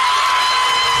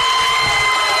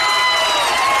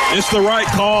 It's the right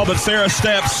call, but Sarah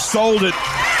Stepp sold it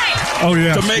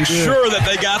to make sure that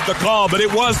they got the call, but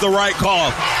it was the right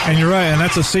call. And you're right, and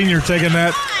that's a senior taking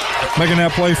that, making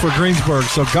that play for Greensburg.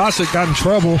 So Gossett got in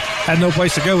trouble, had no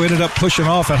place to go, ended up pushing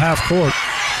off at half court.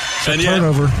 So and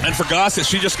turnover. And for Gossett,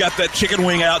 she just got that chicken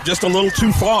wing out just a little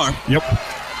too far. Yep.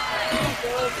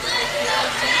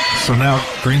 So now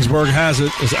Greensburg has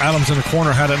it as Adams in the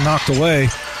corner had it knocked away.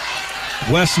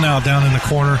 West now down in the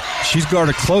corner. She's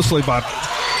guarded closely by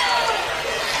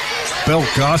Belle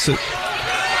Gossett.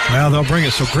 Now they'll bring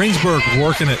it. So Greensburg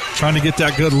working it, trying to get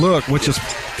that good look, which is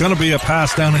going to be a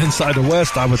pass down inside the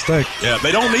West, I would think. Yeah,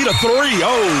 they don't need a 3.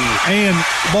 Oh. And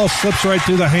the ball slips right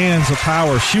through the hands of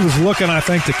Powers. She was looking, I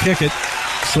think, to kick it.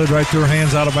 Slid right through her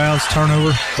hands, out of bounds.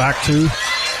 Turnover. Back to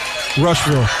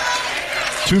Rushville.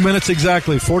 2 minutes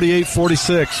exactly.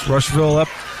 48-46. Rushville up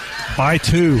by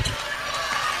 2.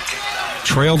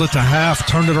 Trailed it to half.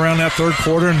 Turned it around that third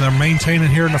quarter, and they're maintaining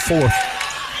here in the fourth.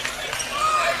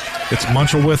 It's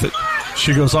Munchell with it.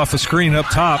 She goes off the screen up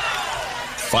top.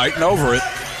 Fighting over it.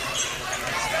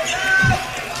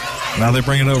 Now they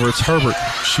bring it over. It's Herbert.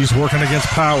 She's working against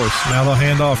Powers. Now they'll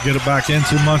hand off, get it back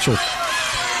into Munchell.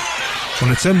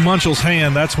 When it's in Munchell's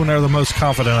hand, that's when they're the most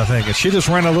confident, I think. And she just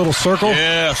ran a little circle.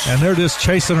 Yes. And they're just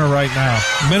chasing her right now.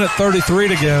 Minute 33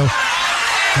 to go.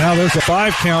 Now there's a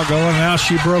 5 count going. Now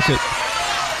she broke it.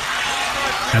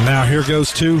 And now here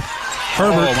goes to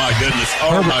Herbert. Oh, my goodness.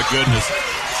 Oh, my goodness.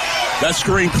 That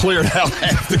screen cleared out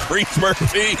half the Greensburg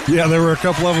team. Yeah, there were a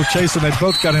couple of them chasing. They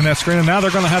both got in that screen, and now they're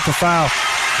going to have to foul.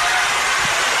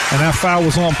 And that foul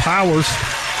was on Powers.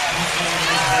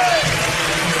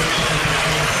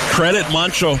 Credit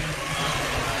Munchell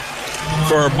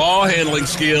for ball handling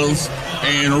skills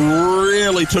and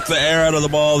really took the air out of the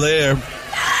ball there.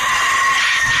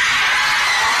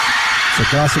 So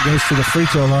Gossett goes to the free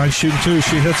throw line, shooting 2.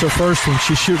 She hits her first one.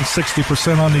 She's shooting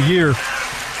 60% on the year.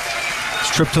 This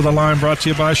trip to the line brought to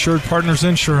you by Assured Partners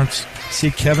Insurance.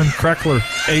 See Kevin Kreckler,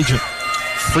 agent.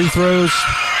 Free throws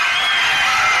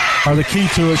are the key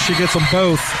to it. She gets them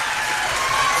both.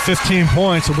 15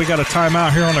 points, and we got a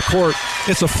timeout here on the court.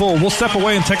 It's a full. We'll step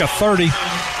away and take a 30,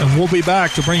 and we'll be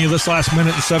back to bring you this last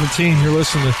minute and 17. You're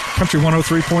listening to Country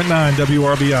 103.9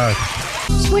 WRBI.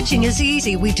 Switching is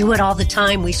easy. We do it all the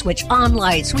time. We switch on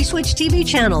lights. We switch TV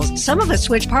channels. Some of us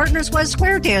switch partners with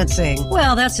square dancing.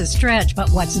 Well, that's a stretch, but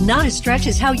what's not a stretch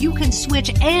is how you can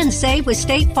switch and save with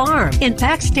State Farm. In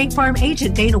fact, State Farm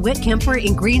agent Dana Whitkemper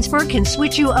in Greensburg can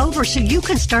switch you over so you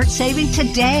can start saving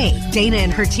today. Dana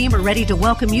and her team are ready to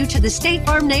welcome you to the State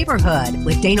Farm neighborhood.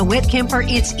 With Dana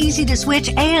Whitkemper, it's easy to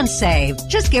switch and save.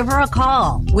 Just give her a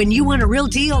call. When you want a real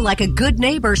deal like a good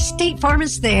neighbor, State Farm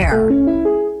is there.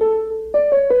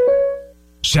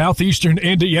 Southeastern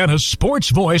Indiana's sports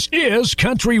voice is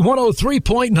Country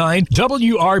 103.9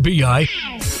 WRBI.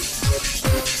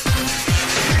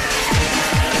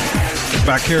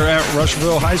 Back here at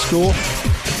Rushville High School.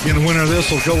 Again, the winner of this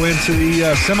will go into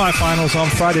the semifinals on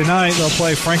Friday night. They'll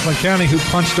play Franklin County, who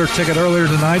punched their ticket earlier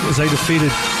tonight as they defeated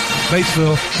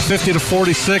Batesville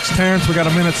 50-46. Terrence, we got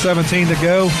a minute 17 to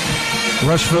go.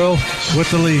 Rushville with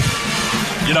the lead.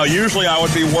 You know, usually I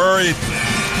would be worried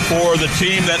for the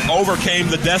team that overcame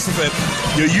the deficit.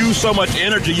 You use so much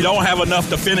energy, you don't have enough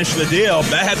to finish the deal.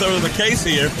 That's the case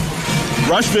here.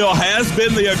 Rushville has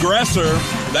been the aggressor.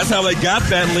 That's how they got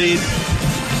that lead,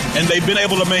 and they've been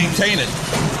able to maintain it.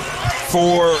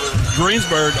 For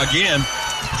Greensburg, again,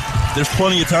 there's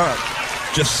plenty of time.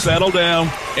 Just settle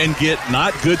down and get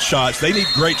not good shots. They need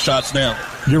great shots now.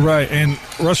 You're right, and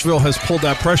Rushville has pulled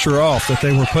that pressure off that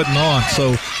they were putting on,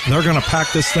 so they're going to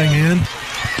pack this thing in.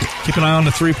 Keep an eye on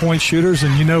the three-point shooters,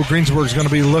 and you know Greensburg's going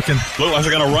to be looking. Look like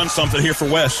they're going to run something here for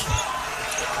West.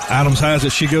 Adams has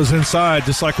it. She goes inside,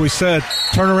 just like we said.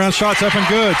 Turnaround shots up and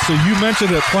good. So you mentioned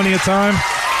it, plenty of time.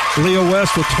 Leah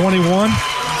West with 21.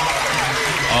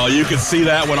 Oh, you can see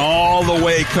that one all the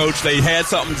way, Coach. They had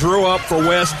something drew up for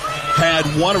West, had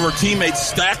one of her teammates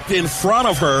stacked in front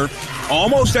of her,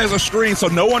 almost as a screen, so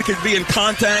no one could be in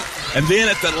contact. And then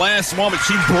at the last moment,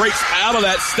 she breaks out of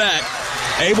that stack,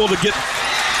 able to get.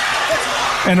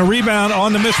 And a rebound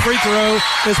on the missed free throw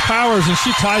is Powers, and she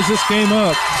ties this game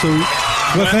up. So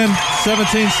within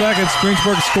 17 seconds,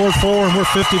 Greensburg scored 4, and we're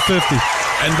 50-50.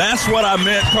 And that's what I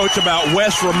meant, Coach, about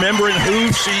West remembering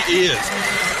who she is.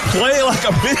 Play like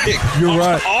a big. You're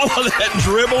right. All of that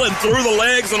dribble and through the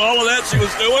legs and all of that she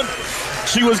was doing,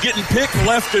 she was getting picked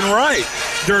left and right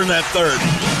during that third.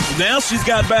 Now she's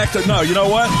got back to, no, you know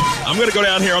what? I'm going to go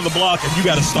down here on the block, and you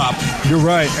got to stop. You're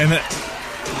right. And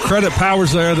credit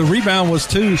Powers there. The rebound was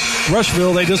to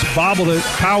Rushville. They just bobbled it.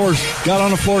 Powers got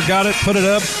on the floor, got it, put it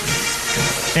up.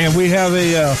 And we have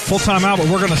a full timeout, but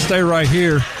we're going to stay right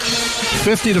here.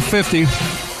 50-50,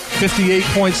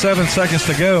 58.7 seconds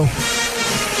to go.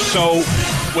 So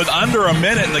with under a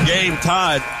minute in the game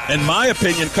tied, in my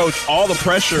opinion, Coach, all the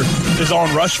pressure is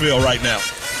on Rushville right now.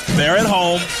 They're at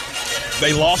home.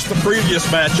 They lost the previous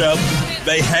matchup.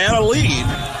 They had a lead,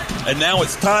 and now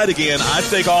it's tied again. I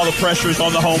think all the pressure is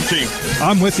on the home team.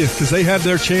 I'm with you because they had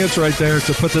their chance right there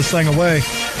to put this thing away.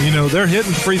 You know, they're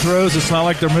hitting free throws. It's not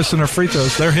like they're missing their free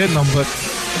throws. They're hitting them, but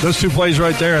those two plays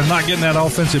right there and not getting that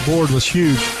offensive board was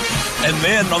huge. And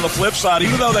then on the flip side,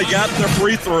 even though they got their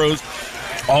free throws,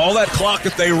 all that clock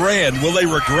that they ran, will they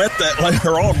regret that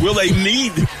later on? Will they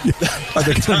need Are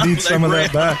they going to need some of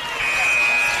that back?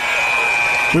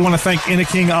 We want to thank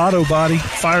Inniking Auto Body,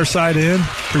 Fireside Inn,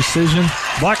 Precision,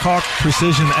 Blackhawk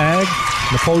Precision Ag,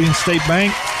 Napoleon State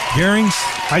Bank, Gehrings,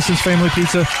 Ison's Family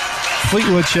Pizza,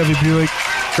 Fleetwood Chevy Buick,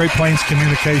 Great Plains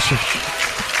Communication.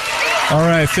 All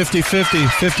right, 50-50,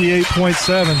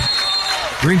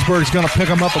 58.7. Greensburg's going to pick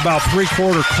them up about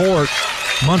three-quarter court.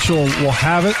 Munchell will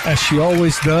have it, as she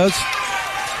always does.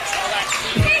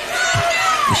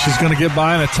 She's going to get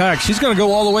by an attack. She's going to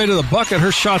go all the way to the bucket.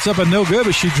 Her shot's up and no good,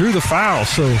 but she drew the foul.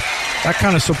 So that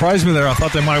kind of surprised me there. I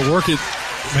thought they might work it.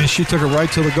 Man, she took it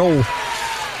right to the goal.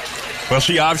 Well,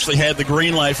 she obviously had the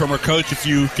green light from her coach. If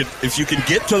you can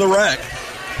get to the rack,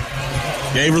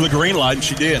 gave her the green light, and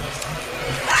she did.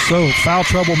 So foul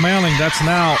trouble mounting. That's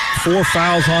now 4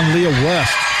 fouls on Leah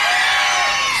West.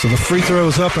 So the free throw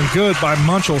is up and good by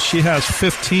Munchell. She has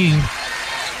 15.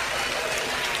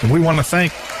 And we want to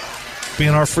thank,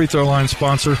 being our free throw line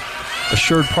sponsor,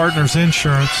 Assured Partners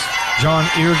Insurance, John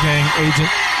Eargang agent.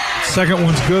 Second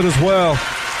one's good as well.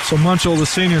 So Munchell, the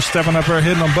senior, stepping up there,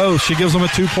 hitting them both. She gives them a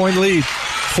 2-point lead.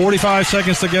 45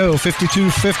 seconds to go.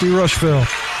 52-50 Rushville.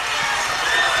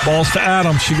 Balls to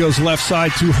Adams. She goes left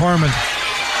side to Harmon.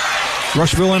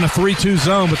 Rushville in a 3-2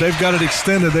 zone, but they've got it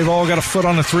extended. They've all got a foot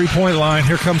on the three-point line.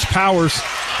 Here comes Powers.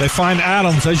 They find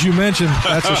Adams, as you mentioned.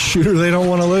 That's a shooter they don't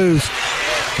want to lose.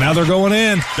 Now they're going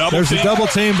in. There's a double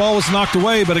team. Ball was knocked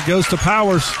away, but it goes to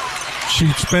Powers. She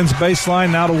spins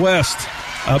baseline now to West.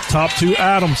 Up top to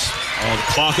Adams. Oh,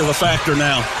 the clock is a factor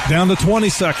now. Down to 20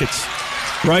 seconds.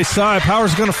 Right side.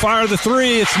 Powers going to fire the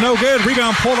three. It's no good.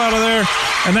 Rebound pulled out of there,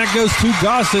 and that goes to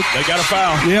Gossett. They got a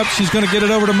foul. Yep, she's going to get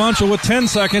it over to Munchell with 10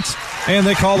 seconds, and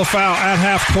they call the foul at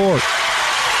half court.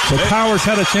 So Powers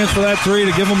had a chance for that three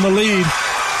to give them the lead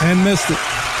and missed it.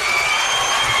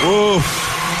 Oof.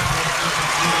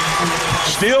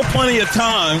 Still plenty of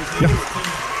time. Yep.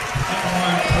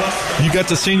 You got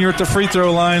the senior at the free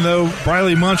throw line, though.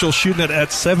 Briley Munchell shooting it at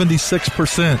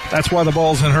 76%. That's why the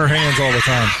ball's in her hands all the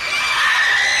time.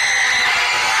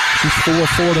 She's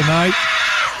 4-4 tonight.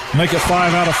 Make it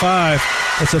 5 out of 5.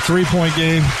 It's a 3-point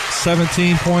game.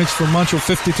 17 points for Munchell,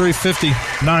 53-50.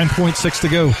 9.6 to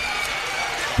go.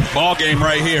 Ball game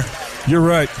right here. You're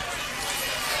right.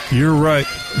 You're right.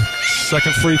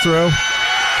 Second free throw.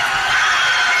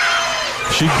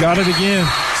 She got it again.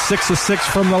 6 of 6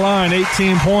 from the line.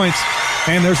 18 points.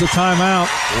 And there's a timeout.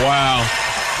 Wow.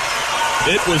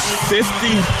 It was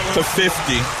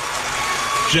 50-50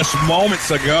 just moments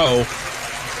ago.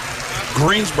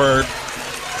 Greensburg.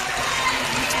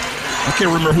 I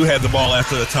can't remember who had the ball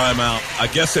after the timeout. I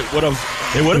guess it would have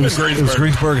been Greensburg. It was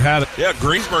Greensburg had it. Yeah,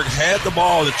 Greensburg had the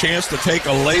ball, the chance to take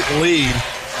a late lead.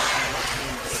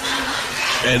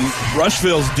 And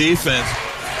Rushville's defense,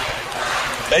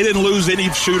 they didn't lose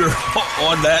any shooter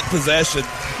on that possession.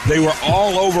 They were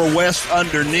all over West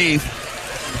underneath.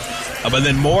 But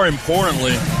then more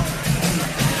importantly,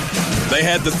 they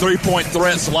had the three-point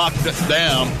threats locked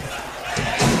down.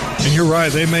 And you're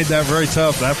right, they made that very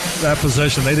tough, that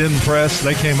possession. They didn't press,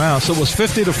 they came out. So it was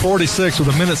 50-46 with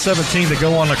 1:17 to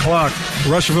go on the clock.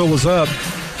 Rushville was up.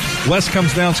 West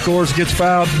comes down, scores, gets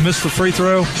fouled, missed the free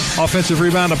throw. Offensive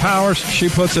rebound to Powers. She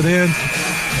puts it in.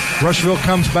 Rushville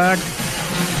comes back.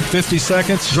 50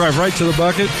 seconds, drive right to the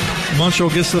bucket. Munchell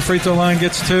gets to the free throw line,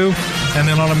 gets 2. And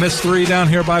then on a missed 3 down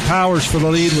here by Powers for the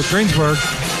lead with Greensburg.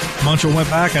 Munchell went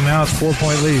back, and now it's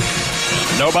 4-point lead.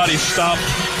 Nobody stopped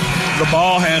the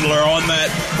ball handler on that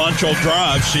Munchell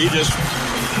drive. She just...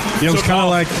 It was kind of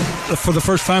like, for the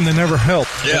first time, they never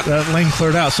helped. Yeah. That lane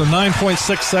cleared out. So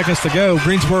 9.6 seconds to go.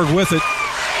 Greensburg with it.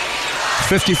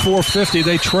 54-50,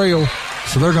 they trail.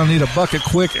 So they're going to need a bucket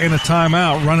quick and a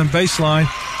timeout. Running baseline.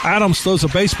 Adams throws a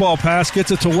baseball pass, gets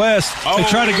it to West. Oh. They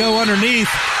try to go underneath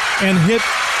and hit,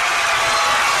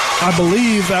 I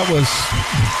believe that was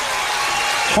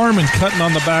Harmon cutting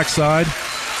on the backside.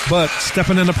 But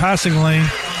stepping in the passing lane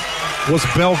was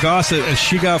Belle Gossett as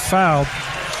she got fouled.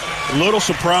 A little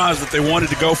surprised that they wanted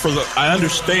to go for the, I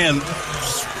understand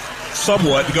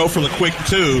somewhat, to go for the quick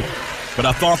 2, but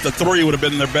I thought the 3 would have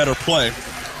been their better play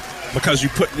because you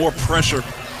put more pressure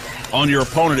on your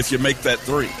opponent if you make that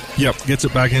 3. Yep, gets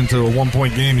it back into a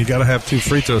 1-point game. You got to have 2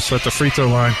 free throws. So at the free throw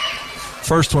line,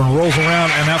 first one rolls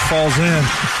around and that falls in.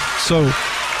 So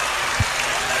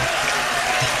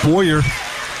Boyer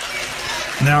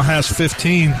now has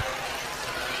 15.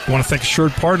 I want to thank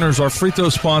Assured Partners, our free throw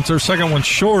sponsor. Second one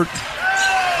short.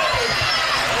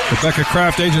 Rebecca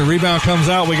Kraft, agent. Rebound comes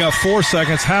out. We got 4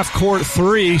 seconds. Half court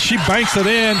 3. She banks it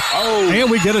in. Oh.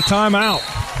 And we get a timeout.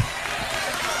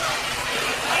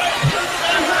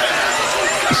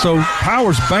 So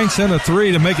Powers banks in a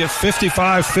 3 to make it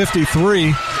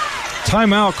 55-53.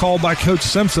 Timeout called by Coach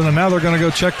Simpson, and now they're going to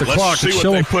go check the clock. Let's see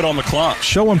what they put on the clock.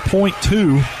 Showing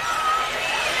 .2.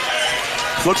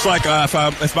 Looks like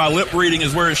if my lip reading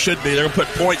is where it should be, they're going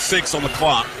to put .6 on the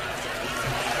clock.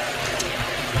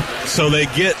 So they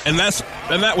get, and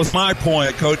that was my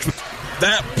point, Coach.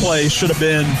 That play should have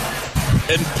been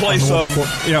in place of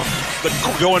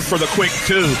going for the quick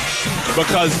 2,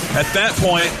 because at that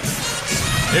point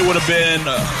it would have been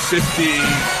 50.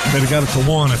 They'd have got it to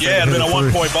 1. Yeah, it'd been a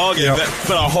 1-point ball game. Yep. That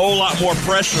put a whole lot more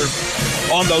pressure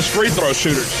on those free throw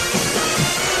shooters.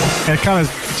 And it kind of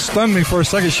stunned me for a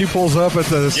second. She pulls up at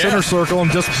the center circle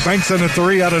and just banks in a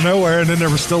 3 out of nowhere, and then there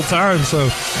was still time. So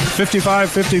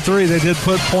 55-53, they did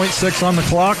put .6 on the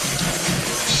clock.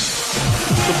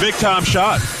 It's a big-time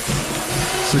shot.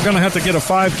 So they're going to have to get a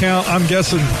 5 count. I'm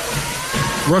guessing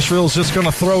Rushville's just going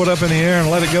to throw it up in the air and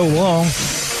let it go long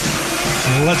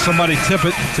and let somebody tip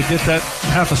it to get that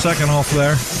half a second off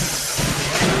there.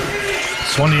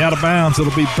 Swung out of bounds.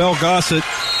 It'll be Belle Gossett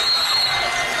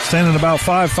standing about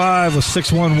 5'5" with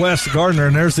 6'1" West Gardner,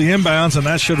 and there's the inbounds, and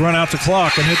that should run out the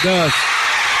clock, and it does.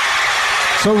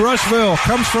 So Rushville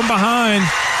comes from behind.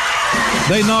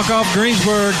 They knock off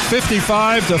Greensburg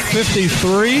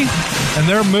 55-53, and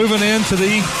they're moving into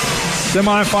the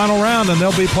semifinal round, and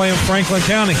they'll be playing Franklin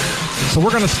County. So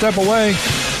we're going to step away.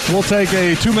 We'll take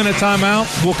a 2-minute timeout.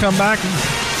 We'll come back and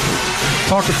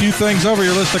talk a few things over.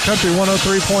 Your list of Country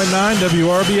 103.9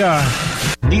 WRBI.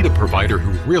 Need a provider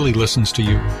who really listens to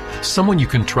you? Someone you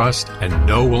can trust and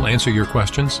know will answer your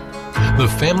questions? The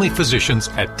family physicians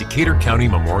at Decatur County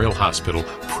Memorial Hospital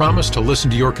promise to listen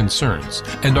to your concerns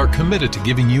and are committed to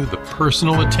giving you the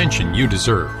personal attention you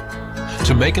deserve.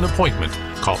 To make an appointment,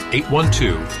 call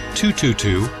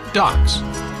 812-222-DOCS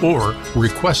or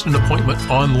request an appointment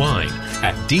online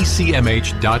at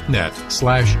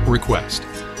dcmh.net/request.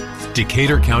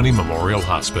 Decatur County Memorial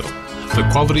Hospital. The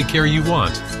quality care you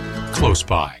want, close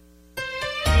by.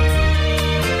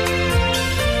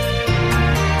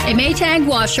 A Maytag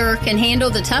washer can handle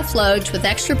the tough loads with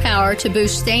extra power to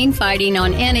boost stain fighting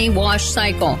on any wash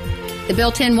cycle. The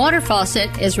built-in water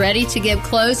faucet is ready to give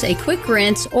clothes a quick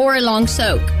rinse or a long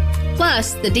soak.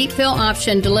 Plus, the deep fill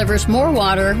option delivers more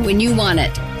water when you want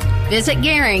it. Visit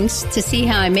Garings to see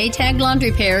how a Maytag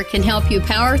laundry pair can help you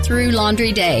power through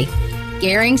laundry day.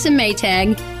 Garings and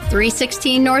Maytag,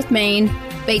 316 North Main,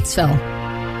 Batesville.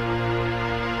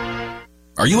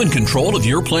 Are you in control of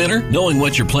your planner? Knowing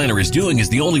what your planner is doing is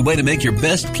the only way to make your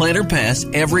best planner pass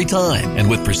every time. And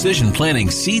with Precision Planning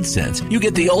Seed Sense, you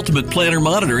get the ultimate planner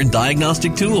monitor and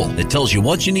diagnostic tool that tells you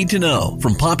what you need to know,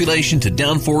 from population to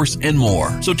downforce and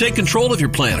more. So take control of your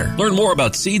planner. Learn more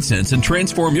about Seed Sense and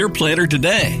transform your planner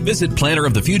today. Visit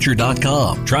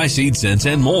plannerofthefuture.com. Try Seed Sense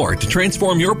and more to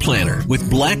transform your planner with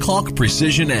Blackhawk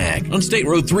Precision Ag on State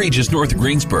Road 3 just north of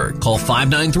Greensburg. Call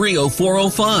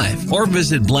 593-0405 or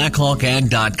visit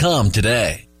blackhawkag.com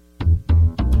today.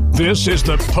 This is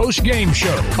the post-game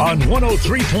show on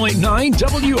 103.9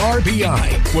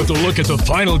 WRBI with a look at the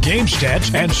final game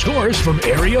stats and scores from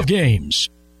area games.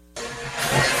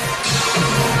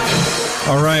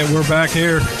 All right, we're back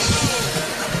here.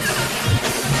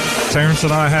 Terrence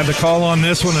and I had to call on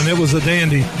this one, and it was a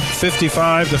dandy.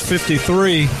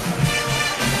 55-53.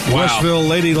 Wow. Rushville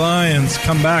Lady Lions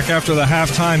come back after the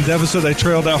halftime deficit. They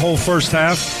trailed that whole first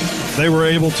half. They were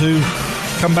able to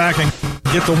come back and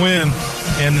get the win.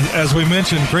 And as we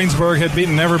mentioned, Greensburg had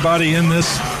beaten everybody in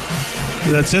this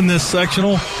that's in this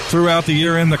sectional throughout the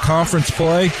year in the conference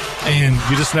play. And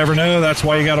you just never know. That's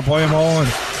why you got to play them all.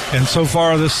 And so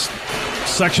far, this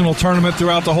sectional tournament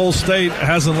throughout the whole state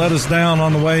hasn't let us down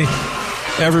on the way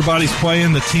everybody's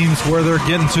playing, the teams where they're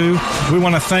getting to. We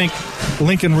want to thank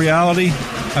Lincoln Realty,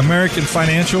 American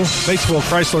Financial, Batesville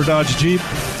Chrysler Dodge Jeep,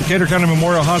 Decatur County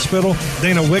Memorial Hospital,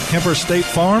 Dana Wick, Kemper State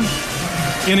Farm,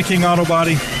 Enneking Auto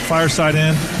Body, Fireside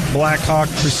Inn, Blackhawk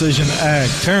Precision Ag.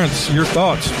 Terrence, your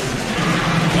thoughts?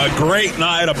 A great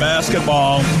night of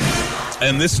basketball,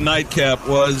 and this nightcap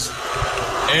was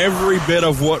every bit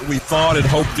of what we thought and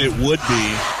hoped it would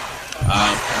be.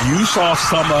 You saw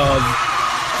some of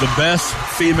the best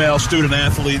female student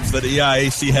athletes that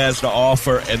EIAC has to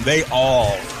offer, and they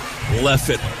all left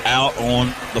it out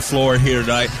on the floor here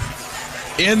tonight.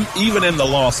 Even in the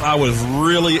loss, I was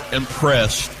really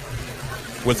impressed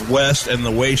with West and the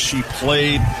way she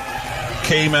played.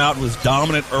 Came out, was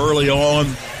dominant early on,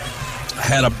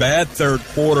 had a bad third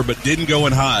quarter, but didn't go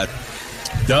and hide.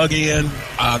 Dug in,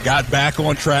 got back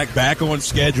on track, back on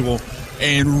schedule,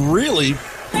 and really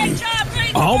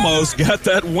almost got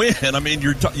that win. I mean,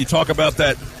 you talk about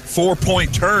that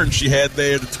 4-point turn she had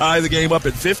there to tie the game up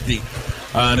at 50.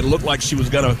 And it looked like she was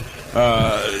going to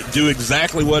do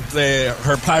exactly what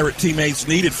her Pirate teammates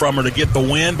needed from her to get the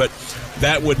win, but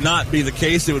that would not be the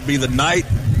case. It would be the night.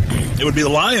 It would be the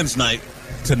Lions' night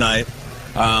tonight,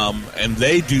 and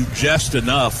they do just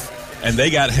enough, and they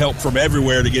got help from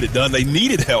everywhere to get it done. They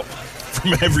needed help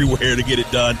from everywhere to get it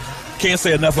done. Can't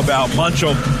say enough about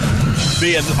Munchell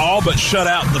being all but shut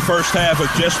out in the first half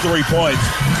with just 3 points,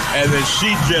 and then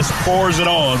she just pours it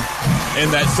on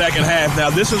in that second half. Now,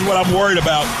 this is what I'm worried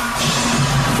about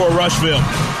for Rushville.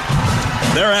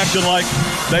 They're acting like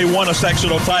they won a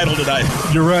sectional title tonight.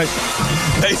 You're right.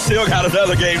 They still got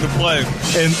another game to play.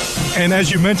 And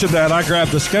as you mentioned that, I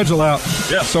grabbed the schedule out.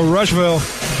 Yeah. So Rushville,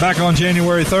 back on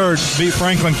January 3rd, beat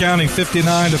Franklin County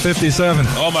 59-57.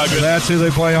 Oh, my goodness. That's who they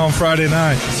play on Friday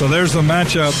night. So there's the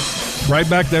matchup right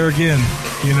back there again.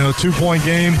 2-point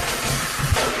game.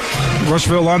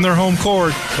 Rushville on their home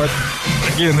court. But,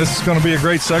 again, this is going to be a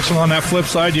great section. On that flip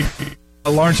side, you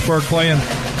Lawrenceburg playing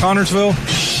Connorsville.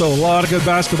 So a lot of good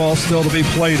basketball still to be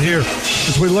played here.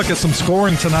 As we look at some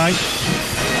scoring tonight,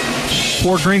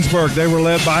 for Greensburg, they were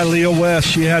led by Leah West.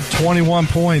 She had 21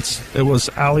 points. It was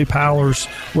Allie Powers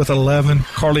with 11,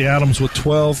 Carly Adams with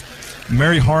 12,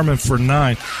 Mary Harmon for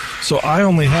 9. So I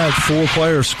only had 4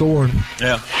 players scoring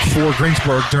for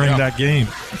Greensburg during that game.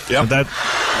 Yep. And that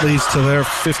leads to their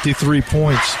 53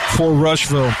 points. For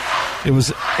Rushville, it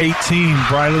was 18,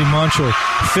 Briley Munchell,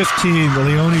 15,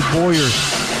 Leonie Boyer,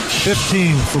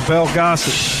 15 for Belle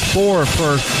Gossett, 4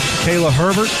 for Kayla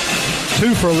Herbert,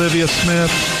 2 for Olivia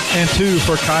Smith, and 2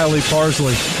 for Kylie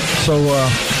Parsley. So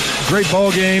great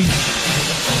ball game.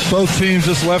 Both teams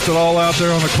just left it all out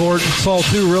there on the court. Saw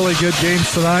 2 really good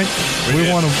games tonight.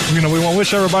 We want to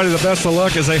wish everybody the best of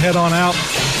luck as they head on out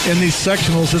in these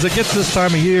sectionals. As it gets this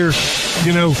time of year,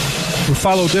 we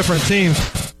follow different teams.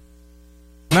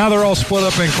 Now they're all split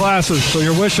up in classes, so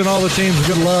you're wishing all the teams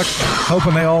good luck,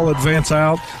 hoping they all advance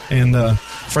out. And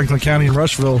Franklin County and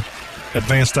Rushville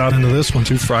advanced out into this one,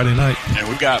 too, Friday night. And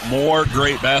we've got more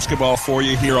great basketball for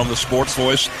you here on the Sports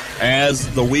Voice as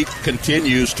the week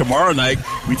continues. Tomorrow night,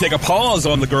 we take a pause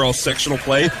on the girls' sectional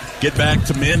play, get back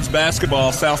to men's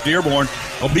basketball. South Dearborn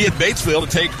will be at Batesville to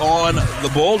take on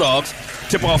the Bulldogs.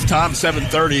 Tip-off time,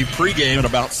 7:30, pregame at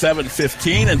about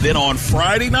 7:15. And then on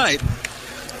Friday night,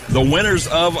 the winners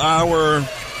of our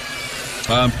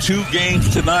 2 games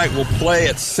tonight will play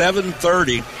at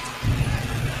 7:30.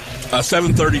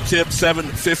 7:30 tip,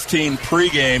 7:15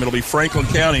 pregame. It'll be Franklin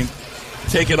County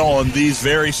taking on these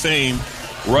very same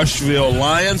Rushville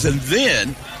Lions. And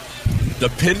then,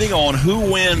 depending on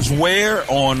who wins where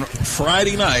on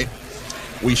Friday night,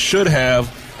 we should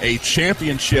have a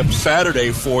championship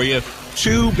Saturday for you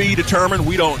to be determined.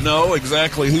 We don't know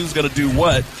exactly who's going to do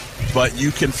what, but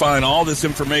you can find all this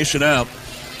information out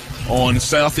on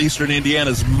Southeastern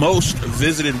Indiana's most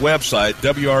visited website,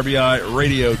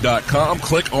 WRBIRadio.com.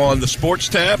 Click on the sports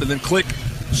tab and then click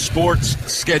sports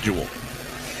schedule.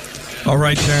 All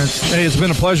right, Terrence. Hey, it's been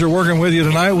a pleasure working with you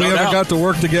tonight. We haven't got to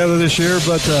work together this year,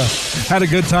 but had a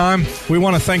good time. We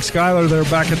want to thank Skyler there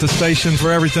back at the station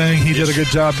for everything. He did a good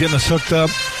job getting us hooked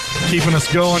up, keeping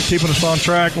us going, keeping us on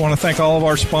track. I want to thank all of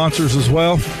our sponsors as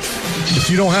well. If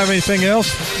you don't have anything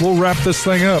else, we'll wrap this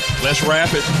thing up. Let's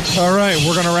wrap it. All right,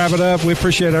 we're going to wrap it up. We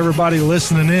appreciate everybody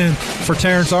listening in. For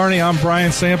Terrence Arney, I'm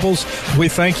Brian Samples. We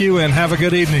thank you and have a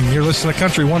good evening. You're listening to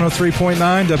Country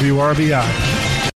 103.9 WRBI.